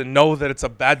people to know that it's a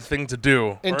bad thing to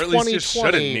do. In or at least you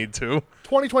shouldn't need to.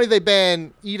 2020 they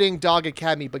ban eating dog and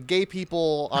cat meat, but gay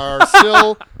people are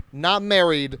still not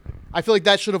married. I feel like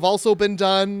that should have also been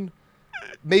done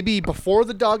maybe before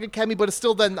the dog and cat meat, but it's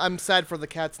still then I'm sad for the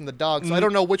cats and the dogs. So I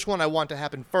don't know which one I want to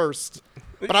happen first.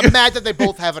 But I'm mad that they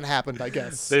both haven't happened, I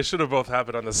guess. They should have both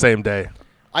happened on the same day.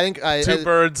 I think two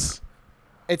birds.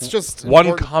 It's just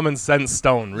one common sense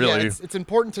stone, really. Yeah, it's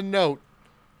important to note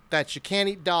that you can't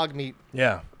eat dog meat.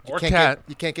 Yeah. Or cat.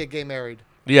 You can't get gay married.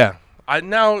 Yeah.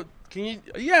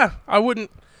 Yeah, I wouldn't.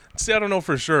 See, I don't know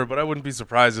for sure, but I wouldn't be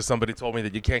surprised if somebody told me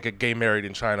that you can't get gay married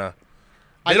in China.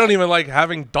 They don't even like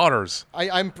having daughters.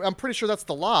 I'm pretty sure that's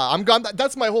the law.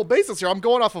 That's my whole basis here. I'm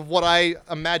going off of what I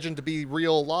imagine to be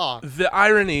real law. The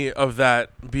irony of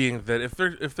that being that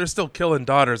if they're still killing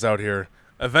daughters out here,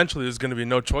 eventually there's going to be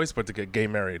no choice but to get gay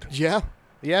married. Yeah,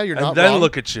 you're not wrong. And then wrong.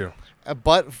 Look at you.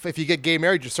 But if you get gay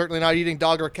married, you're certainly not eating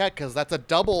dog or cat because that's a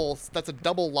double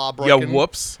law breaking. Yeah,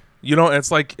 whoops. It's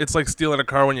like stealing a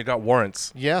car when you got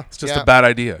warrants. Yeah, it's just a bad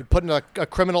idea. You're putting a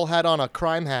criminal hat on a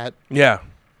crime hat. Yeah.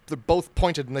 They're both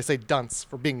pointed and they say dunce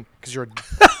for being because you're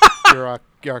a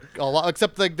law.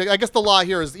 Except I guess the law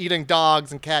here is eating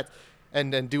dogs and cats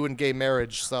and doing gay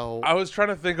marriage. So I was trying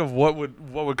to think of what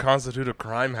would constitute a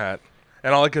crime hat,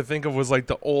 and all I could think of was like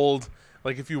the old,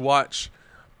 like if you watch,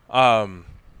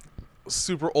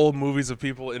 super old movies of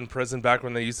people in prison back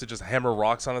when they used to just hammer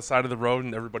rocks on the side of the road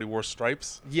and everybody wore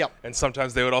stripes. Yep. And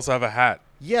sometimes they would also have a hat.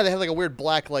 Yeah, they had like a weird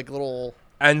black little.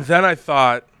 And then I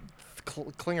thought,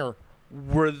 clinger.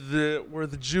 Were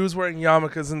the Jews wearing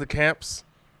yarmulkes in the camps?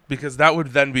 Because that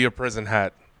would then be a prison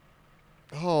hat.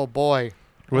 Oh boy.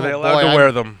 Were they allowed to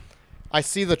wear them? I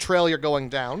see the trail you're going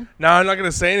down. Now I'm not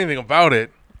going to say anything about it.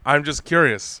 I'm just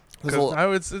curious.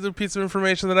 It's a piece of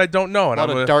information that I don't know. A lot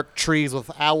of dark trees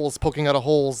with owls poking out of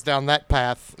holes down that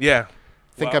path. Yeah.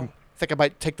 Think I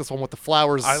might take this one with the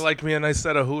flowers. I like me a nice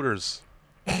set of Hooters.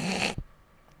 And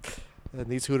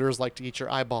these Hooters like to eat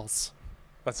your eyeballs.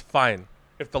 That's fine.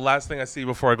 If the last thing I see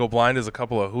before I go blind is a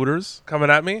couple of Hooters coming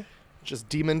at me. Just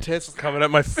demon tits. Coming at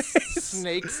my face.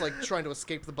 Snakes trying to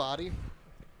escape the body.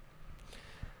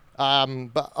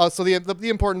 So the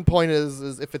important point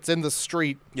is if it's in the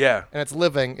street, yeah, and it's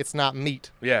living, it's not meat.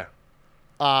 Yeah.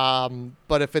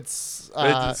 But if it's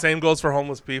the same goes for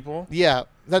homeless people. Yeah,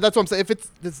 that's what I'm saying. If it's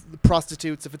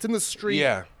prostitutes, if it's in the street,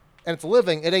 yeah, and it's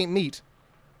living, it ain't meat.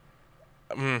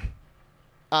 If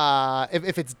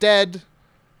it's dead,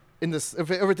 if it's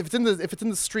in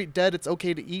the street dead, it's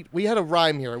okay to eat. We had a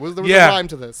rhyme here. There was a rhyme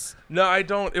to this. No, I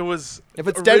don't. It was if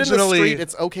it's dead in the street,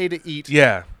 it's okay to eat.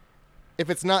 Yeah. If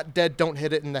it's not dead, don't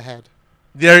hit it in the head.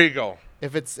 There you go.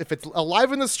 If it's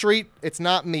alive in the street, it's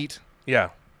not meat. Yeah.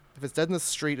 If it's dead in the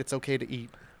street, it's okay to eat.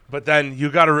 But then you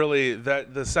got to really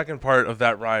the second part of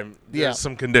that rhyme. There's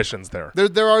some conditions there.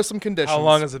 There are some conditions. How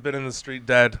long has it been in the street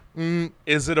dead?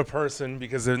 Is it a person?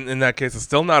 Because in that case, it's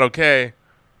still not okay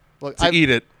to eat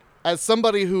it. As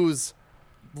somebody who's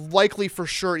likely for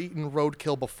sure eaten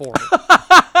roadkill before,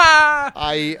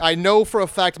 I know for a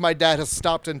fact my dad has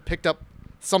stopped and picked up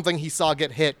something he saw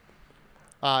get hit,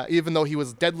 even though he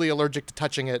was deadly allergic to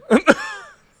touching it.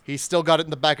 He still got it in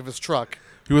the back of his truck.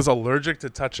 He was allergic to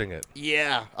touching it.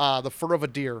 Yeah, the fur of a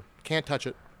deer. Can't touch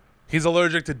it. He's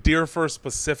allergic to deer fur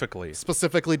specifically.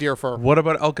 Specifically deer fur. What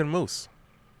about elk and moose?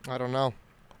 I don't know.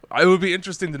 It would be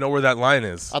interesting to know where that line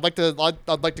is. I'd like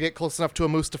to get close enough to a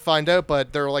moose to find out,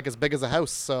 but they're like as big as a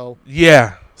house, so.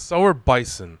 Yeah, so are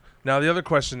bison. Now the other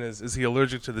question is he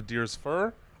allergic to the deer's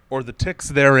fur or the ticks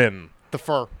therein? The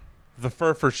fur. The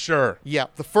fur for sure. Yeah,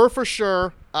 the fur for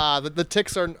sure. The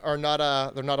ticks are not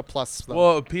a plus. Though.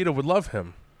 Well, PETA would love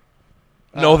him.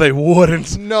 No, they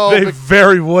wouldn't. No, they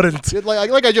very wouldn't.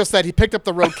 Like I just said, he picked up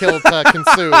the roadkill to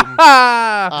consume.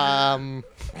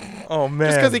 Oh man!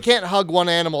 Just because he can't hug one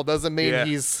animal doesn't mean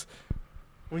he's.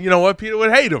 Well, you know what? PETA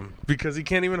would hate him because he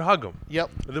can't even hug him. Yep.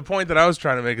 The point that I was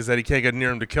trying to make is that he can't get near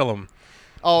him to kill him.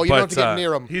 Oh, you don't have to get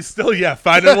near him. He's still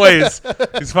finding ways.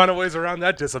 He's finding ways around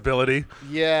that disability.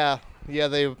 Yeah,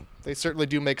 they certainly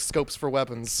do make scopes for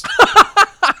weapons.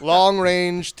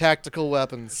 Long-range tactical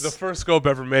weapons. The first scope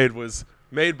ever made was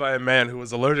made by a man who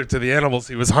was allergic to the animals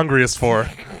he was hungriest for.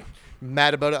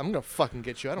 Mad about it. I'm gonna fucking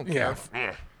get you. I don't care.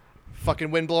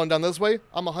 Fucking wind blowing down this way.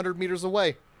 I'm 100 meters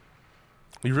away.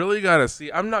 You really gotta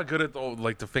see. I'm not good at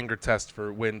the finger test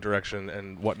for wind direction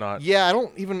and whatnot. Yeah, I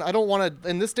don't want to.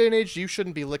 In this day and age, you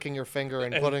shouldn't be licking your finger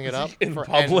and putting it up in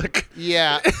public.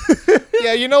 Yeah,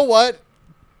 yeah. You know what?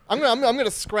 I'm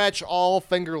gonna scratch all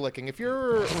finger licking. If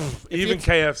you're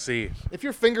KFC. If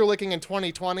you're finger licking in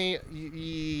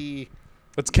 2020,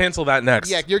 let's cancel that next.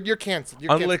 Yeah, you're canceled.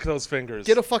 Unlick those fingers.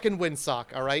 Get a fucking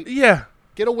windsock, all right? Yeah.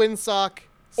 Get a windsock.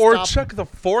 Or check the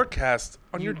forecast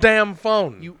on your damn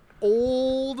phone. You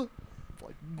old,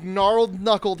 gnarled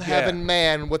knuckled heaven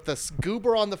man with the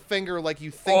goober on the finger like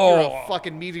you think you're a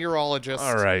fucking meteorologist.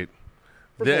 All right.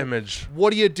 The image.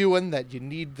 What are you doing that you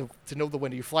need to know the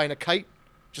wind? Are you flying a kite?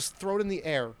 Just throw it in the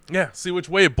air. Yeah, see which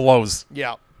way it blows.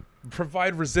 Yeah.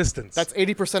 Provide resistance. That's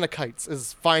 80% of kites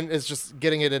is just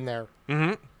getting it in there.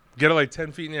 Mm-hmm. Get it like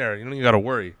 10 feet in the air. You don't even got to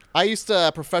worry. I used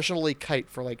to professionally kite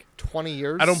for like 20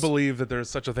 years. I don't believe that there's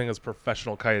such a thing as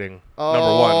professional kiting. Oh, number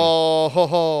one.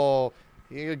 Oh,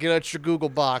 you get out your Google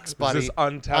box, buddy. This is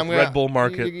untapped Red Bull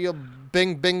market. You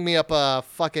bing me up a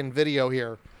fucking video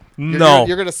here. No.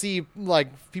 You're gonna see like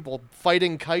people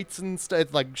fighting kites and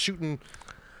stuff, like shooting.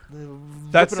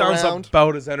 That sounds around.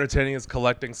 about as entertaining as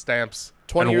collecting stamps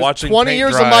 20 and years, watching 20 paint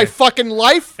years dry of my fucking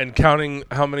life. and counting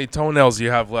how many toenails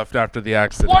you have left after the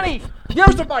accident. 20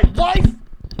 years of my life.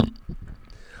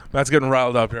 Matt's getting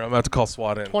riled up here. I'm about to call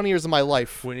SWAT in. 20 years of my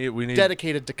life. We need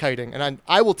dedicated to kiting, and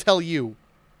I will tell you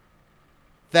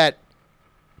that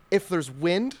if there's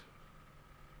wind,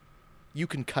 you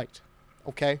can kite.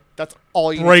 Okay, that's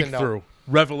all you need to know. Breakthrough.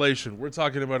 Revelation. We're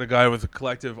talking about a guy with a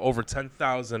collective over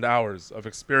 10,000 hours of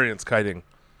experience kiting.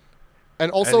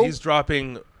 And also, he's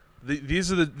dropping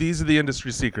these are the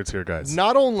industry secrets here, guys.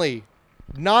 Not only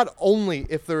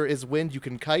if there is wind you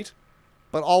can kite,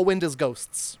 but all wind is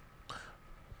ghosts.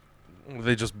 Are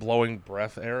they just blowing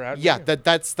breath air at Yeah, you?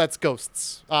 that's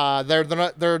ghosts.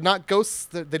 They're not ghosts.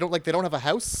 They don't have a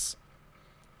house.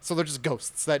 So they're just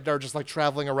ghosts that are just like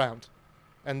traveling around.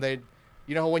 And they,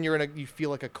 you know, when you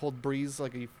feel like a cold breeze,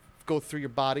 like you go through your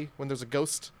body when there's a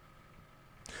ghost?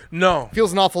 No.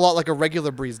 Feels an awful lot like a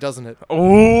regular breeze, doesn't it?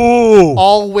 Oh.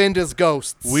 All wind is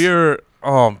ghosts. They're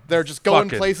just going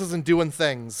places and doing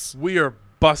things. We are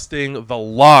busting the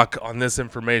lock on this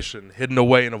information, hidden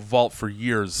away in a vault for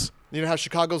years. You know how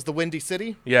Chicago's the windy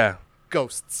city? Yeah.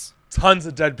 Ghosts. Tons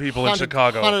of dead people in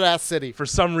Chicago. Haunted ass city. For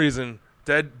some reason,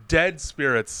 dead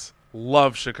spirits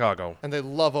love Chicago. And they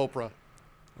love Oprah.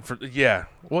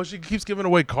 Well, she keeps giving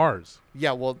away cars.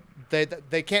 Yeah, well,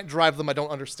 they can't drive them. I don't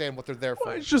understand what they're there for.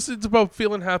 Well, it's about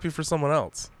feeling happy for someone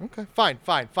else. Okay, fine.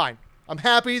 I'm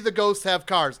happy the ghosts have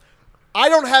cars. I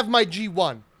don't have my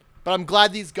G1, but I'm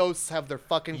glad these ghosts have their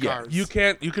fucking cars.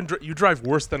 You drive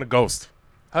worse than a ghost.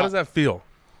 How does that feel?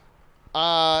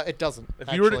 It doesn't.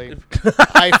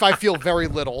 If I feel very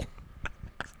little.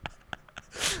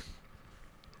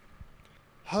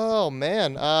 Oh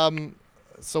man.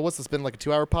 So what's this been, like a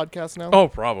 2-hour podcast now? Oh,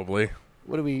 probably.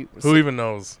 What do we? Who even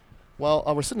knows? Well,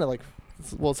 we're sitting at it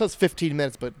says 15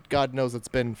 minutes, but God knows it's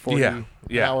been 40 an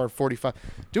hour 45.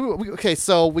 Okay,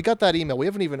 so we got that email. We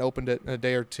haven't even opened it in a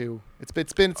day or two. It's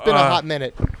been a hot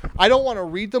minute. I don't want to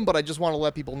read them, but I just want to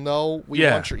let people know we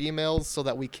Yeah. want your emails so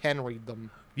that we can read them.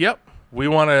 Yep. We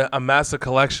want to amass a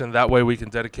collection. That way we can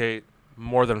dedicate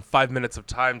more than 5 minutes of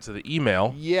time to the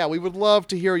email. Yeah, we would love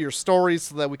to hear your stories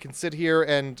so that we can sit here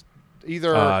and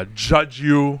either Judge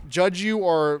you. judge you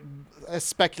or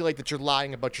speculate that you're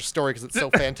lying about your story because it's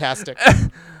so fantastic.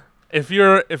 If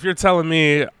you're telling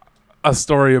me a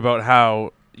story about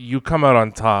how you come out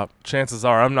on top, chances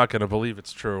are I'm not going to believe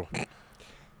it's true.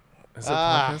 Is it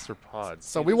podcast or pods?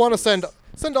 So we want to send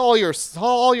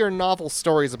all your novel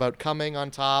stories about coming on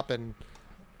top and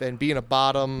being a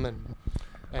bottom and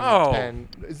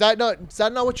is that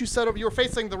not what you said? You were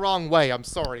facing the wrong way. I'm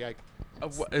sorry.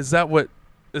 Is that what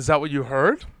you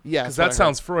heard? Yeah, because that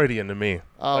sounds Freudian to me.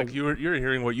 Like you're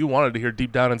hearing what you wanted to hear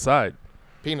deep down inside.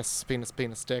 Penis,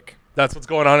 dick. That's what's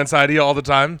going on inside of you all the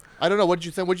time. I don't know. What'd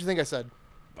you think I said?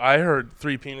 I heard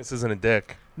 3 penises and a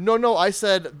dick. No. I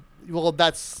said, well,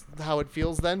 that's how it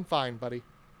feels then. Fine, buddy.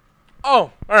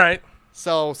 Oh, all right.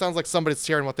 So sounds like somebody's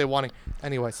hearing what they wanting.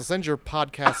 Anyway, so send your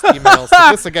podcast emails to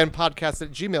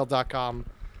thisagainpodcast@gmail.com,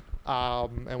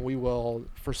 and we will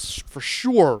for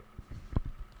sure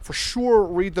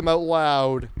read them out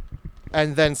loud,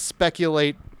 and then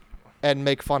speculate and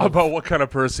make fun about what kind of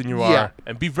person you are,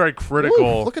 and be very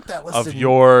critical look at that of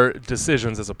your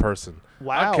decisions as a person.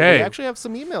 Wow, okay. We actually have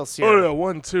some emails here. Oh, yeah.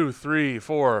 1, 2, 3,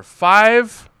 4,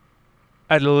 5,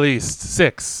 at least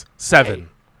 6, 7. Hey.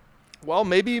 Well,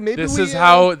 maybe this is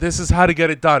how to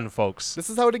get it done, folks. This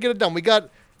is how to get it done.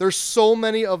 There's so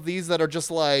many of these that are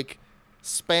just like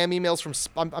spam emails from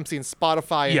I'm seeing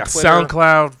Spotify and Twitter.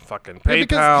 SoundCloud, fucking PayPal.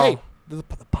 Because, hey, the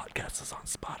podcast is on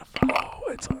Spotify. Oh,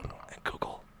 it's on and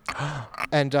Google.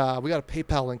 And we got a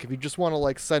PayPal link. If you just want to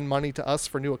like send money to us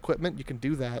for new equipment, you can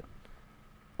do that.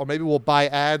 Or maybe we'll buy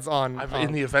ads on.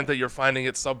 In the event that you're finding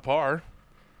it subpar.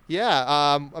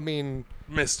 Yeah. I mean,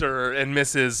 Mr. and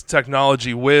Mrs.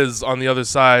 Technology Whiz on the other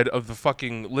side of the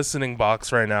fucking listening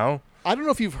box right now. I don't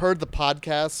know if you've heard the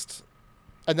podcast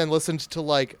and then listened to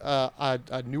like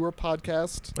a newer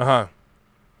podcast. Uh-huh.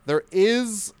 There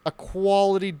is a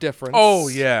quality difference. Oh,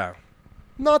 yeah.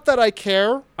 Not that I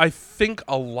care. I think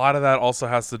a lot of that also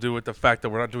has to do with the fact that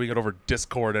we're not doing it over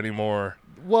Discord anymore.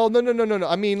 Well, no.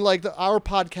 I mean, like our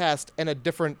podcast and a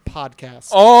different podcast.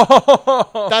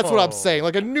 Oh! That's what I'm saying.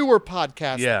 Like a newer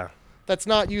podcast. Yeah. That's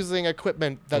not using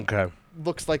equipment that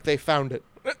looks like they found it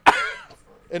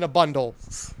in a bundle.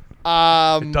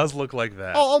 It does look like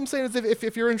that. All I'm saying is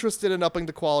if you're interested in upping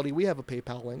the quality, we have a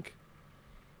PayPal link.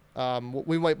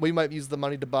 We might use the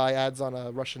money to buy ads on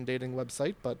a Russian dating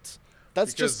website, but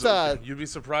that's because just... you'd be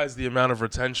surprised the amount of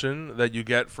retention that you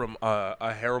get from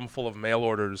a harem full of mail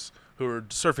orders who are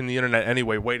surfing the internet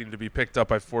anyway, waiting to be picked up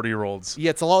by 40-year-olds. Yeah,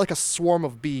 it's a lot like a swarm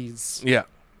of bees. Yeah.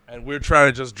 And we're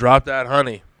trying to just drop that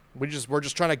honey. We're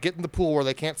just trying to get in the pool where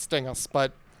they can't sting us,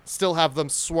 but still have them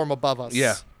swarm above us.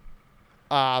 Yeah.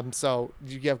 So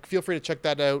feel free to check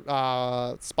that out.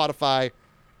 Spotify,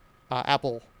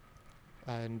 Apple,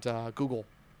 and Google.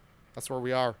 That's where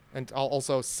we are. And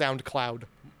also SoundCloud.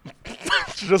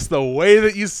 Just the way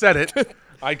that you said it,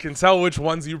 I can tell which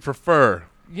ones you prefer.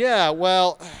 Yeah,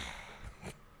 well,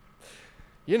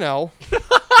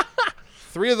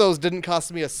 3 of those didn't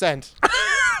cost me a cent.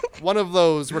 One of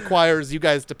those requires you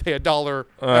guys to pay $1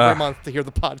 every month to hear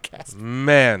the podcast.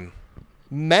 Men.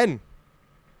 And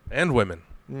women.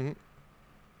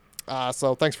 Mm-hmm.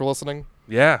 So thanks for listening.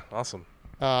 Yeah, awesome.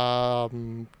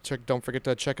 Don't forget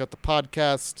to check out the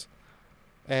podcast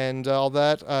and all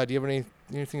that. Do you have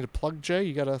anything to plug, Jay?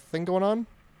 You got a thing going on?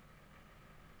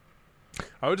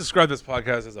 I would describe this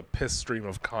podcast as a piss stream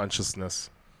of consciousness.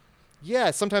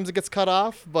 Yeah, sometimes it gets cut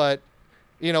off, but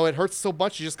it hurts so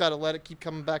much you just got to let it keep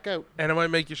coming back out. And it might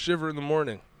make you shiver in the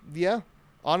morning. Yeah.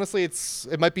 Honestly,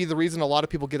 it might be the reason a lot of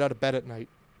people get out of bed at night.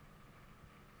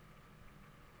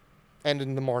 And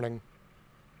in the morning.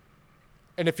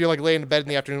 And if you're like laying in bed in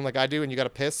the afternoon like I do and you got to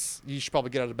piss, you should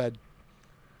probably get out of bed.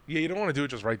 Yeah, you don't want to do it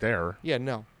just right there. Yeah,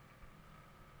 no.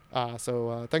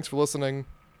 So thanks for listening.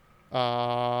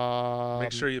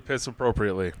 Make sure you piss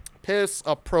appropriately. Piss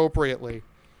appropriately.